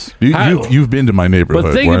crazy. You've been to my neighborhood.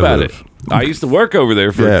 But think where I about it. live. I used to work over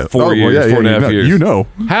there for Yeah. 4 years, yeah, 4.5 years. You know.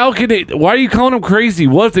 How can it? Why are you calling them crazy?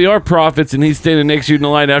 What if they are prophets and he's standing next to you in the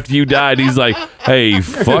line after you died? He's like, hey,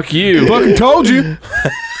 fuck you. Fucking told you.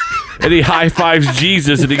 And he high fives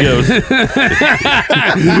Jesus and he goes, Double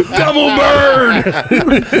bird.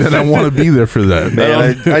 And I want to be there for that.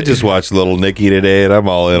 Man, I just watched Little Nicky today, and I'm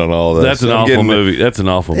all in on all this. that's an I'm awful getting- movie. That's an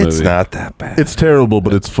awful movie. It's not that bad. It's terrible,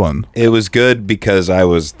 but it's fun. It was good because I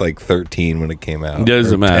was like 13 when it came out.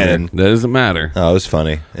 Doesn't or matter. 10. Doesn't matter. Oh, it was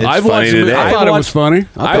funny. It's I've funny watched it- today. I I've thought it was watched- funny.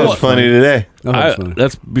 It was funny today. I thought it was funny.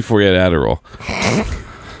 That's before he had Adderall.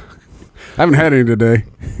 haven't had any today.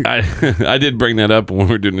 I did bring that up when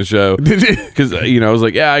we were doing the show. Did you? Because, I was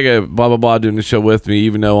like, yeah, I got blah, blah, blah doing the show with me,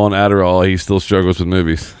 even though on Adderall, he still struggles with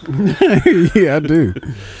movies. Yeah, I do.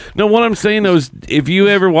 No, what I'm saying, though, is if you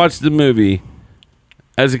ever watch the movie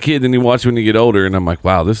as a kid, then you watch it when you get older, and I'm like,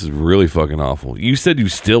 wow, this is really fucking awful. You said you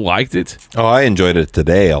still liked it? Oh, I enjoyed it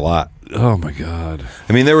today a lot. Oh, my God.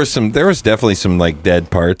 I mean, there was definitely some like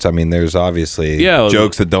dead parts. I mean, there's obviously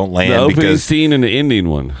jokes that don't land the opening because scene and the ending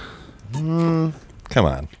one. come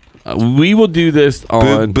on. We will do this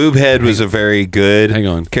on... Boobhead was a very good Hang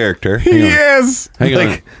on. character. Yes. Hang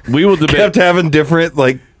on. We will debate... Kept having different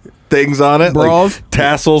like things on it, Bras? like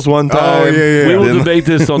tassels one time. Oh, yeah. We will Then- debate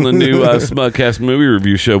this on the new Smugcast movie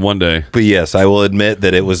review show one day. But yes, I will admit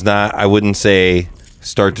that it was not. I wouldn't say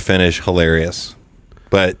start to finish hilarious,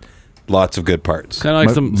 but lots of good parts. Kind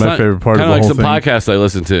of like My favorite part of Kind the of like whole some thing. podcasts I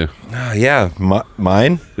listen to. Yeah,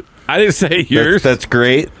 mine. I didn't say yours. That's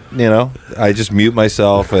great. I just mute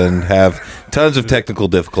myself and have tons of technical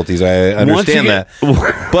difficulties. I understand that,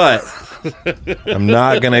 but I'm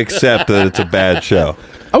not going to accept that it's a bad show.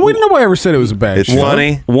 I wouldn't know why I ever said it was a bad It's show.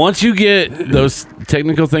 funny. Once you get those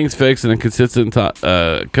technical things fixed and a consistent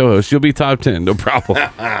co-host, you'll be top 10. No problem.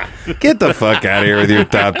 Get the fuck out of here with your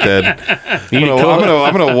top 10.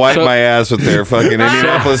 I'm gonna wipe my ass with their fucking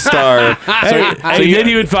Indianapolis Star. So then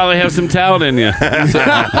you would finally have some talent in you.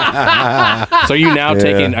 So are you now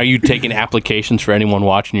taking applications for anyone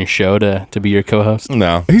watching your show to be your co-host?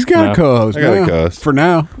 No, He's got No. a co-host. I got a now. co-host. For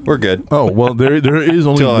now. we're good. Oh well, there is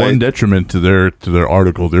only Till one detriment to their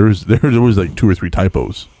article. There was like 2 or 3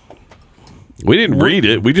 typos. We didn't read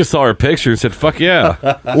it. We just saw our picture and said, fuck yeah.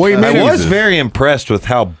 Well, you I mean was very impressed with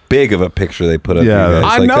how big of a picture they put up. Yeah, you guys.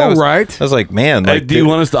 I Like, know, that was- right? I was like, man, Hey, like, do you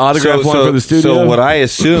want us to autograph one for the studio? So what I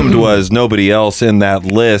assumed was nobody else in that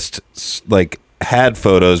list like had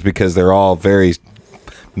photos because they're all very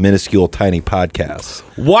minuscule, tiny podcasts.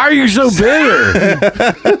 Why are you so big?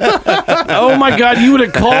 Oh my God, you would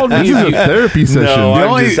have called me. This is a therapy session. No,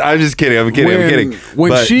 only- I'm just kidding. I'm kidding. when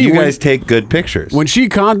But she- you when- guys take good pictures. when she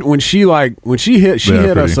hit us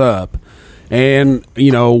pretty. up, and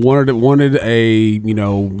wanted a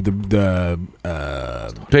the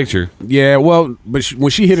Picture. yeah, well, but when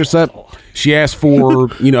she hit us up, she asked for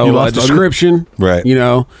a lost description, Right.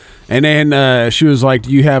 and then she was like,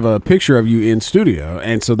 "Do you have a picture of you in studio?"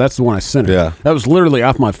 And so that's the one I sent her. Yeah. That was literally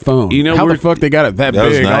off my phone. You know how where- the fuck they got it that That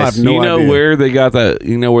was big? I nice. have no you know idea. where they got that?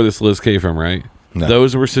 You know where this list came from, right? No.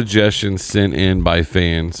 Those were suggestions sent in by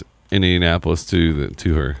fans in Indianapolis to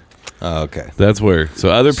her. Oh, okay. That's where. So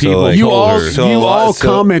other So, people like- You told all her. So- you all so-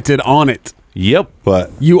 commented on it. Yep.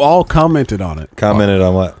 What? You all commented on it Commented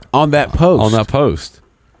on what? on that post. On that post.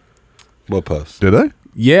 What post? Did I?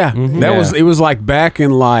 Yeah, that was. It was like back in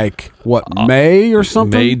May or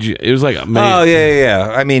something. It was like May. Oh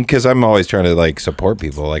yeah. I mean, because I'm always trying to like support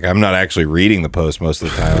people. Like I'm not actually reading the post most of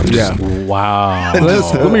the time. I'm just, Wow.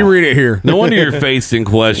 Let me read it here. No wonder your face in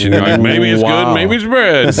question. You're like, maybe it's Wow. good, maybe it's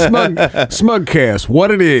bad. Smugcast,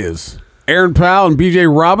 what it is. Aaron Powell and BJ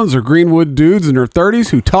Robbins are Greenwood dudes in their 30s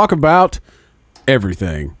who talk about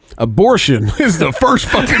everything. Abortion is the first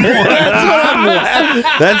fucking one.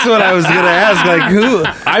 That's what I was gonna ask. Like who?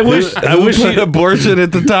 I wish put abortion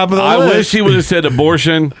at the top of the I list. wish he would have said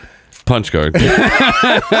abortion. Punch card. And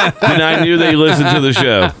I knew they listened to the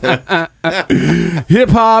show. Hip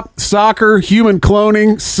hop, soccer, human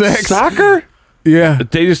cloning, sex. Soccer? Yeah.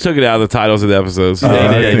 They just took it out of the titles of the episodes.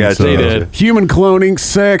 I did. think so. They did. Human cloning,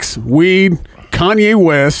 sex, weed, Kanye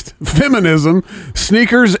West, feminism,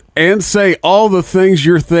 sneakers, and say all the things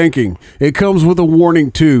you're thinking. It comes with a warning,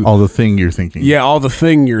 too. All the thing you're thinking. Yeah, all the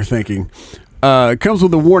thing you're thinking. It comes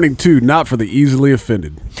with a warning, too, not for the easily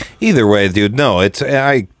offended. Either way, dude. No,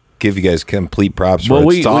 I give you guys complete props for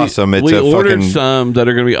it. It's awesome. It's we a ordered fucking some that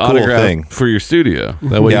are going to be cool autographed thing. for your studio.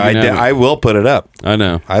 That way Yeah, you can have it. I will put it up. I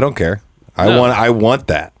know. I don't care. No. I want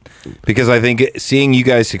that because I think seeing you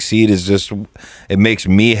guys succeed is just it makes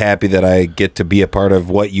me happy that I get to be a part of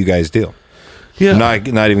what you guys do. Yeah. Not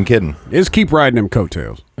even kidding. Just keep riding them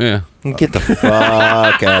coattails. Yeah. Get the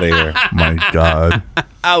fuck out of here. My God.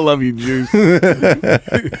 I love you, Juice.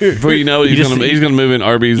 Before you know it, he's gonna move in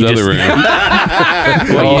RB's other room.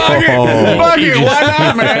 Fuck it, why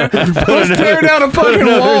not, man? Let's tear down a fucking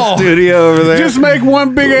wall. Studio over there. Just make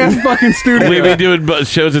one big ass fucking studio. We'd be doing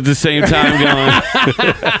shows at the same time going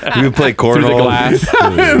we would play through the cornhole. glass.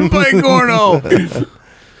 Play cornhole.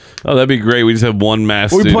 Oh, that'd be great. We just have one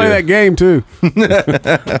mass We studio. play that game too.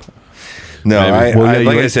 No, Maybe. Well, yeah, you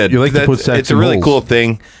like I like- said, you like to that- put sacks it's a in really holes. cool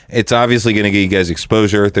thing. It's obviously going to get you guys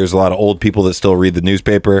exposure. There's a lot of old people that still read the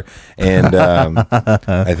newspaper, and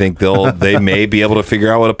I think they may be able to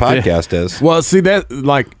figure out what a podcast is. Well, see that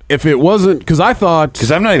like if it wasn't because I thought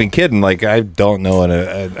Because I'm not even kidding. Like I don't know.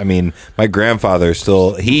 I mean, my grandfather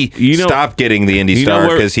still stopped getting the Indy you know Star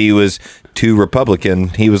where- because he was too Republican.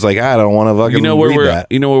 He was like, I don't want to fucking You know where read we're that.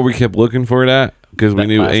 you know where we kept looking for it at because we That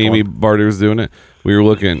knew last Amy one. Barter was doing it. We were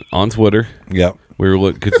looking on Twitter. Yep. We were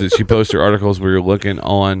looking because she posted articles. We were looking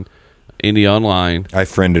on Indy Online. I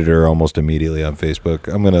friended her almost immediately on Facebook.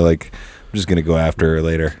 I'm just gonna go after her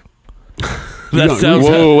later. That sounds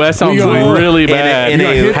gonna- really bad. in a-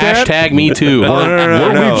 hit that? Hashtag me too.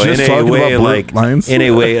 Weren't we just in a talking way about blurred like lines? in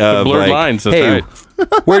a way of Blurred like, lines, that's hey, right.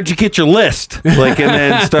 where'd you get your list? Like, and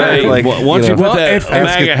then start like, Once you know. put Well, that if-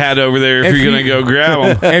 MAGA hat over there, if if you're you- gonna go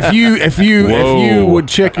grab them. if you Whoa. would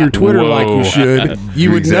check your Twitter like you Whoa. should,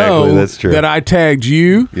 you would Exactly, know that's true. that I tagged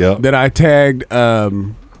you. Yep. That I tagged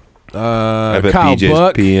I bet Kyle BJ's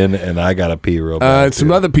Buck, peeing, and I gotta pee real bad. and some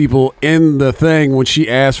too. other people in the thing when she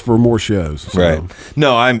asked for more shows. So. Right.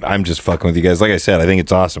 No, I'm just fucking with you guys. Like I said, I think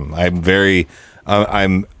it's awesome.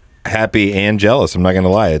 I'm happy and jealous. I'm not gonna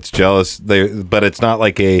lie. It's jealous, but it's not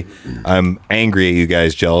like I'm angry at you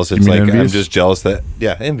guys. Jealous. It's mean like I'm envious? just jealous that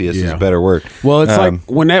envious is Yeah. a better word. Well, it's like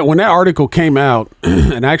when that article came out,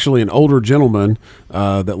 and actually an older gentleman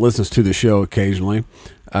that listens to the show occasionally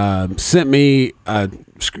sent me a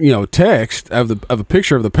text of a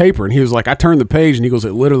picture of the paper, and he was like, I turned the page, and he goes,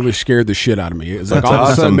 it literally scared the shit out of me. It was like That's all of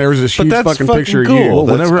a sudden awesome. there was this But huge that's fucking fucking picture cool. of you. Well,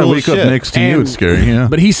 That's whenever I cool wake up shit. next to you, And- it's scary. Yeah.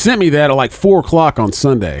 But he sent me that at like 4:00 on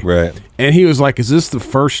Sunday. Right. And he was like, is this the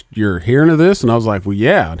first you're hearing of this? And I was like, well,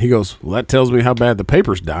 yeah. And he goes, well, that tells me how bad the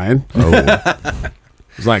paper's dying. I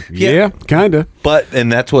was like, yeah, kind of.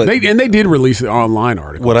 And that's what They did release an online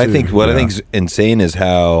article. What I too. think is insane is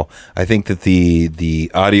how I think that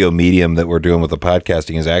the audio medium that we're doing with the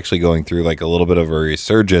podcasting is actually going through like a little bit of a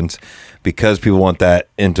resurgence because people want that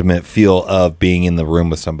intimate feel of being in the room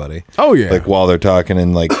with somebody. Oh, yeah. Like while they're talking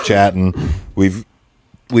and like chatting, we've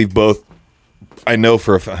both. I know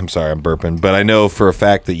I'm sorry, I'm burping, but I know for a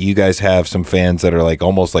fact that you guys have some fans that are like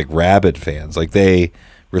almost like rabid fans. Like they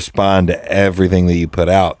respond to everything that you put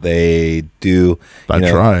out. They do. I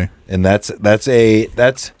try. And that's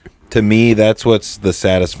to me, that's what's the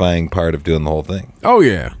satisfying part of doing the whole thing. Oh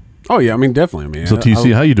yeah. I mean, definitely. I mean, So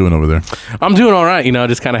TC, how you doing over there? I'm doing all right.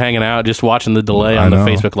 Just kind of hanging out, just watching the delay I on the know.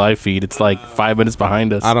 Facebook live feed. It's like 5 minutes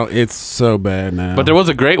behind us. I don't. It's so bad now. But there was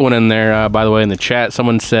a great one in there, by the way, in the chat.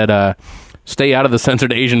 Someone said, "Stay out of the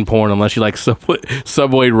censored Asian porn unless you like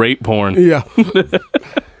subway rape porn." Yeah.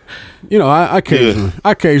 I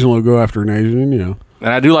occasionally go after an Asian. And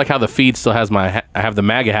I do like how the feed still has I have the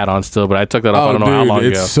MAGA hat on still, but I took that off. I Oh, don't know how dude, long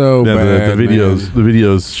it's ago. so Yeah, bad. the videos, man. the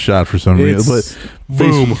videos shot for some reason, It's- but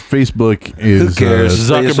Facebook is. Who cares?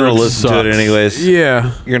 They just wanna Zuckerberg listen to it sucks. anyways.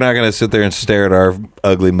 Yeah. You're not going to sit there and stare at our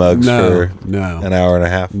ugly mugs No, for no. an hour and a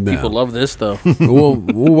half. No. People love this though. we'll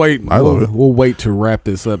wait. I love it. We'll wait to wrap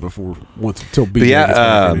this up until BJ yeah, gets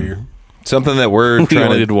back in here. Something that we're We trying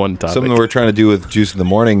only to did one topic. something that we're trying to do with Juice in the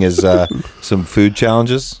Morning is some food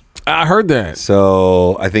challenges. I heard that.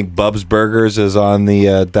 So I think Bub's Burgers is on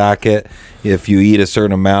the docket. If you eat a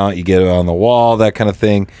certain amount, you get it on the wall, that kind of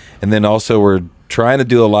thing. And then also we're trying to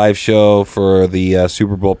do a live show for the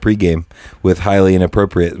Super Bowl pregame with Highly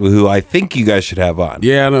Inappropriate, who I think you guys should have on.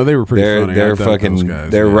 Yeah, no, they were pretty funny. They're I dug fucking those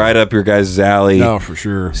guys, they're yeah. right up your guys' alley. No, for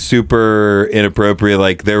sure. Super inappropriate.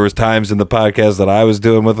 Like there was times in the podcast that I was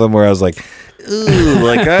doing with them where I was like, ooh,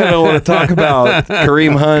 like I don't want to talk about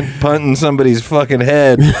Kareem Hunt punting somebody's fucking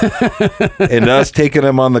head and us taking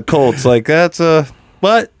him on the Colts. Like that's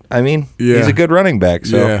but I mean, Yeah. he's a good running back,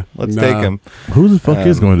 so Yeah. let's Nah. take him. Who the fuck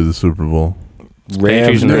is going to the Super Bowl?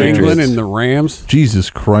 Rams, and New Patriots. England and the Rams. Jesus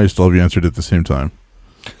Christ! All of you answered at the same time.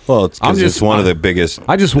 Well, it's I'm because just- it's one of the biggest.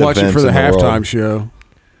 I just watched it events for the in world. halftime show.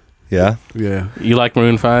 Yeah, Yeah. You like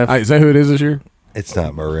Maroon 5? Is that who it is this year? it's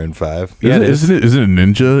not Maroon 5. Yeah, it is. Isn't it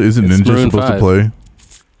Ninja? Isn't It's Ninja Maroon supposed 5. to play?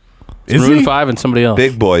 Is Maroon he? 5 and somebody else.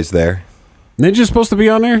 Big boys there. Ninja's supposed to be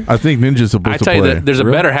on there? I think Ninja's supposed I to tell you play. that there's a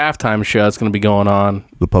Really? better halftime show that's going to be going on.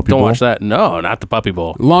 The Puppy Don't Bowl? watch that. No, not the Puppy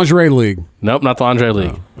Bowl. Lingerie League. Nope, not the Lingerie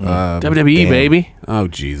League. WWE, damn. baby. Oh,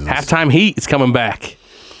 Jesus. Halftime Heat is coming back.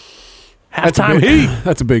 Halftime Heat.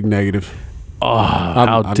 That's a big negative. Oh,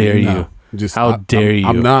 how dare you? no. Just How dare you?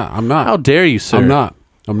 I'm not. How dare you, sir?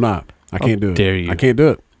 I'm not. I can't do it. dare you. I can't do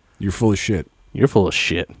it. You're full of shit. You're full of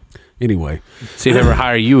shit. Anyway. See if they ever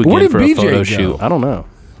hire you Where again did for a BJ photo go? shoot. I don't know.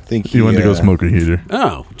 I think He went to go smoke a heater.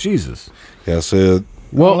 Oh, Jesus. Yeah, so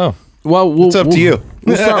Well, I don't know. Well, It's up to you.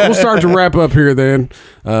 We'll start to wrap up here then,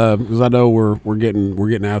 because I know we're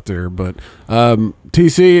getting out there. But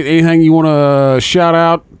TC, anything you want to shout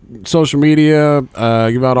out? Social media,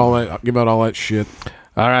 give out all that shit.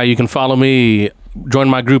 All right, you can follow me. Join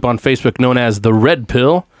my group on Facebook known as The Red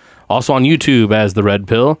Pill. Also on YouTube as The Red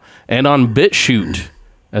Pill. And on BitChute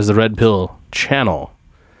as The Red Pill channel.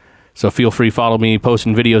 So feel free to follow me.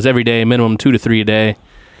 Posting videos every day, minimum 2 to 3 a day.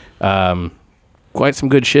 Quite some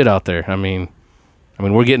good shit out there. I mean,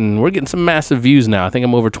 we're getting some massive views now. I think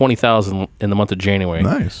I'm over 20,000 in the month of January.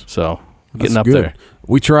 Nice. So getting That's up good. there.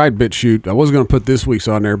 We tried BitChute. I was going to put this week's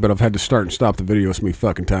on there, but I've had to start and stop the video so many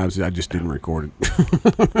fucking times. I just didn't record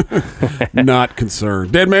it. Not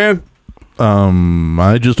concerned. Dead man.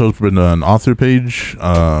 I just opened an author page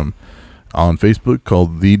on Facebook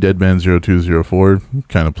called The Deadman0204,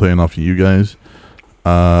 kind of playing off of you guys.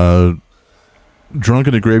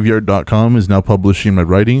 DrunkenAGraveyard.com is now publishing my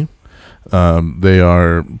writing. They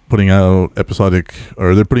are putting out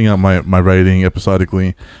they're putting out my writing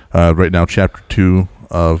episodically. Right now, chapter 2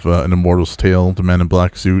 of An Immortal's Tale, The Man in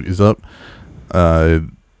Black Suit, is up. I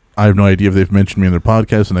have no idea if they've mentioned me in their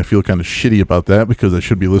podcast, and I feel kind of shitty about that because I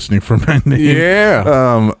should be listening for my name.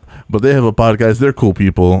 Yeah. But they have a podcast. They're cool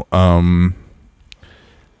people. I'm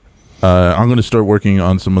going to start working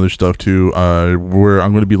on some other stuff too. I'm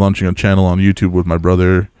going to be launching a channel on YouTube with my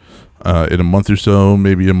brother in a month or so,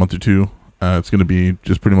 maybe a month or two. It's going to be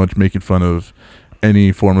just pretty much making fun of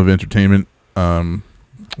any form of entertainment.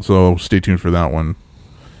 So stay tuned for that one.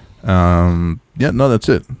 That's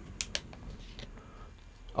it.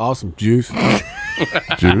 Awesome. Juice.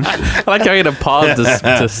 Juice. I like how you had to pause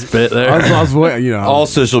to spit there. I was waiting, All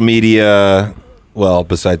social media, well,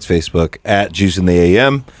 besides Facebook, at Juice in the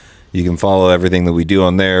AM. You can follow everything that we do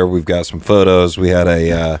on there. We've got some photos. We had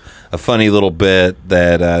a funny little bit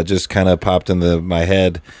that just kind of popped into my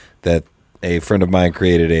head that a friend of mine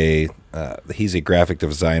created he's a graphic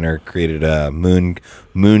designer, created a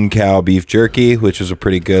moon cow beef jerky, which was a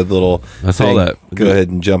pretty good little I saw thing. that. Go ahead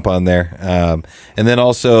and jump on there. And then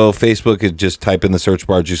also Facebook, is just type in the search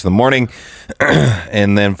bar Juice in the Morning.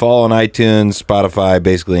 And then follow on iTunes, Spotify,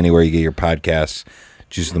 basically anywhere you get your podcasts.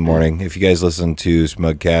 Juice in the Morning. If you guys listen to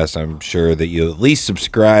Smugcast, I'm sure that you at least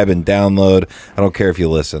subscribe and download. I don't care if you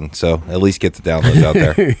listen, so at least get the downloads out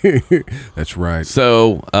there. That's right.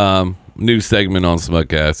 So, new segment on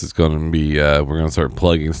Smugcast is going to be, we're going to start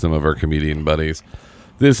plugging some of our comedian buddies.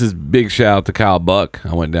 This is big shout out to Kyle Buck.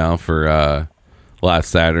 I went down for last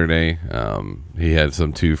Saturday. He had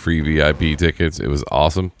some 2 free VIP tickets. It was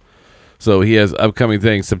awesome. So he has upcoming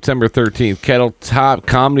things. September 13th, Kettle Top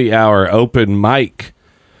Comedy Hour open mic.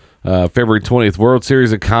 February 20th, World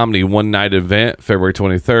Series of Comedy one-night event. February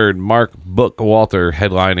 23rd, Mark Bookwalter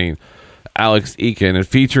headlining Alex Eakin, and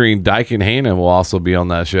featuring Dyke and Hannah will also be on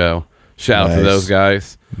that show. Shout out to those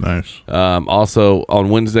guys. Nice. Also on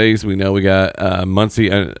Wednesdays, we know we got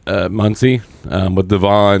Muncie with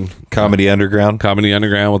Devon. Comedy Underground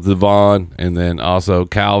with Devon, and then also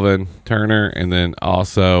Calvin Turner, and then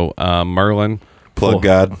also Merlin. Plug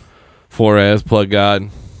God. Flores, Plug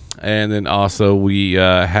God. And then also we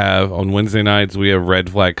have on Wednesday nights, we have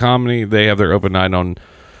Red Flag Comedy. They have their open night on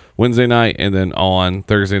Wednesday night, and then on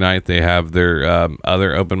Thursday night, they have their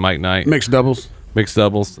other open mic night. Mixed doubles.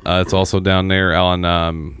 It's also down there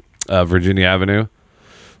on Virginia Avenue.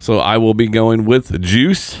 So I will be going with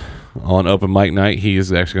Juice on open mic night. He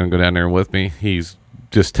is actually going to go down there with me. He's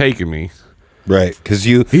just taking me. Right, because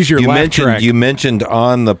He's your laugh track. you mentioned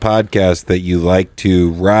on the podcast that you like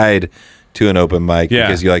to ride to an open mic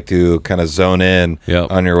because you like to kind of zone in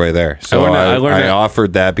on your way there. So I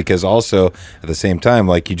offered that because also at the same time,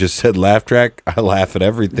 like you just said, laugh track. I laugh at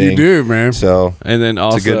everything. You do, man. So and then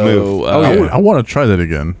also it's a good move. I want to try that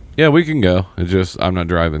again. Yeah, we can go. It's just I'm not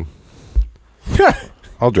driving.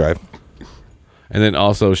 I'll drive. And then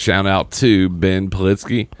also shout out to Ben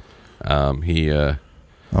Politsky.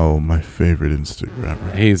 My favorite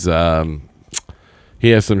Instagrammer. He's he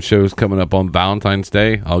has some shows coming up on Valentine's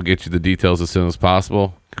Day. I'll get you the details as soon as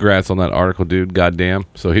possible. Congrats on that article, dude. Goddamn.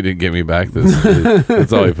 So he didn't get me back.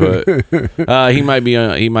 That's all he put. He might be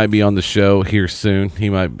on the show here soon. He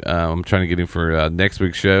might. I'm trying to get him for next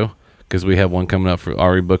week's show because we have one coming up for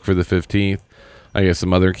already booked for the 15th. I guess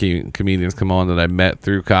some other comedians come on that I met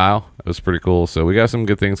through Kyle. It was pretty cool. So we got some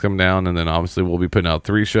good things coming down, and then obviously we'll be putting out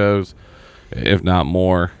 3 shows, if not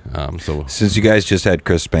more. So since you guys just had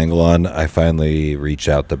Chris Spangle on, I finally reached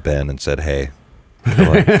out to Ben and said, "Hey, come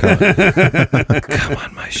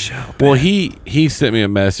on my show." Ben. Well, he sent me a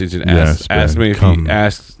message and asked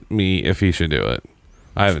me if he should do it.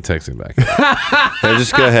 I haven't texted him back.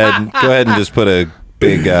 Just go ahead and just put a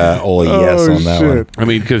big old yes on that one. I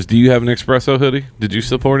mean, because do you have an espresso hoodie? Did you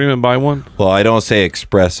support him and buy one? Well, I don't say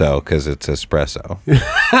espresso because it's espresso.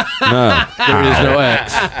 No. There is no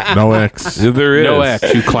X. No X. There is. No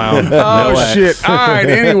X, you clown. Oh No X. shit! All right.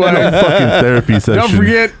 Anyway, Fucking therapy session. don't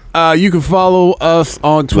forget you can follow us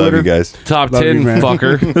on Twitter. Love you guys. Top Love 10, you, man.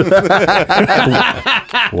 fucker.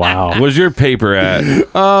 Wow. Where's your paper at?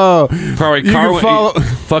 Oh, Probably you can follow.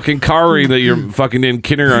 fucking car ring that you're fucking in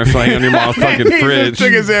kindergarten playing on your mom's fucking He fridge. just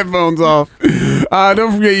took his headphones off.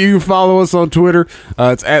 Don't forget you can follow us on Twitter.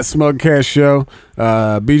 It's at Smugcast Show.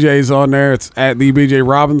 BJ's on there. It's at the BJ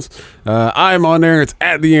Robbins. I am on there. It's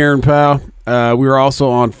at the Aaron Powell. We are also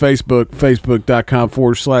on Facebook,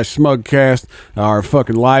 facebook.com/Smugcast. Our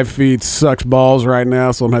fucking live feed sucks balls right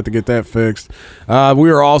now, so I'm going to have to get that fixed.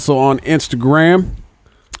 We are also on Instagram.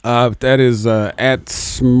 That is at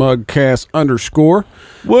Smugcast_.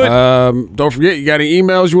 What? Don't forget, you got any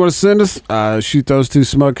emails you want to send us? Shoot those to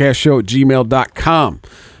smugcastshow@gmail.com.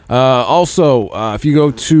 Also, if you go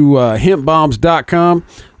to hempbombs.com,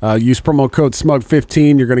 use promo code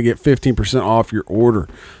SMUG15, you're going to get 15% off your order.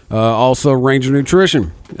 Also, Ranger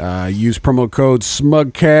Nutrition. Use promo code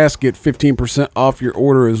SMUGCAST, get 15% off your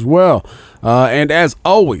order as well. And as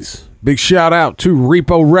always, big shout out to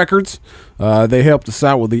Repo Records. They helped us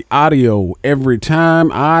out with the audio every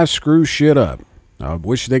time I screw shit up. I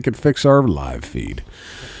wish they could fix our live feed.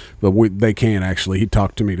 But they can actually. He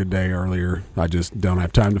talked to me today earlier. I just don't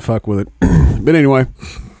have time to fuck with it. But anyway.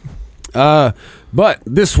 But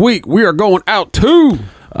this week we are going out to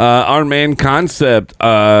Our man Concept,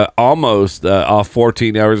 almost off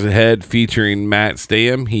 14 hours ahead, featuring Matt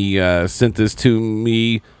Stam. He sent this to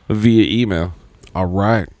me via email. All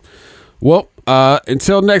right. Well,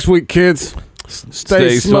 until next week, kids.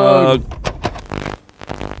 Stay smug.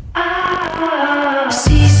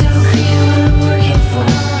 See so clear what I'm working for.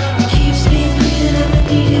 Keeps me breathing and I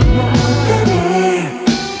need it more than air.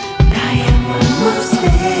 I am almost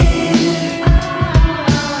there.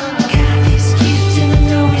 Got this gift and I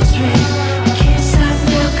know it's rare. I can't stop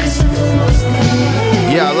now 'cause I'm almost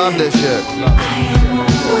there. Yeah, I love this shit.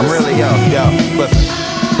 I'm really listen.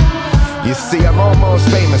 You see, I'm almost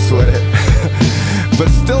famous with it. But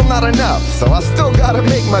still not enough, so I still gotta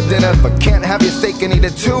make my dinner. But can't have your steak and eat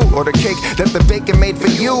it too, or the cake that the bacon made for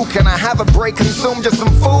you. Can I have a break, consume just some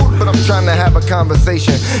food? But I'm trying to have a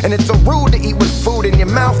conversation, and it's so rude to eat with food in your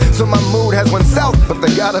mouth. So my mood has went south, but they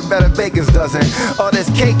got a better baker's dozen. All this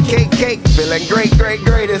cake, feeling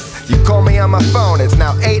greatest. You call me on my phone, it's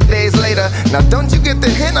now 8 days later. Now don't you get the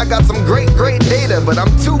hint? I got some great data, but I'm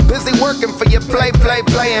too busy working for your playing,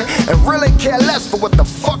 and really care less for what the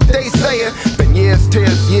fuck they saying. Been years,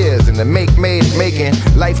 tears, years in the making,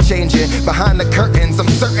 life changing behind the curtains. I'm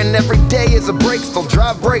certain every day is a break, still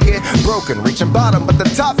drive breaking, broken, reaching bottom, but the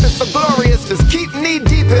top is so glorious. Just keep knee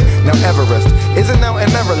deep in. Now Everest isn't now in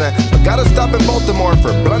Maryland, but gotta stop in Baltimore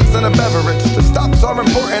for blunts and a beverage. The stops are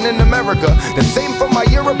important in America, the same for my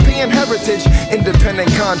European heritage.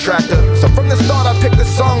 Independent contractor, so from the start I picked the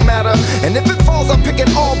song matter, and if it falls I pick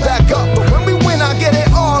it all back up. But when we win I get it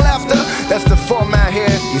all after. That's the format here.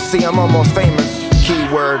 You see I'm almost famous.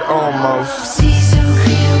 Keyword almost. See so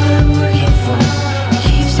clear what I'm working for.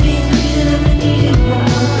 Keeps me breathing and I need it more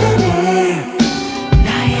than air. I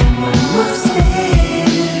am almost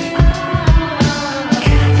there.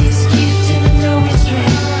 Got this gift and I know it's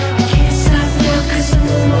rare. I can't stop now 'cause I'm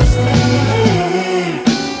almost there.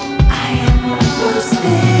 I am almost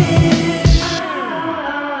there.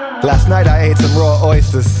 Last night I ate some raw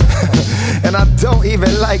oysters. And I don't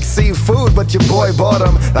even like seafood, but your boy bought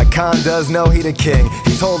them. Like Khan does know he the king.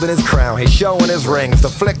 He's holding his crown, he's showing his rings. The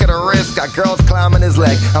flick of the wrist, got girls climbing his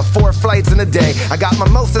leg. I'm 4 flights in a day. I got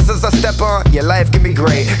mimosas as I step on, your life can be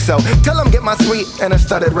great. So tell him get my suite and a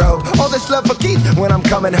studded robe. All this love for keep when I'm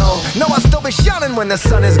coming home. No, I'll still be shining when the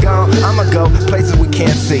sun is gone. I'ma go places we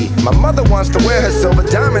can't see. My mother wants to wear her silver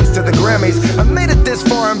diamonds to the Grammys. I made it this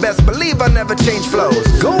far and best believe I never change flows.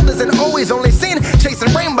 Gold isn't always only seen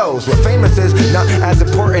chasing rainbows. What famous is not as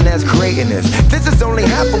important as creating this. This is only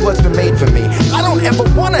half of what's been made for me. I don't ever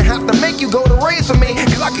wanna have to make you go to raise for me,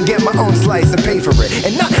 'cause I could get my own slice and pay for it,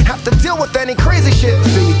 and not have to deal with any crazy shit.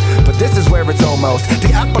 See, but this is where it's almost.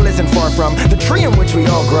 The apple isn't far from the tree in which we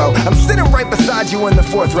all grow. I'm sitting right beside you in the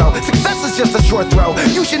 4th row. Success is just a short throw.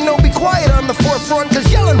 You should know, be quiet on the forefront, 'cause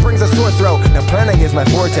yelling brings a sore throat. Now planning is my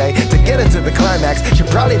forte. To get into the climax, should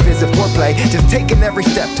probably visit foreplay. Just taking every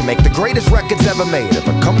step to make the greatest records ever made. If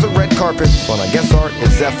it comes a red carpet, well I guess art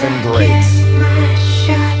is effing great. Get my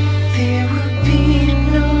shot, there will be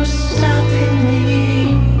no stopping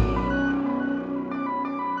me.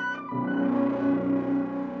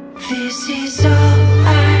 This is all